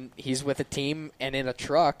when he's with a team and in a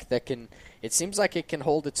truck that can, it seems like it can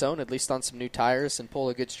hold its own, at least on some new tires, and pull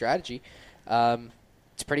a good strategy.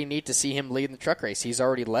 It's pretty neat to see him lead the truck race. He's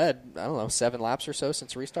already led, 7 laps or so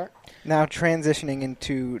since restart. Now transitioning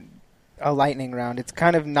into a lightning round. It's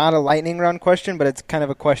kind of not a lightning round question, but it's kind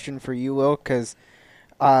of a question for you, Will, because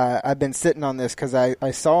I've been sitting on this because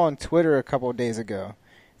I saw on Twitter a couple of days ago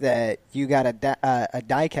that you got a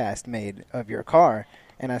die-cast made of your car,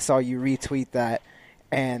 and I saw you retweet that.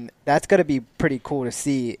 And that's got to be pretty cool to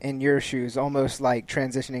see in your shoes, almost like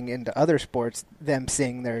transitioning into other sports, them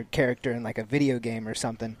seeing their character in like a video game or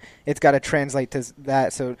something. It's got to translate to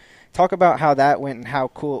that. So talk about how that went and how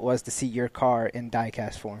cool it was to see your car in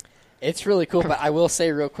die-cast form. It's really cool, but I will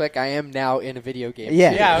say real quick, I am now in a video game.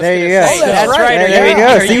 Yeah, there you go. Oh, that's right. There you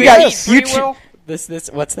go. So you got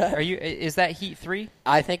what's that? Is that Heat 3?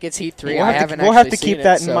 I think it's Heat 3. We'll have to keep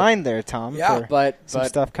that in mind there, Tom. Yeah, but some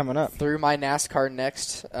stuff coming up through my NASCAR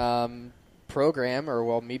Next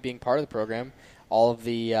program, me being part of the program. All of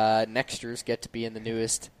the nexters get to be in the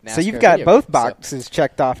newest NASCAR. So you've got both boxes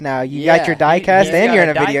checked off now. You got your diecast and you're in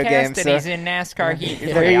a video game. So he's in NASCAR Heat.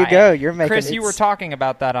 There you go. You're making Chris, you were talking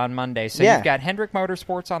about that on Monday. So you've got Hendrick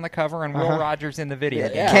Motorsports on the cover and Will Rogers in the video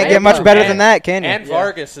game. Can't get much better than that, can you? And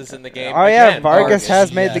Vargas is in the game. Oh, yeah. Vargas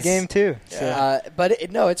has made the game, too. So. But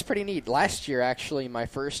it's pretty neat. Last year, actually, my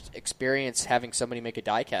first experience having somebody make a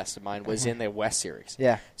diecast of mine was in the West Series.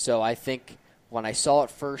 Yeah. So I think when I saw it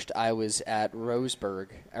first, I was at Roseville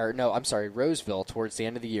towards the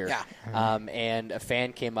end of the year. Yeah. And a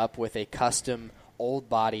fan came up with a custom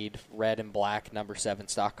old-bodied red and black number 7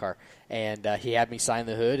 stock car. And he had me sign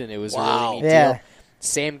the hood, and it was a really neat deal.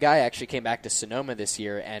 Same guy actually came back to Sonoma this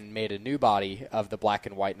year and made a new body of the black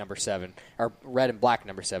and white number 7, or red and black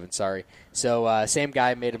number 7, sorry. So same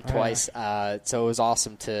guy made him twice. So it was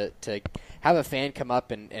awesome to have a fan come up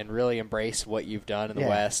and really embrace what you've done in the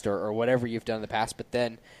West or whatever you've done in the past. But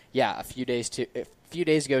then, a few days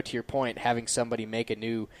ago, to your point, having somebody make a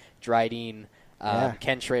new Dryden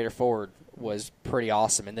Ken Schrader Ford was pretty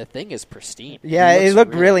awesome, and the thing is pristine. Yeah, it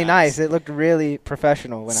looked really nice. It looked really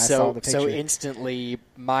professional when I saw the picture. So instantly,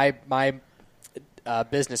 my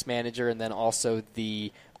business manager and then also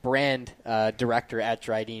the brand director at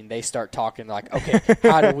Dryden, they start talking like, okay,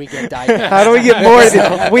 how do we get diecast? How do we get more of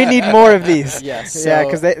these? We need more of these. Yes. Yeah,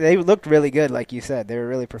 because they looked really good, like you said. They were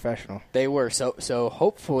really professional. They were. So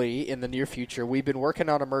hopefully in the near future, we've been working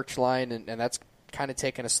on a merch line, and that's kind of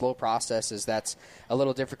taken a slow process, as that's a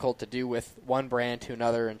little difficult to do with one brand to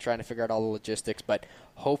another and trying to figure out all the logistics. But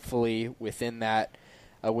hopefully within that,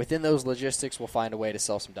 within those logistics, we'll find a way to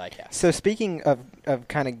sell some diecast. So speaking of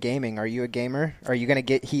kind of gaming, are you a gamer? Are you going to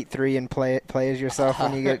get Heat 3 and play as yourself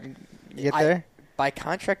when you get there? By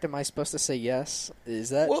contract, am I supposed to say yes? Is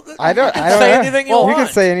that? Well, I don't say anything you want. You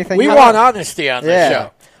can say anything. We want honesty on this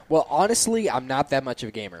show. Well, honestly, I'm not that much of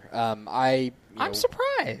a gamer. I'm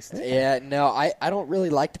surprised. Yeah, no, I don't really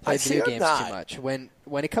like to play video games too much. When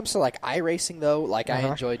it comes to like iRacing, though, I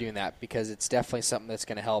enjoy doing that because it's definitely something that's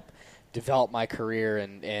going to help develop my carear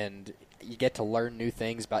and you get to learn new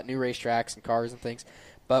things about new racetracks and cars and things.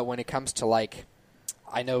 But when it comes to, like,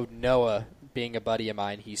 I know Noah, being a buddy of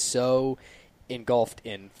mine, he's so engulfed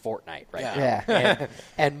in Fortnite right now. Yeah.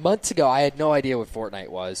 And months ago, I had no idea what Fortnite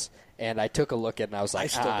was. And I took a look at it, and I was like, I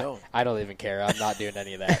still don't. I don't even care. I'm not doing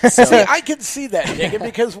any of that. So, See, I can see that, Jacob,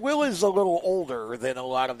 because Will is a little older than a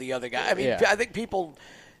lot of the other guys. I mean, I think people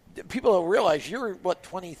don't realize you're, what,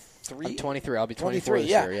 23? I'm 23. I'll be 24 this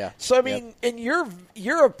yeah. year, yeah. So, I mean, and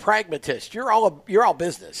you're a pragmatist. You're all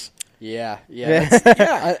business. Yeah.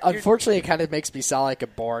 Unfortunately, it kind of makes me sound like a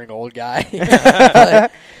boring old guy.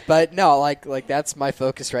 but no, like that's my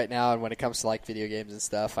focus right now. And when it comes to like video games and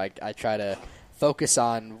stuff, I try to focus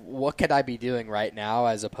on what could I be doing right now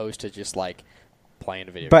as opposed to just like playing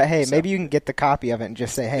a video game. But hey, maybe you can get the copy of it and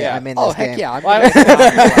just say, hey, I'm in this game. Yeah,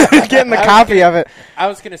 getting the copy of it. I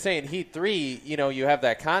was going to say in Heat 3, you have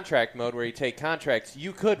that contract mode where you take contracts.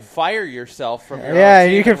 You could fire yourself from your own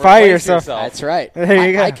team you can and fire replace yourself. That's right. There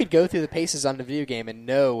you go. I could go through the paces on the video game and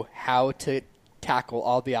know how to tackle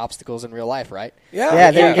all the obstacles in real life, right? Yeah,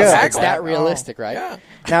 there you go. It's that realistic, right?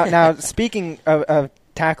 Yeah. Now, speaking of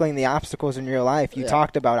tackling the obstacles in real life, you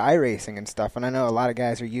talked about iRacing and stuff, and I know a lot of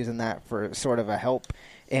guys are using that for sort of a help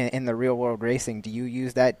in the real world racing. Do you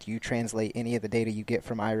use that? Do you translate any of the data you get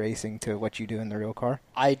from iRacing to what you do in the real car?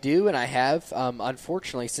 I do, and I have.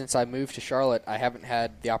 Unfortunately, since I moved to Charlotte, I haven't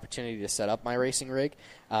had the opportunity to set up my racing rig,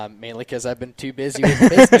 mainly because I've been too busy with the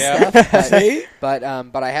business stuff.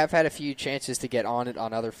 But I have had a few chances to get on it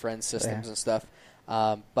on other friends' systems and stuff.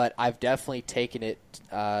 But I've definitely taken it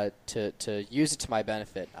to use it to my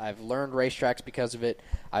benefit. I've learned racetracks because of it.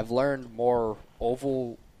 I've learned more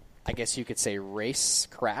oval, I guess you could say, race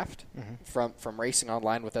craft from racing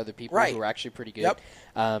online with other people who are actually pretty good.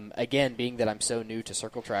 Again, being that I'm so new to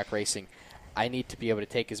circle track racing, I need to be able to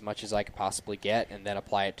take as much as I can possibly get and then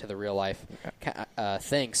apply it to the real life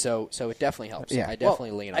thing. So it definitely helps. I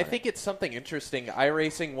definitely lean on it. I think it's something interesting.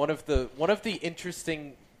 iRacing, one of the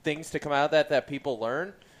interesting things to come out of that people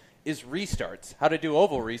learn is restarts, how to do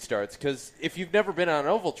oval restarts. Because if you've never been on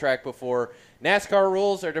an oval track before, NASCAR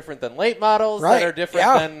rules are different than late models that are different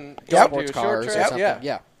than going to a short track.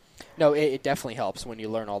 Yeah. No, it definitely helps when you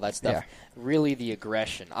learn all that stuff. Really, the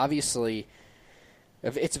aggression. Obviously,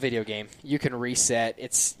 if it's a video game, you can reset.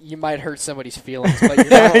 You might hurt somebody's feelings, but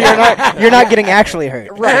you're not getting actually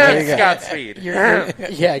hurt. Right. Godspeed.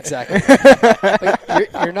 Yeah, exactly. But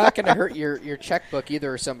you're not going to hurt your checkbook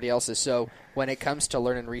either or somebody else's. So when it comes to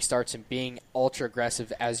learning restarts and being ultra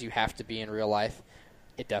aggressive as you have to be in real life,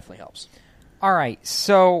 it definitely helps. All right,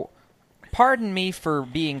 so pardon me for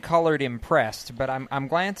being colored impressed, but I'm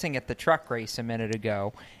glancing at the truck race a minute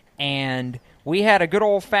ago, and we had a good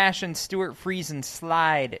old-fashioned Stuart Friesen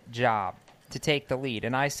slide job to take the lead.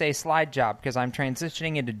 And I say slide job because I'm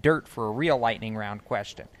transitioning into dirt for a real lightning round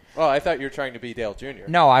question. Oh, I thought you were trying to be Dale Jr.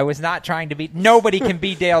 No, I was not trying to be. Nobody can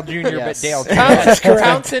be Dale Jr. but Dale Jr.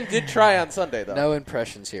 Townsend did try on Sunday, though. No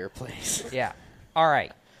impressions here, please. Yeah. All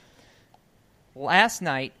right.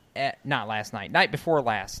 Night before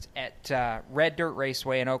last, at Red Dirt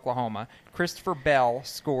Raceway in Oklahoma, Christopher Bell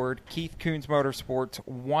scored Keith Kunz Motorsports'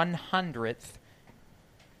 100th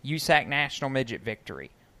USAC National Midget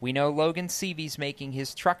victory. We know Logan Seavey's making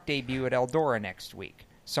his truck debut at Eldora next week.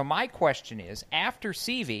 So my question is, after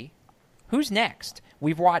Seavey, who's next?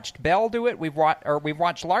 We've watched Bell do it. We've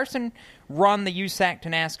watched Larson run the USAC to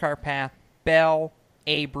NASCAR path. Bell,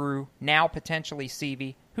 Abreu, now potentially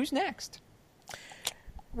Seavey. Who's next?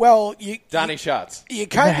 Well, Donnie Schatz. You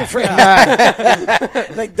kind of I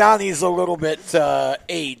think Donnie's a little bit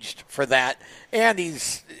aged for that, and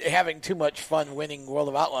he's having too much fun winning World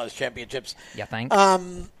of Outlaws championships. You think?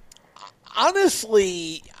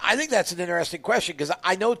 Honestly, I think that's an interesting question because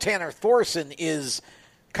I know Tanner Thorson is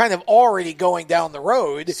kind of already going down the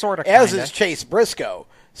road, as is Chase Briscoe.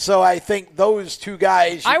 So I think those two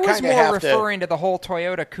guys. I was more referring to the whole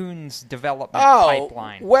Toyota Kunz development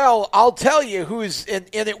pipeline. Well, I'll tell you who's, and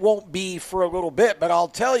it won't be for a little bit, but I'll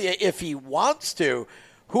tell you if he wants to,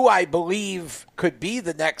 who I believe could be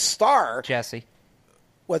the next star. Jesse.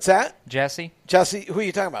 What's that? Jesse. Who are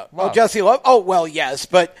you talking about? Love. Oh, Jesse Love. Oh, well, yes,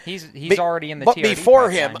 but he's already in the. But TRD before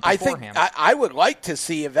pipeline. him, I would like to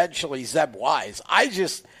see eventually Zeb Wise. I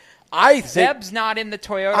think Zeb's not in the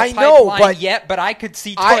Toyota pipeline yet, but I could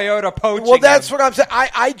see Toyota poaching Well, that's him. what I'm saying.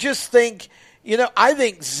 I just think, I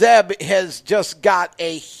think Zeb has just got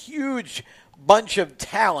a huge bunch of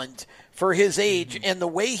talent for his age, and the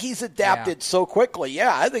way he's adapted so quickly.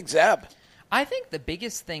 Yeah, I think Zeb. I think the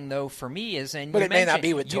biggest thing, though, for me is, but it may not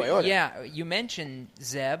be with Toyota. You mentioned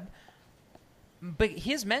Zeb. But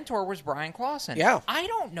his mentor was Brian Clausen. Yeah. I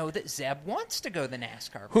don't know that Zeb wants to go the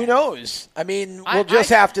NASCAR. Who knows? I mean, we'll just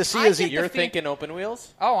have to see. You're thinking open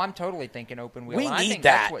wheels? Oh, I'm totally thinking open wheels. We need I think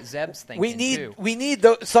that. That's what Zeb's thinking, too. We need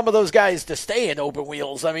some of those guys to stay in open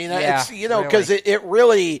wheels. I mean, it's, because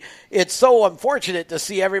really. it's so unfortunate to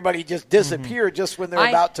see everybody just disappear just when they're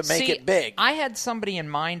about to make it big. I had somebody in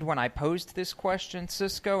mind when I posed this question,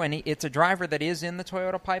 Cisco, and it's a driver that is in the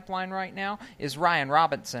Toyota pipeline right now, is Ryan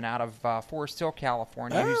Robinson out of Forest Hill,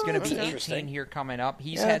 California, who's going to be 18 here coming up.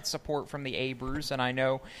 He's had support from the Abruzes, and I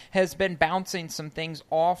know has been bouncing some things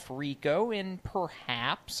off Rico in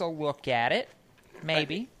perhaps a look at it.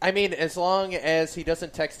 Maybe. I mean, as long as he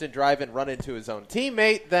doesn't text and drive and run into his own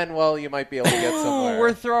teammate, then, well, you might be able to get somewhere.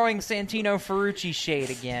 We're throwing Santino Ferrucci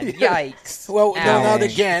shade again. Yikes. Well, no, not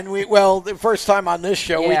again. The first time on this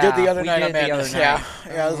show, we did the other night on Madness. Yeah,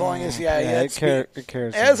 as long as, it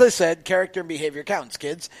cares. As I said, character and behavior counts,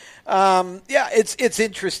 kids. It's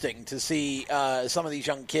interesting to see some of these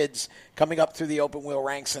young kids coming up through the open wheel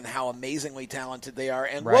ranks and how amazingly talented they are.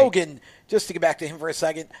 And Logan, just to get back to him for a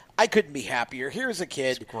second, I couldn't be happier. Here's a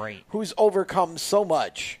kid who's overcome so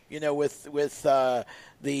much, with the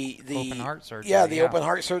open heart surgery. Yeah, the open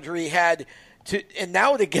heart surgery he had and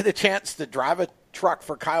now to get a chance to drive a truck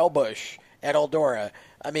for Kyle Busch at Eldora.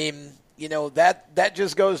 I mean, that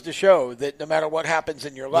just goes to show that no matter what happens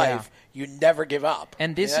in your life, you never give up.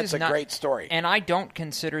 And that's a great story. And I don't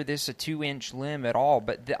consider this a 2-inch limb at all,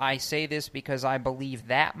 but I say this because I believe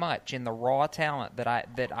that much in the raw talent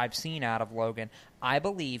that I've seen out of Logan. I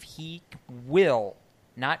believe he will,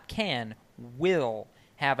 not can, will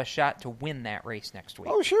have a shot to win that race next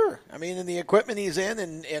week. Oh, sure. I mean, in the equipment he's in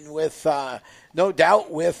and with, no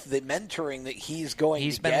doubt, with the mentoring that he's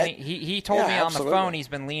going to get. He told me on the phone he's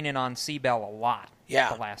been leaning on Seabell a lot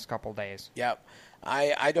the last couple days. Yep.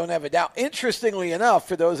 I don't have a doubt. Interestingly enough,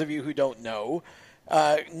 for those of you who don't know,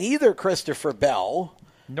 neither Christopher Bell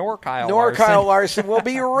nor Kyle Larson will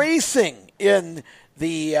be racing in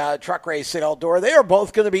the truck race at Eldora. They are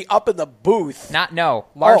both going to be up in the booth.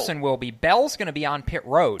 Larson will be. Bell's going to be on pit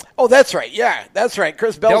road. Oh, that's right. Yeah, that's right.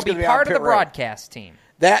 Chris Bell's going to be part on of the broadcast team.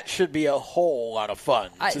 That should be a whole lot of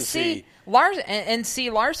fun to see.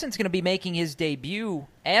 Larson's going to be making his debut,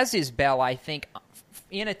 as is Bell, I think,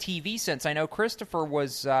 in a TV sense. I know Christopher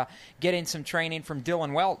was getting some training from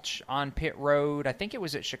Dylan Welch on pit road. I think it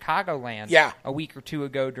was at Chicagoland a week or two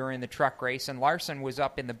ago during the truck race, and Larson was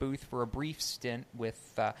up in the booth for a brief stint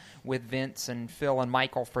with Vince and Phil and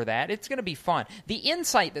Michael for that. It's going to be fun. The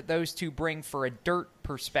insight that those two bring for a dirt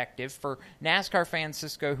perspective for NASCAR fans,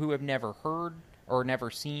 Cisco, who have never heard or never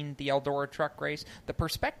seen the Eldora truck race, the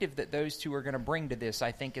perspective that those two are going to bring to this,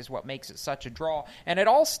 I think, is what makes it such a draw. And it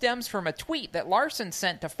all stems from a tweet that Larson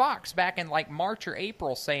sent to Fox back in March or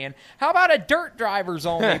April saying, how about a dirt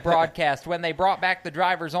drivers-only broadcast when they brought back the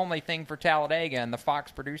drivers-only thing for Talladega, and the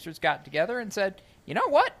Fox producers got together and said, you know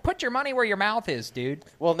what? Put your money where your mouth is, dude.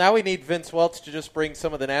 Well, now we need Vince Welch to just bring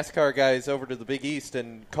some of the NASCAR guys over to the Big East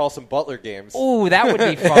and call some Butler games. Ooh, that would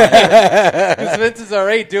be fun. Because Vince is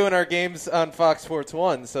already doing our games on Fox Sports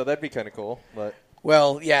 1, so that'd be kind of cool. But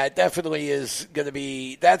well, yeah, it definitely is going to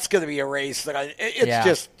be. That's going to be a race that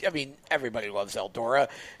just. I mean, everybody loves Eldora,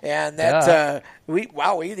 and that we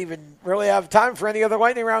didn't even really have time for any other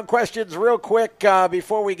lightning round questions. Real quick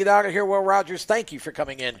before we get out of here, Will Rogers, thank you for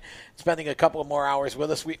coming in, spending a couple of more hours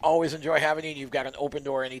with us. We always enjoy having you. You've got an open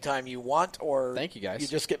door anytime you want, or thank you guys. You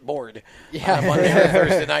just get bored. Yeah, Monday or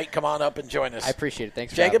Thursday night, come on up and join us. I appreciate it.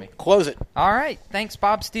 Thanks, Jacob. For having me. Close it. All right, thanks,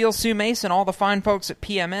 Bob Steele, Sue Mason, all the fine folks at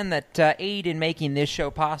PMN that aid in making this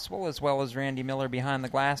show possible, as well as Randy Miller behind the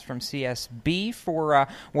glass from CSB for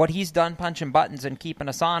what he's done punching buttons and keeping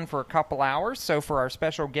us on for a couple hours. So for our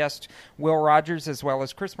special guest, Will Rogers, as well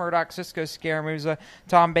as Chris Murdock, Cisco Scaramuzza,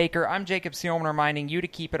 Tom Baker, I'm Jacob Seelman reminding you to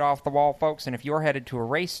keep it off the wall, folks, and if you're headed to a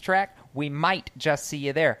racetrack, we might just see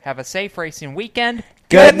you there. Have a safe racing weekend.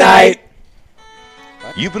 Good night.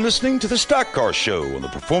 You've been listening to the Stock Car Show on the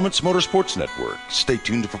Performance Motorsports Network. Stay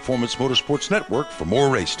tuned to Performance Motorsports Network for more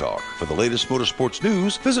race talk. For the latest motorsports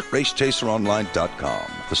news, visit RaceChaserOnline.com.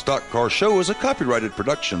 The Stock Car Show is a copyrighted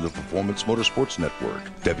production of the Performance Motorsports Network.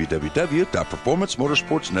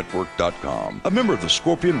 www.performancemotorsportsnetwork.com. A member of the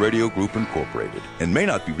Scorpion Radio Group Incorporated, and may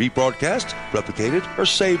not be rebroadcast, replicated, or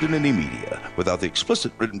saved in any media without the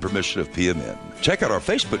explicit written permission of PMN. Check out our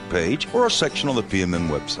Facebook page or our section on the PMN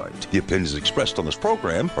website. The opinions expressed on this program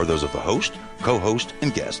program are those of the host, co-host,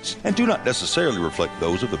 and guests, and do not necessarily reflect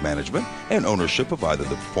those of the management and ownership of either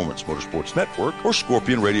the Performance Motorsports Network or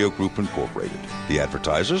Scorpion Radio Group Incorporated, the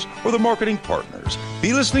advertisers, or the marketing partners.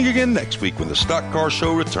 Be listening again next week when the Stock Car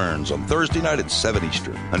Show returns on Thursday night at 7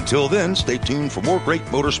 Eastern. Until then, stay tuned for more great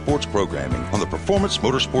motorsports programming on the Performance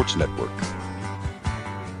Motorsports Network.